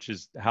YouTube, which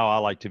is how I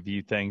like to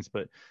view things,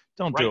 but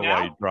don't do it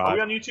while you drive. Are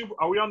we on YouTube?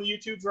 Are we on the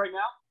YouTubes right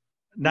now?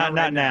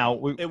 Not now.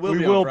 We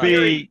will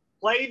be.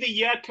 Play the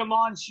Yeah Come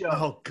On show.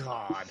 Oh,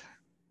 God.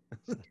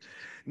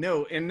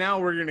 No, and now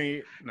we're going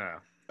to – no.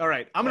 All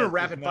right, I'm going to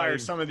rapid fire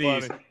some of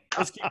these.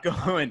 Let's keep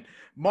going.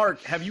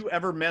 Mark, have you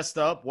ever messed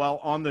up while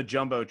on the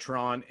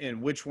Jumbotron,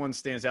 and which one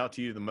stands out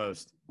to you the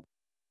most?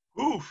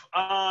 Messed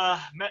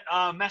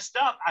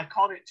up. I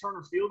called it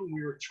Turner Field when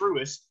we were at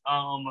Truist.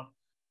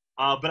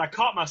 But I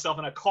caught myself,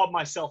 and I called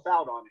myself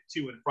out on it,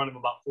 too, in front of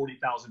about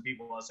 40,000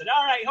 people. I said,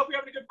 all right, hope you're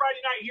having a good Friday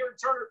night here at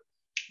Turner.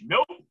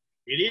 Nope,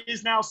 it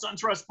is now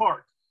SunTrust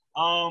Park.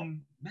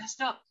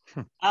 Messed up.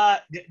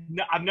 I've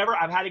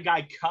had a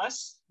guy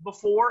cuss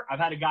before. I've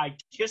had a guy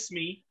kiss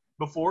me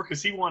before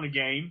because he won a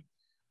game.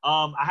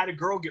 I had a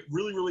girl get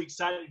really, really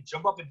excited and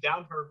jump up and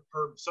down. Her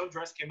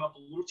sundress came up a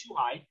little too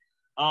high.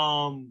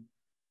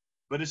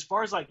 But as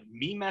far as like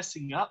me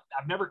messing up,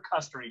 I've never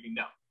cussed or anything.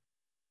 No.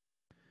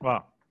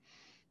 Wow.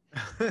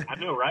 I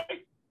know, right?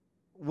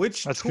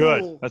 That's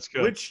good.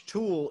 Which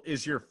tool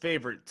is your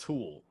favorite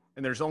tool?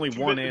 And there's only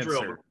one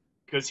answer.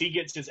 Because he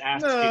gets his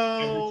ass kicked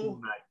every single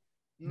night.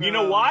 No. You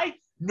know why?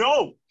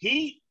 No,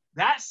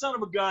 that son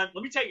of a gun.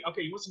 Let me tell you.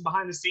 Okay, you want some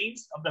behind the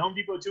scenes of the Home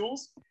Depot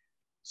tools?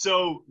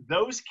 So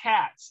those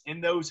cats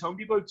in those Home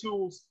Depot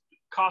tools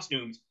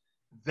costumes,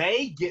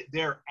 they get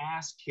their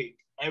ass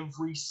kicked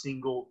every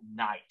single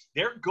night.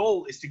 Their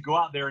goal is to go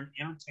out there and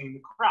entertain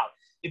the crowd.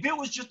 If it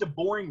was just a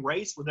boring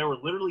race where they were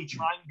literally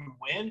trying to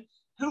win,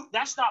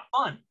 that's not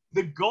fun.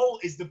 The goal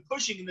is the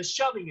pushing and the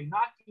shoving and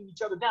knocking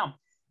each other down.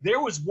 There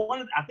was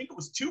one, I think it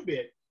was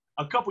 2-bit,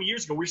 a couple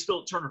years ago. We're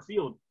still at Turner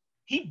Field.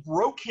 He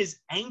broke his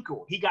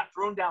ankle. He got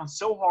thrown down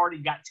so hard he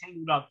got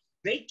tangled up.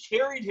 They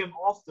carried him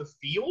off the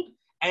field.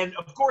 And,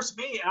 of course,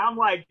 me, and I'm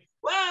like,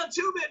 well,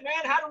 2-bit,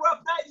 man, had a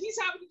rough night. He's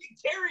having to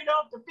get carried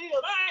off the field.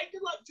 All right,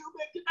 good luck,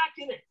 2-bit. Get back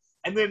in it.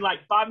 And then,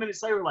 5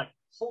 minutes later,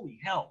 holy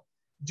hell.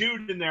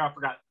 Dude in there, I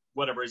forgot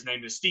whatever his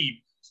name is, Steve.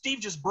 Steve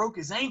just broke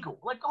his ankle.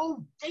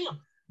 Oh, damn.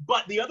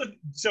 But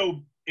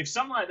so if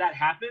something like that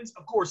happens,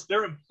 of course,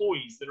 they're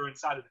employees that are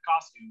inside of the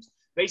costumes.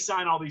 They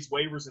sign all these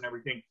waivers and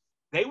everything.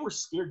 They were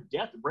scared to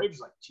death. The Braves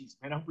were like, geez,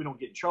 man, I hope we don't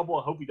get in trouble.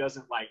 I hope he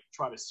doesn't,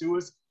 try to sue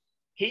us.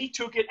 He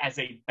took it as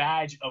a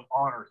badge of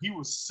honor. He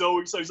was so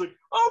excited. He's like,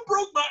 I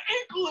broke my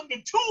ankle in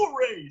the tool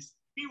race.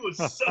 He was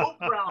so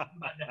proud of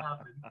that to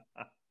happen.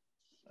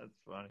 That's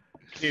funny.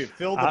 Dude,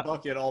 fill the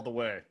bucket all the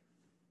way.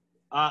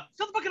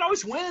 Fill the bucket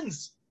always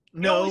wins.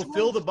 No,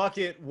 Fill the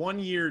Bucket 1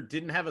 year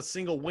didn't have a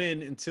single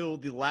win until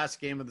the last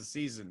game of the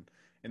season.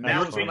 And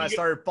that was when I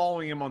started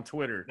following him on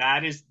Twitter.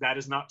 That is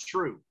not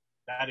true.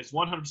 That is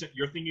 100%.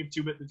 You're thinking of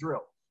 2-bit the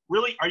drill.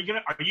 Really? Are you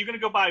gonna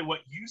go by what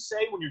you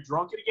say when you're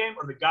drunk at a game,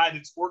 or the guy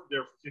that's worked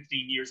there for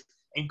 15 years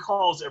and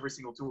calls every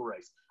single tool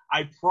race?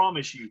 I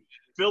promise you,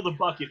 Fill the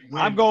Bucket wins.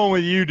 I'm going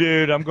with you,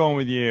 dude. I'm going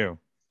with you.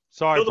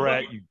 Sorry,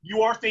 Brett.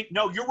 You are thinking.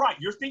 No, you're right.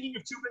 You're thinking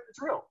of 2-bit the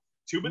drill.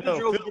 2-bit the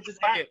drill gets his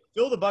ass.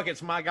 Fill the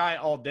Bucket's my guy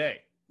all day.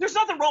 There's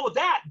nothing wrong with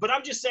that, but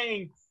I'm just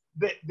saying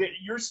that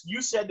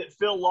you said that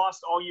Phil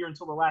lost all year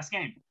until the last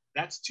game.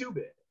 That's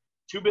 2-bit.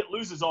 2-bit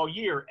loses all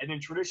year, and then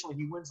traditionally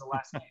he wins the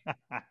last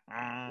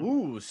game.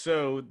 Ooh,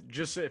 so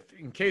just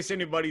in case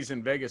anybody's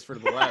in Vegas for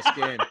the last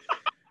game.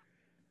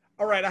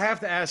 All right, I have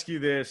to ask you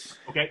this.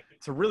 Okay.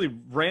 It's a really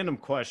random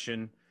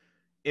question.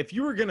 If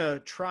you were going to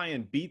try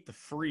and beat the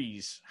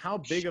freeze, how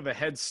big of a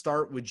head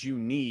start would you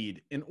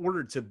need in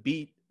order to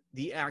beat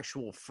the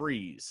actual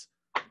freeze?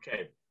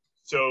 Okay.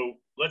 So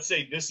let's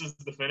say this is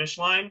the finish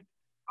line.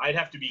 I'd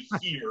have to be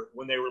here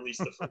when they release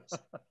the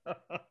freeze.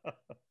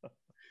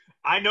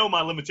 I know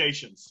my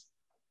limitations.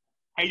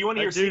 Hey, you want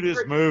to hear? Dude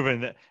is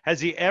moving. Has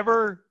he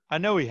ever? I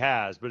know he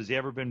has, but has he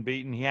ever been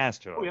beaten? He has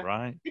to,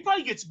 right? He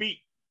probably gets beat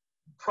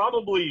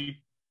probably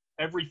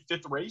every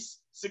 5th race,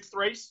 6th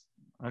race.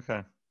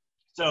 Okay.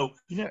 So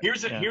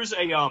here's a you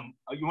want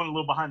a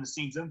little behind the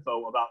scenes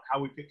info about how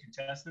we pick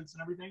contestants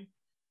and everything.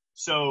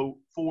 So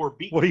for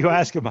beat, what do you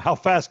ask him? How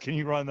fast can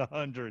you run the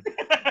 100?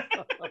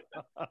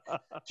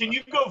 Can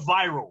you go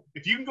viral?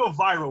 If you can go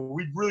viral,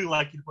 we'd really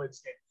like you to play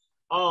this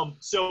game.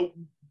 So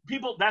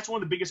people, that's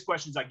one of the biggest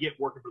questions I get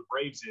working for the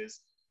Braves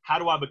is, how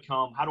do I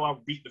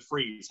beat the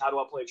freeze? How do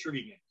I play a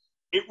trivia game?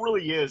 It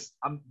really is,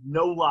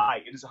 no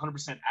lie, it is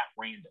 100% at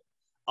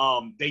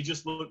random. They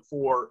just look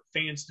for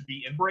fans to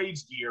be in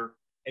Braves gear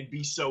and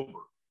be sober.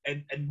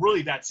 And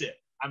really that's it.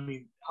 I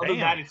mean, other than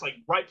that, it's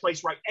right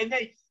place, right. And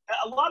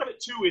a lot of it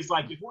too is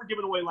like if we're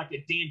giving away like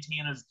a Dan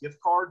Tana's gift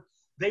card,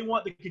 they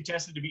want the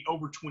contestant to be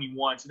over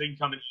 21 so they can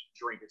come and eat and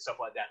drink and stuff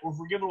like that. Or if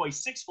we're giving away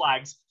Six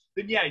Flags,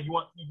 then yeah, you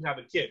can have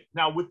a kid.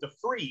 Now with the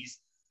freeze,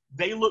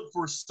 they look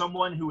for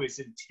someone who is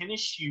in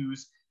tennis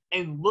shoes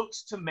and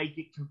looks to make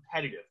it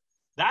competitive.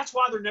 That's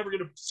why they're never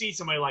going to see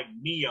somebody like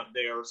me up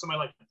there or somebody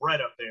like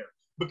Brett up there,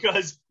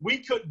 because we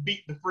couldn't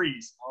beat the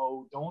freeze.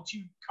 Oh, don't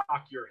you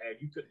cock your head.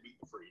 You couldn't beat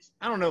the freeze.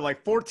 I don't know,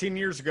 like 14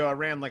 years ago, I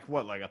ran like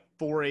what, like a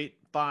 4.8,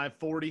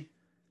 5:40?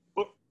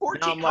 But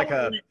 14, now I'm like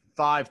a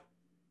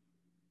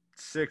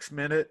 5.6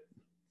 minute.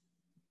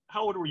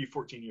 How old were you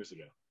 14 years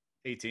ago?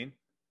 18.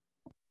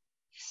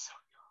 So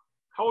young.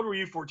 How old were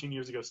you 14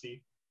 years ago,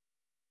 Steve?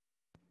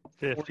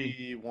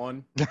 50.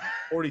 41.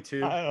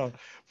 42. I don't know.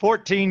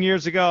 14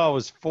 years ago, I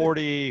was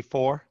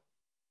 44.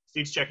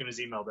 Steve's checking his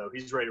email, though.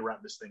 He's ready to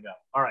wrap this thing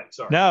up. All right,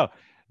 sorry. No.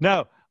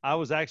 I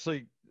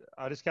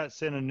just got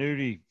sent a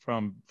nudie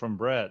from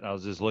Brett. I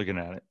was just looking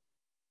at it.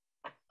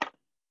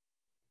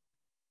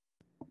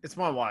 It's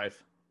my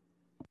wife.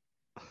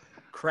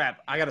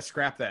 Crap, I got to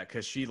scrap that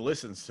because she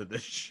listens to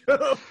this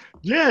show.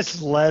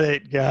 Just let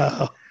it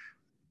go.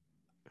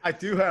 I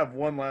do have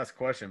one last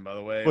question, by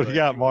the way. What you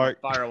got,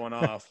 Mark? Fire one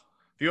off.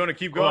 If you want to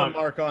keep going,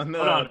 Mark, on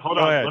hold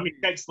on. Let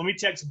me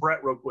text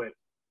Brett real quick.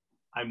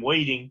 I'm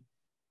waiting.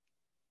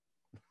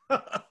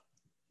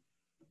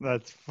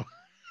 That's fun.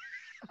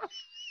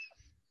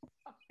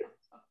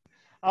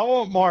 I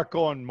want Mark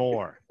on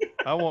more.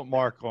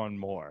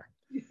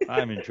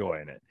 I'm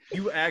enjoying it.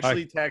 You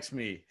actually text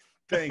me.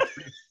 Thank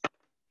you.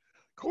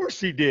 Of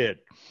course he did.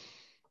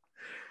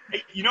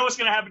 Hey, you know what's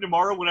going to happen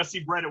tomorrow when I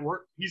see Brett at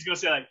work? He's going to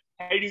say, like,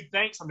 hey, dude,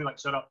 thanks. I'm going to be like,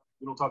 shut up.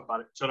 We don't talk about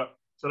it. Shut up.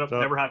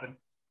 Never happened.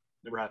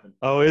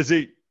 Oh, is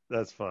he?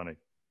 That's funny.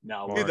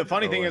 No. Dude, the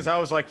funny thing is I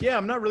was like, yeah,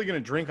 I'm not really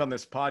going to drink on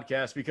this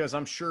podcast because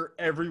I'm sure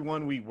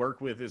everyone we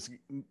work with is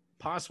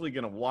possibly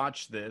going to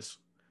watch this.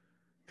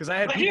 Because I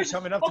had people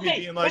coming up to me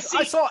being like,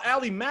 I saw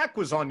Allie Mack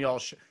was on y'all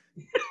show.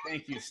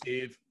 Thank you,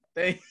 Steve.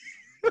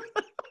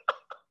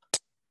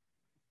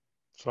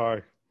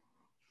 Sorry.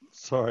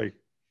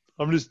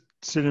 I'm just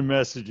sending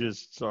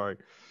messages. Sorry.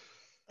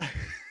 There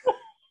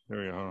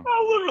we go.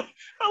 I literally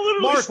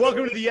Mark,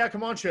 welcome to the Yeah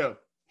Come On Show.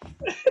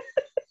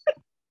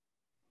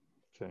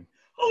 Okay.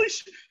 Holy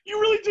shit. You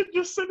really did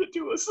just send it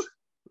to us.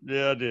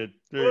 Yeah, I did.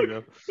 There you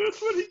go.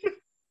 That's what he did.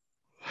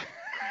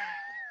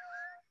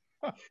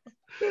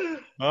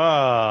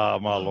 Ah,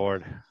 my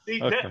Lord.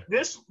 See, Okay.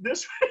 this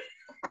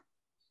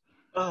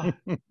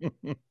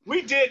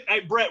we did. Hey,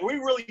 Brett, we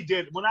really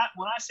did. When I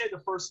say the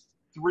first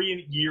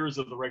 3 years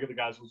of the regular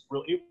guys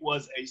it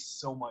was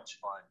so much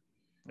fun.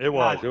 It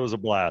was a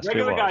blast.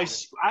 Regular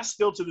guys, I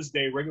still to this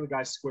day, regular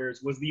guys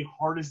squares was the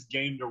hardest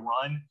game to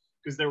run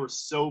because there were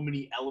so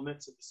many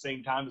elements at the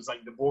same time. It's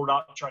like the board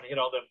up trying to hit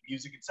all the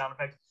music and sound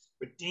effects.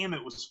 But damn,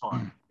 it was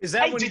fun. Is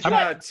that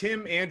when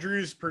Tim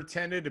Andrews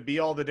pretended to be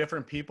all the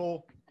different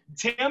people?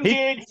 Tim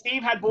did.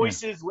 Steve had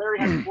voices. Larry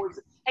had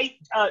voices. Hey,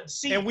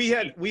 and we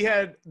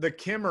had the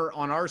Kimmer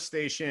on our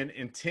station,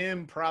 and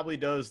Tim probably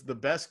does the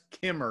best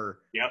Kimmer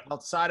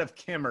outside of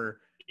Kimmer.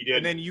 He did.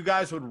 And then you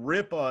guys would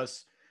rip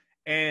us,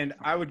 and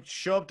I would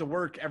show up to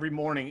work every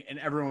morning, and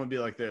everyone would be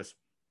like this.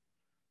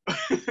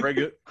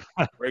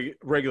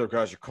 Regular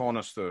guys are calling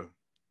us the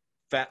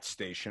fat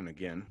station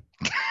again.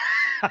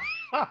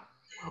 Oh,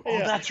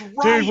 that's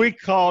right. Dude, we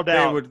called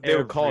out. They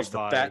would call us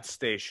the fat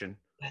station.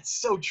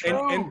 That's so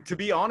true. And to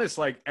be honest,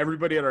 like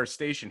everybody at our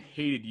station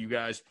hated you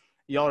guys.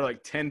 Y'all are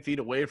like 10 feet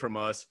away from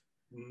us.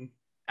 Mm-hmm.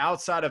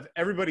 Outside of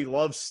everybody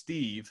loves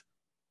Steve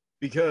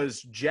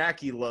because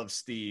Jackie loves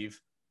Steve,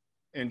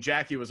 and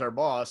Jackie was our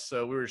boss.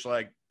 So we were just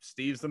like,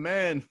 Steve's the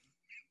man.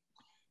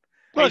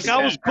 Look,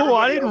 I was cool.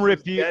 I didn't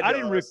rip you. I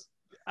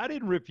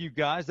didn't rip you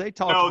guys. They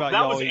talked about that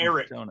y'all. Was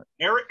Eric.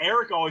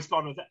 Eric always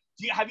called me that.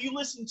 Have you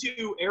listened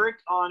to Eric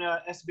on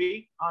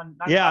SB on?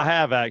 95? Yeah, I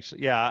have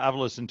actually. Yeah, I've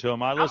listened to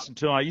him. I listened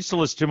to him. I used to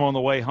listen to him on the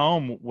way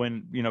home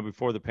when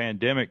before the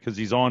pandemic because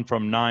he's on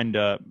from 9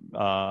 to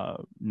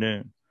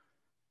noon.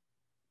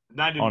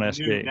 9 to on noon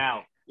SB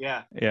now.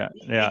 Yeah.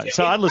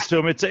 So I listen to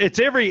him. It's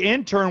every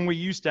intern we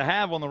used to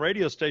have on the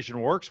radio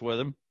station works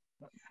with him.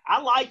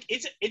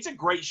 It's a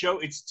great show.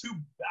 It's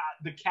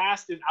the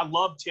cast. I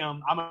love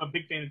Tim. I'm a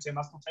big fan of Tim.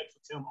 I still text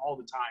with Tim all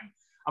the time.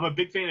 I'm a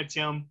big fan of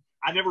Tim.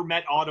 I never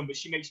met Autumn, but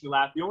she makes me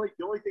laugh. The only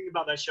thing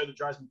about that show that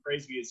drives me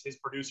crazy is his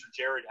producer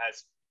Jared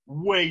has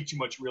way too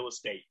much real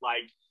estate.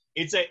 Like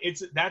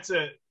that's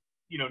a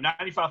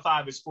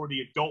 95.5 is for the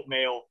adult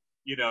male.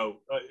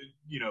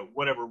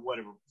 Whatever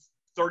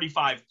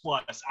 35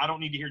 plus. I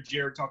don't need to hear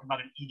Jared talking about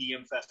an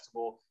EDM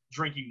festival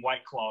drinking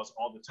White Claws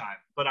all the time.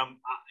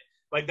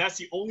 But that's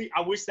the only.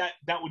 I wish that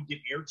would get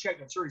air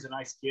checked. I'm sure he's a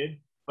nice kid,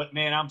 but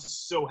man, I'm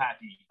so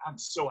happy. I'm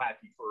so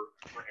happy for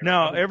Eric.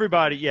 No,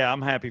 everybody. Yeah,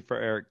 I'm happy for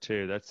Eric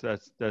too.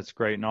 That's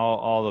great, and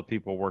all the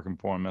people working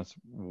for him. That's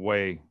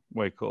way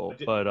cool.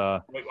 But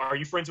are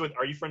you friends with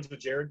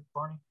Jared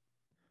Barney?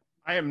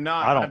 I am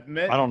not. I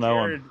don't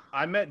know him.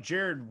 I met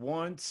Jared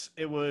once.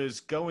 It was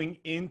going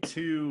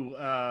into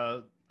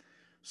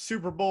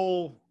Super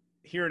Bowl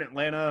here in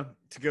Atlanta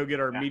to go get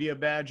our media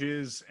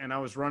badges, and I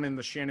was running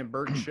the Shannon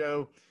Burton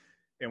show,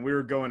 and we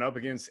were going up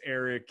against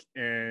Eric,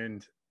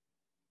 and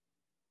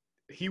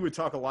he would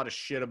talk a lot of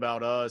shit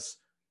about us,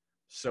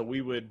 so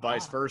we would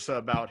vice versa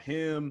about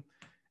him,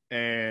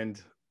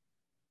 and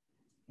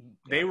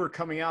they were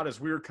coming out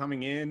as we were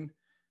coming in,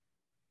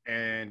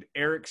 and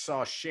Eric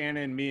saw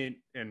Shannon, me,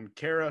 and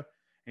Kara,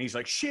 and he's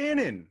like,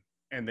 Shannon,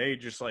 and they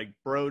just like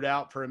broed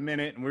out for a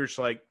minute, and we were just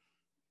like,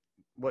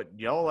 what,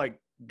 y'all like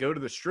go to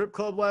the strip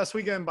club last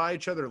weekend and buy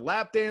each other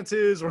lap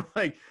dances? Or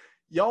like,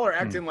 y'all are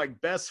acting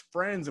like best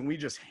friends, and we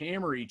just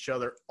hammer each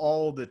other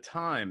all the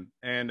time.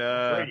 And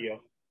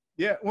radio.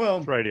 Yeah, well,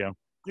 it's radio.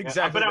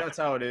 Exactly, that's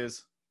how it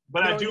is.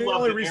 But I do the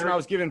love only reason Eric, I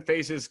was giving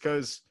faces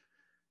because,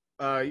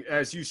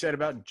 as you said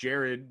about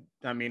Jared,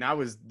 I mean, I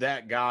was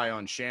that guy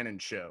on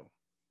Shannon's show.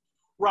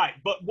 Right,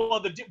 but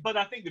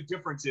I think the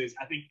difference is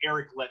I think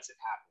Eric lets it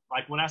happen.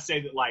 Like when I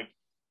say that, like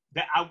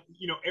that,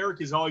 Eric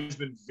has always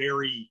been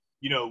very,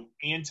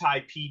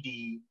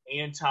 anti-PD,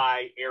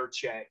 anti-air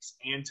checks,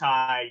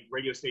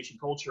 anti-radio station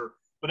culture.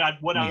 But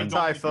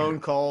anti-phone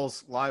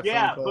calls, live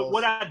phone calls. But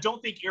what I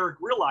don't think Eric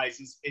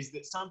realizes is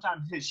that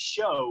sometimes his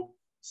show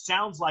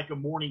sounds like a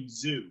morning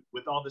zoo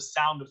with all the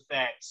sound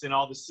effects and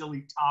all the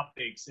silly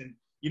topics, and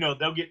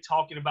they'll get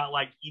talking about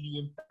like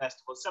EDM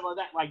festivals, stuff like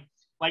that.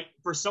 Like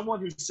for someone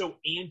who's so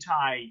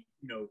anti,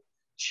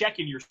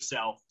 checking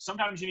yourself,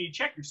 sometimes you need to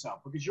check yourself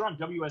because you're on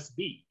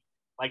WSB.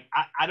 Like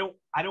I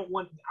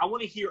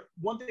want to hear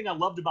one thing I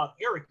loved about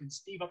Eric, and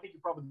Steve, I think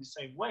you're probably the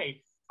same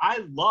way.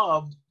 I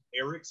loved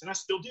Eric's, and I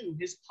still do,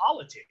 his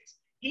politics.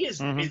 He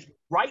is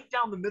right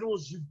down the middle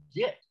as you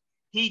get.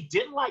 He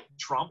didn't like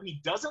Trump. He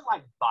doesn't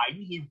like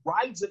Biden. He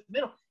rides at the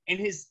middle. And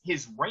his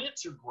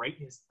rants are great.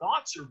 His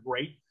thoughts are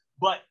great.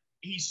 But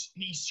he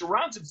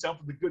surrounds himself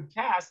with a good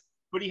cast,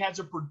 but he has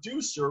a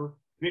producer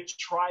that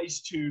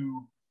tries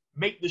to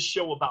make the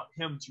show about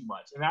him too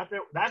much. And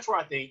that's where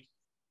I think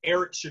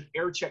Eric should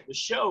air check the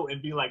show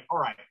and be like, all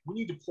right, we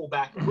need to pull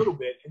back a little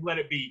bit and let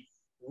it be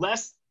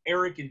less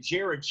Eric and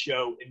Jared's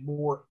show and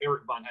more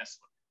Eric Von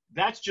Hessler.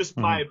 That's just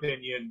my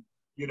opinion.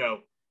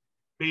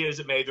 Be as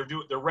it may,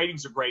 their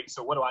ratings are great.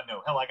 So what do I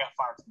know? Hell, I got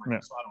fired from radio,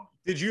 so I don't know.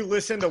 Did you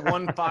listen to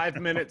one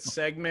 5-minute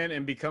segment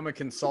and become a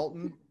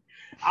consultant?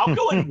 I'll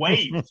go and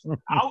wave.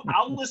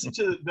 I'll listen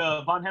to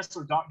the Von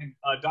Hessler Doctrine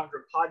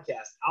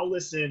podcast. I'll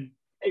listen.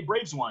 Hey,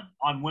 Braves won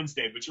on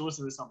Wednesday, but you'll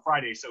listen to this on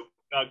Friday. So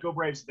go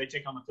Braves! They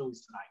take on the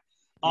Phillies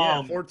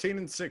tonight. 14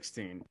 and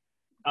 16.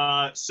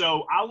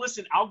 So I'll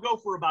listen. I'll go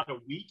for about a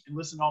week and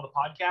listen to all the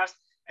podcasts,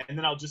 and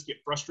then I'll just get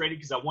frustrated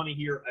because I want to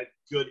hear a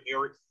good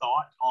Eric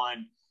thought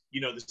on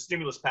the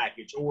stimulus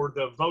package or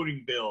the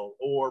voting bill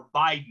or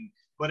Biden,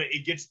 but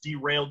it gets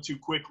derailed too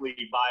quickly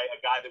by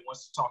a guy that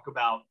wants to talk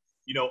about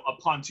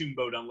a pontoon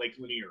boat on Lake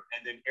Lanier,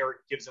 and then Eric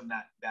gives him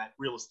that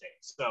real estate.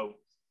 So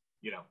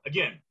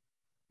again,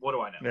 what do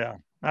I know? Yeah,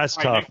 that's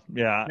tough.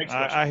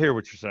 I hear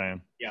what you're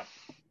saying. Yeah.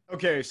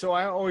 Okay, so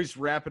I always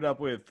wrap it up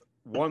with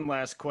one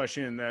last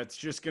question that's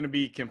just going to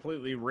be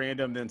completely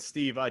random. Then,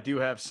 Steve, I do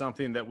have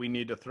something that we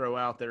need to throw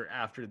out there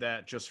after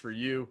that just for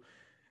you.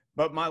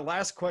 But my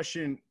last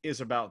question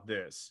is about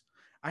this.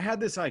 I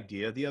had this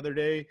idea the other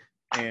day,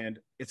 and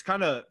it's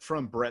kind of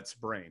from Brett's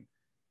brain,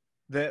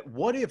 that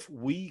what if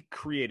we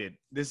created,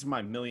 this is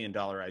my $1 million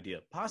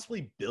idea,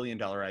 possibly $1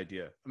 billion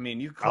idea. I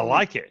mean, I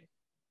like it.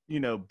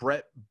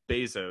 Brett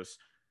Bezos,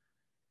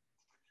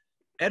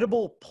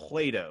 edible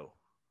Play-Doh.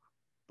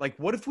 Like,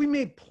 what if we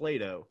made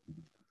Play-Doh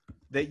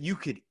that you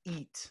could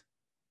eat?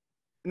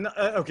 No,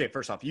 okay,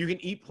 first off, you can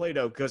eat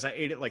Play-Doh because I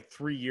ate it like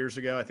 3 years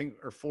ago, I think,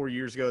 or 4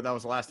 years ago. That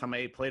was the last time I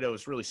ate Play-Doh. It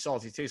was really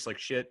salty. It tastes like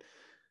shit.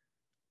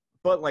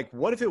 But, like,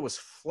 what if it was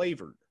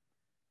flavored?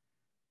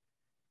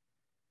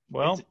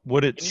 Well,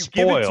 would it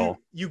spoil?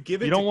 You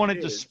don't want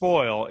it to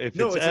spoil if it's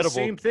edible. No, it's the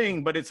same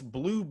thing, but it's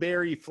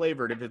blueberry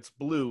flavored. If it's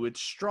blue, it's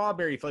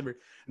strawberry flavored.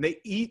 And they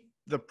eat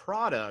the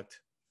product.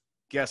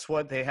 Guess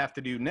what they have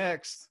to do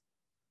next?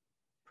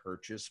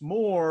 Purchase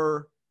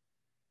more.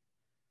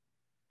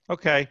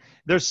 Okay.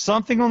 There's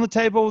something on the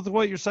table with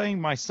what you're saying.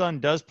 My son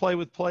does play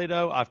with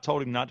Play-Doh. I've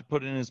told him not to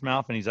put it in his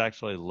mouth, and he's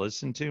actually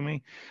listened to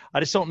me. I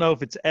just don't know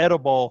if it's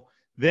edible.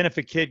 Then if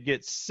a kid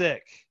gets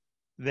sick,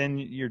 then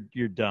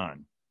you're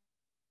done.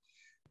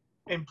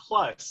 And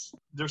plus,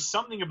 there's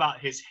something about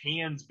his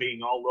hands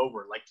being all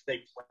over. Like, do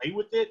they play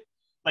with it?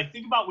 Like,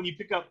 think about when you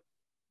pick up,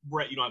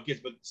 Brett, you don't have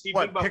kids, but Steve,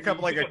 pick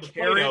up like a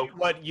carrot?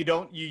 What, you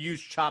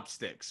use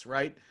chopsticks,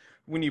 right?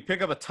 When you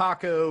pick up a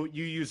taco,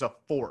 you use a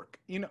fork.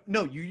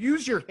 No, you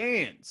use your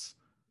hands.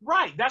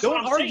 Right.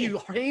 Don't argue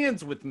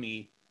hands with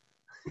me.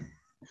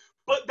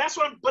 But that's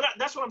what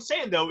I'm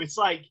saying though. It's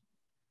like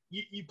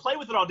you play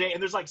with it all day,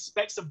 and there's like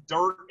specks of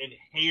dirt and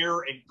hair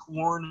and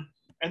corn,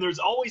 and there's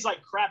always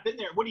like crap in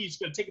there. What are you just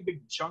gonna take a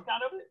big chunk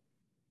out of it?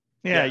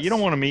 Yeah, yes. You don't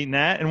want them eating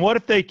that. And what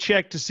if they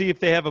check to see if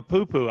they have a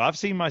poo-poo? I've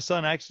seen my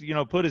son actually,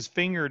 put his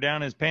finger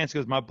down his pants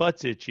because my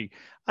butt's itchy.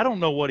 I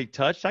don't know what he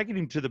touched. I get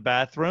him to the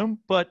bathroom,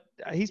 but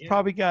he's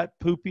probably got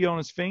poopy on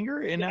his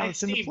finger, and now it's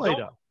Steve, in the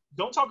Play-Doh.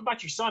 don't talk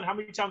about your son. How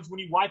many times when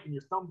you wipe and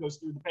your thumb goes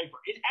through the paper?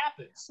 It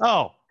happens.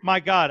 Oh my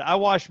God. I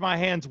wash my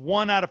hands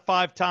 1 out of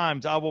 5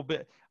 times.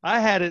 I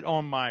had it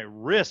on my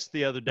wrist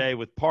the other day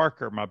with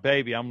Parker, my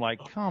baby. I'm like,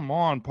 come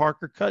on,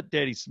 Parker, cut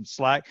daddy some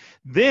slack.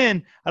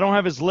 Then I don't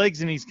have his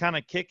legs and he's kind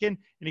of kicking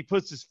and he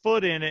puts his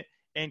foot in it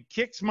and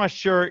kicks my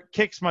shirt,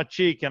 kicks my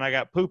cheek, and I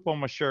got poop on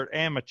my shirt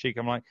and my cheek.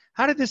 I'm like,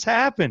 how did this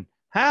happen?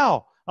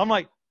 How? I'm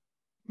like,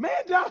 man,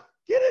 get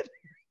it.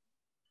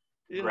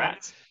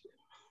 Rats.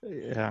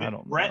 Yeah, I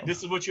don't Brett, know.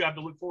 this is what you have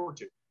to look forward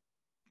to.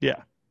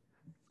 Yeah.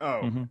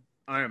 Oh,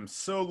 I am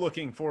so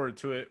looking forward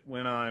to it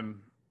when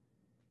I'm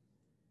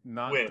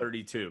not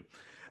 32.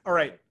 All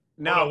right.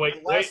 Now, hold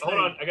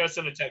on. I got to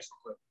send a text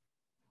real quick.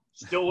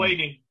 Still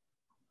waiting.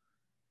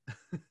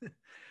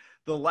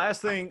 The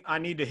last thing I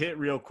need to hit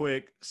real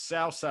quick,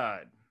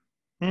 Southside.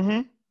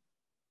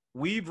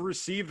 We've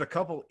received a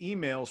couple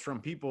emails from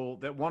people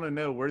that want to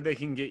know where they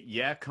can get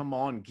Yeah Come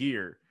On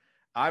gear.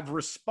 I've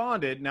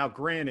responded. Now,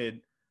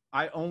 granted,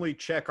 I only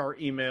check our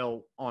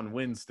email on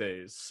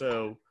Wednesdays,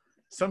 so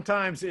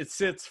sometimes it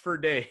sits for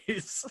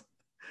days.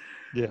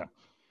 Yeah.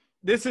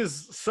 This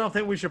is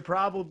something we should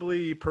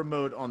probably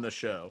promote on the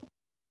show.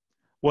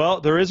 Well,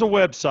 there is a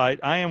website.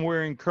 I am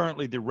wearing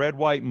currently the red,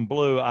 white, and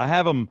blue. I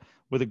have them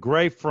with a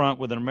gray front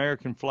with an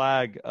American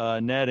flag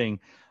netting.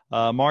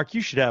 Mark, you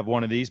should have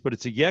one of these, but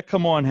it's a Yeah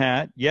Come On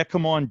hat.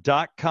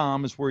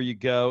 YeahComeOn.com is where you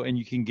go, and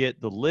you can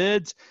get the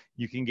lids.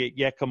 You can get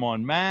Yeah Come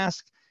On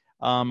mask.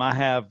 I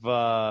have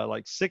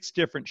like 6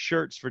 different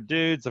shirts for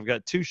dudes. I've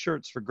got 2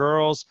 shirts for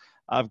girls.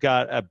 I've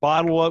got a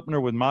bottle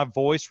opener with my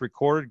voice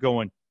recorded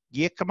going,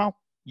 yeah, come on.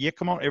 Yeah,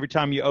 come on. Every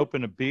time you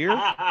open a beer.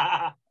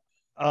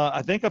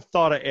 I think I've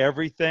thought of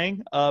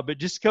everything, but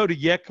just go to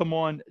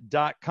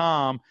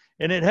yeahcomeon.com,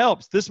 and it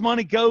helps. This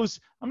money goes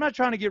 – I'm not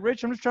trying to get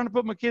rich. I'm just trying to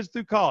put my kids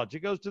through college.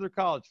 It goes to their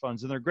college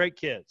funds, and they're great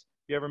kids.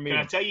 If you ever meet them.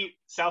 Can I tell you,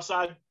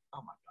 Southside,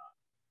 oh, my God.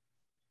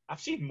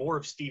 I've seen more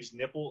of Steve's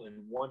nipple in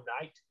one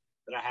night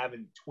than I have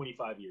in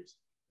 25 years.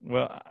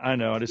 Well, I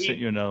know. I just sent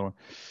you another one.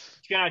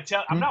 Can I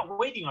tell – I'm not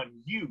waiting on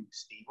you,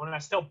 Steve. When I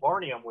tell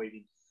Barney I'm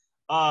waiting.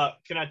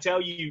 Can I tell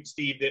you,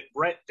 Steve, that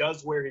Brett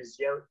does wear his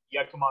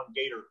Yeah Come On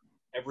gator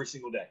every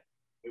single day.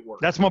 It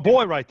works. That's my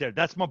boy right there.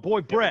 That's my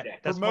boy, Brett.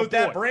 That's Promote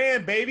that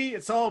brand, baby.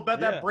 It's all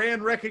about that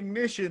brand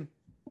recognition.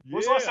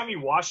 When's the last time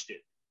you washed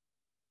it?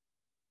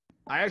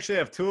 I actually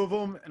have 2 of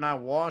them, and I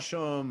wash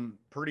them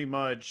pretty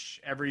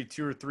much every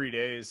 2 or 3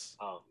 days.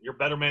 Oh, you're a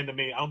better man than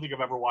me. I don't think I've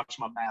ever washed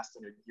my mask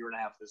in a year and a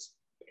half this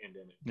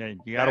pandemic. Yeah,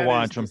 you got to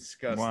watch them.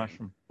 Wash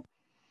them.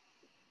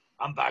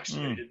 I'm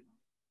vaccinated.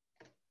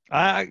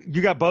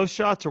 You got both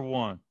shots or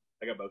one?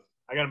 I got both.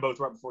 I got them both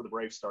right before the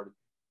Braves started.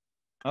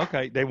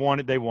 Okay, they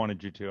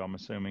wanted you to, I'm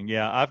assuming.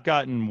 Yeah, I've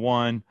gotten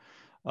one.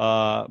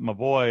 My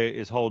boy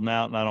is holding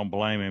out, and I don't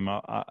blame him.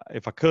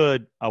 If I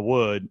could, I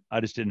would. I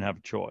just didn't have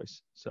a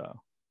choice. So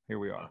here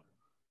we are.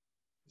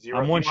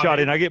 I'm one shot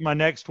in. I get my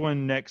next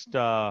one next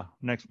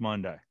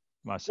Monday.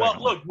 My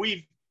second one.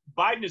 Look,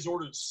 Biden has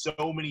ordered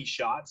so many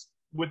shots.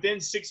 Within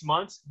 6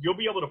 months, you'll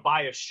be able to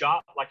buy a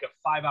shot like a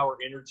 5-hour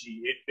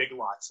energy at Big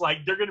Lots.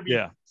 Like they're going to be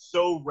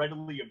so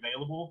readily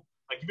available.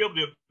 Like you'll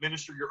be able to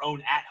administer your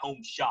own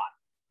at-home shot.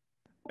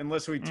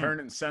 Unless we turn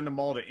and send them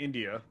all to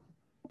India.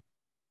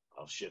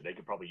 Oh, shit. They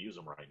could probably use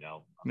them right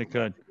now. They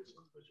could.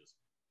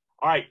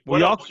 All right. Well,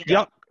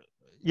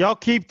 y'all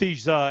keep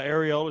these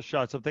areola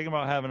shots. I'm thinking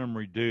about having them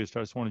reduced.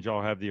 I just wanted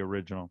y'all to have the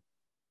original.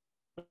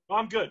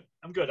 I'm good.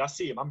 I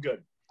see him. I'm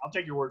good. I'll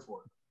take your word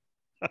for it.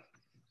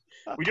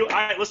 We do. All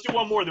right, let's do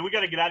one more. Then we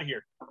got to get out of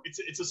here.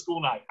 It's a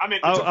school night. I mean,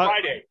 it's a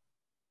Friday.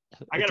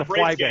 I got a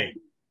Braves game.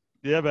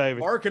 Yeah, baby.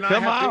 Mark and I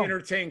have to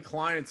entertain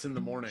clients in the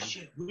morning.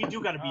 Shit, we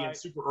do got to be in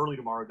super early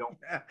tomorrow, don't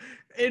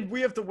we? And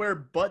we have to wear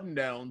button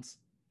downs.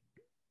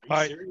 All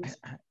right. Serious?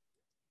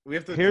 We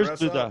have to here's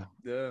to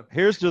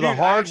the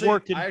hard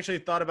working. I actually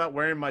thought about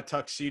wearing my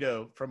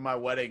tuxedo from my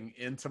wedding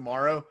in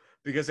tomorrow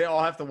because they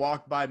all have to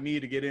walk by me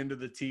to get into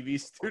the TV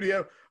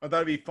studio. I thought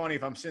it'd be funny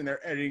if I'm sitting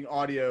there editing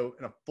audio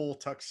in a full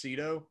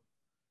tuxedo.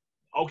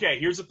 Okay,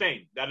 here's the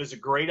thing. That is a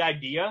great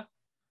idea.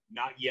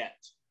 Not yet.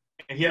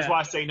 And here's why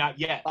I say not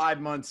yet. 5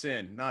 months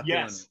in, not doing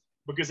it.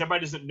 Because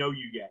everybody doesn't know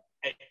you yet.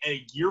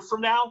 A year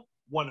from now,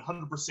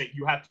 100%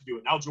 you have to do it.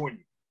 And I'll join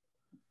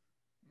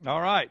you.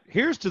 All right.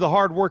 Here's to the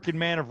hardworking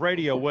man of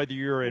radio, whether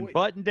you're in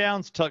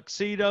button-downs,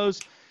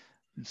 tuxedos,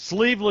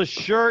 sleeveless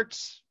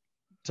shirts,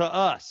 to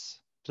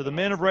us, to the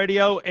men of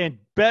radio, and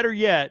better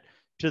yet,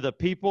 to the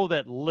people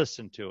that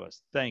listen to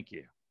us. Thank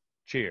you.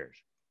 Cheers.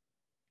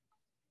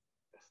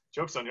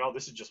 Joke's on y'all.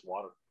 This is just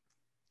water.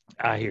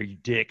 I hear you,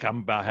 Dick. I'm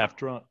about half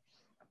drunk.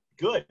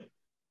 Good.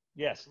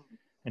 Yes.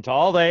 And to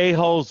all the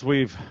a-holes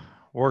we've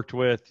worked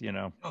with, to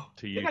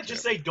you. Did I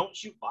just say don't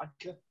shoot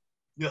vodka?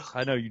 Ugh.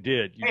 I know you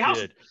did. You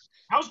did.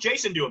 How's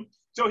Jason doing?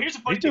 So here's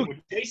the funny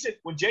thing.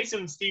 When Jason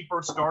and Steve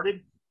first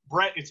started,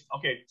 Brett, it's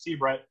okay. See you,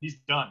 Brett. He's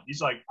done.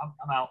 He's like, I'm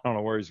out. I don't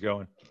know where he's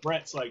going.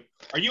 Brett's like,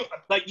 are you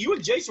like you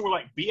and Jason were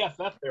like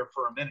BFF there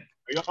for a minute?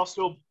 Are y'all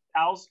still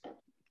pals?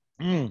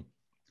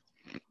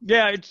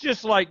 Yeah, it's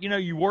just like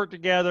you work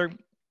together.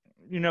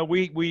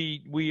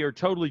 We are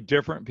totally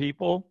different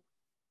people,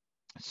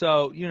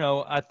 So,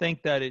 I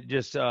think that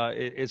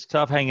it's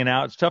tough hanging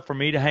out. It's tough for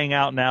me to hang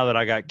out now that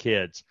I got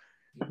kids.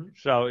 Mm-hmm.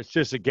 So it's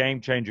just a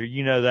game changer.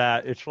 You know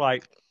that. It's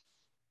like,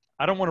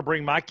 I don't want to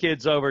bring my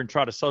kids over and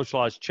try to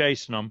socialize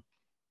chasing them.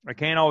 I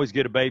can't always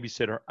get a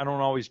babysitter. I don't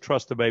always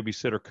trust the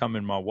babysitter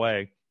coming my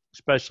way,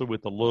 especially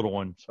with the little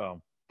one.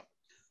 So,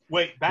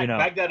 wait,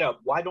 back that up.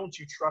 Why don't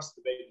you trust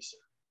the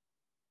babysitter?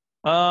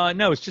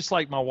 No, it's just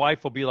like my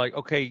wife will be like,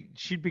 okay,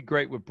 she'd be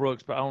great with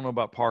Brooks, but I don't know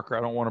about Parker.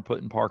 I don't want to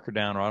put Parker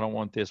down, or I don't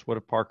want this. What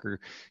if Parker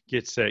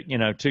gets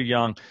too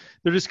young?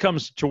 There just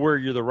comes to where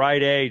you're the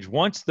right age.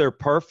 Once they're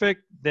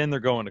perfect, then they're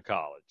going to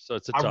college. So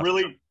it's a tough.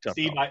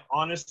 Steve, I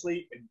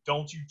honestly, and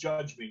don't you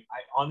judge me,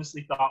 I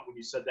honestly thought when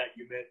you said that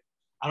you meant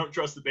I don't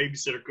trust the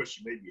babysitter because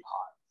she made me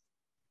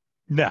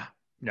hot.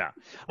 No,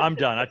 I'm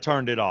done. I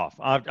turned it off.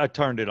 I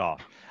turned it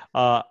off.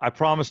 I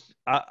promised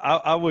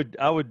I would.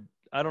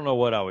 I don't know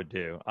what I would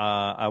do.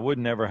 I would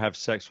never have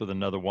sex with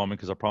another woman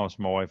because I promised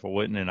my wife I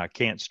wouldn't, and I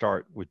can't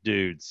start with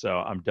dudes. So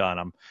I'm done.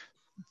 I'm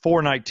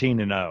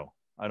 4-19-0.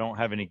 I don't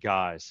have any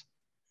guys.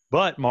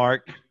 But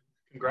Mark,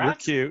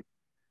 congrats. You're cute.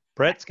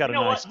 Brett's got a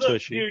nice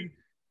tushy. Dude,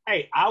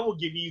 hey, I will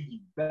give you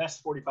the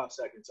best 45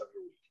 seconds of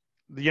your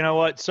week. You know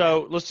what?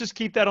 So let's just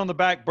keep that on the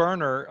back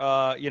burner.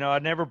 I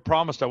never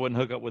promised I wouldn't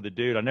hook up with a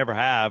dude. I never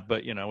have,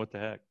 but what the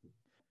heck?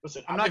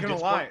 Listen, I'm not going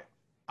to lie.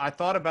 I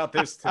thought about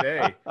this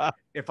today.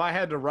 If I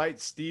had to write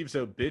Steve's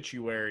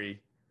obituary,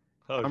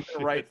 I'm going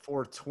to write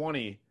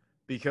 420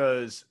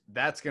 because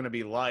that's going to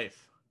be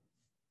life.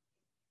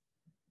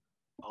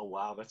 Oh,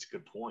 wow. That's a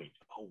good point.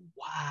 Oh,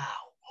 wow.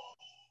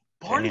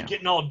 Barney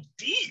getting all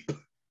deep.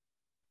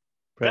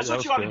 That's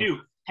what you ought to do.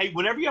 Hey,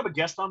 whenever you have a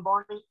guest on,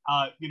 Barney,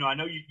 I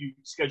know you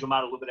schedule them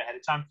out a little bit ahead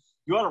of time.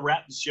 You ought to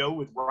wrap the show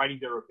with writing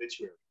their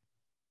obituary.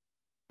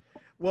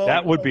 Well,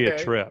 that would be a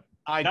trip.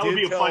 That would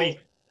be funny.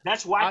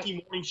 That's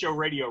wacky morning show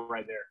radio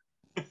right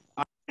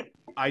there.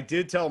 I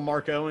did tell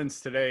Mark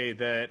Owens today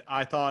that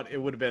I thought it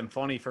would have been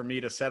funny for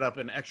me to set up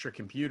an extra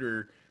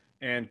computer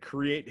and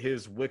create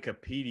his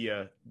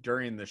Wikipedia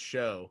during the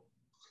show.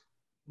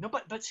 No,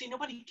 but see,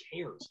 nobody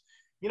cares.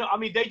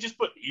 They just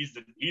put he's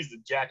the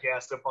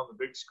jackass up on the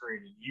big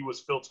screen, and he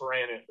was Phil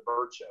Turan at the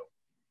Bird Show.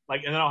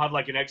 And then I'll have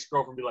an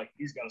ex-girlfriend be like,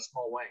 he's got a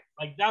small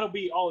wang. That'll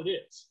be all it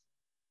is.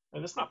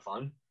 And that's not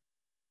fun.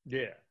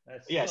 Yeah.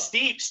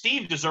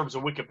 Steve deserves a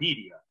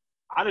Wikipedia.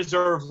 I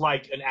deserve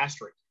an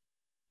asterisk.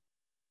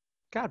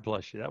 God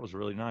bless you. That was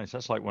really nice.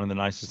 That's one of the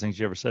nicest things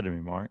you ever said to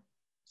me, Mark.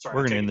 Sorry,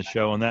 we're going to end the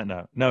show on that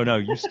note. No,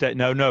 you stay.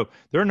 No.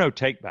 There are no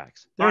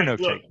takebacks.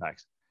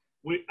 Takebacks.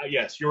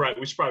 Yes, you're right.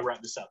 We should probably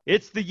wrap this up.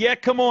 It's the Yeah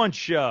Come On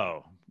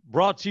Show,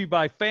 brought to you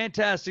by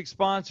fantastic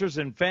sponsors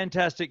and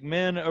fantastic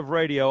men of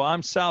radio.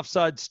 I'm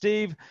Southside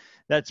Steve.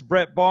 That's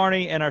Brett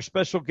Barney, and our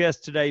special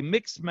guest today,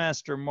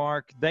 Mixmaster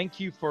Mark. Thank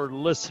you for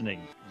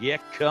listening. Yeah,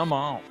 come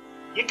on.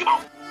 Yeah, come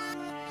on.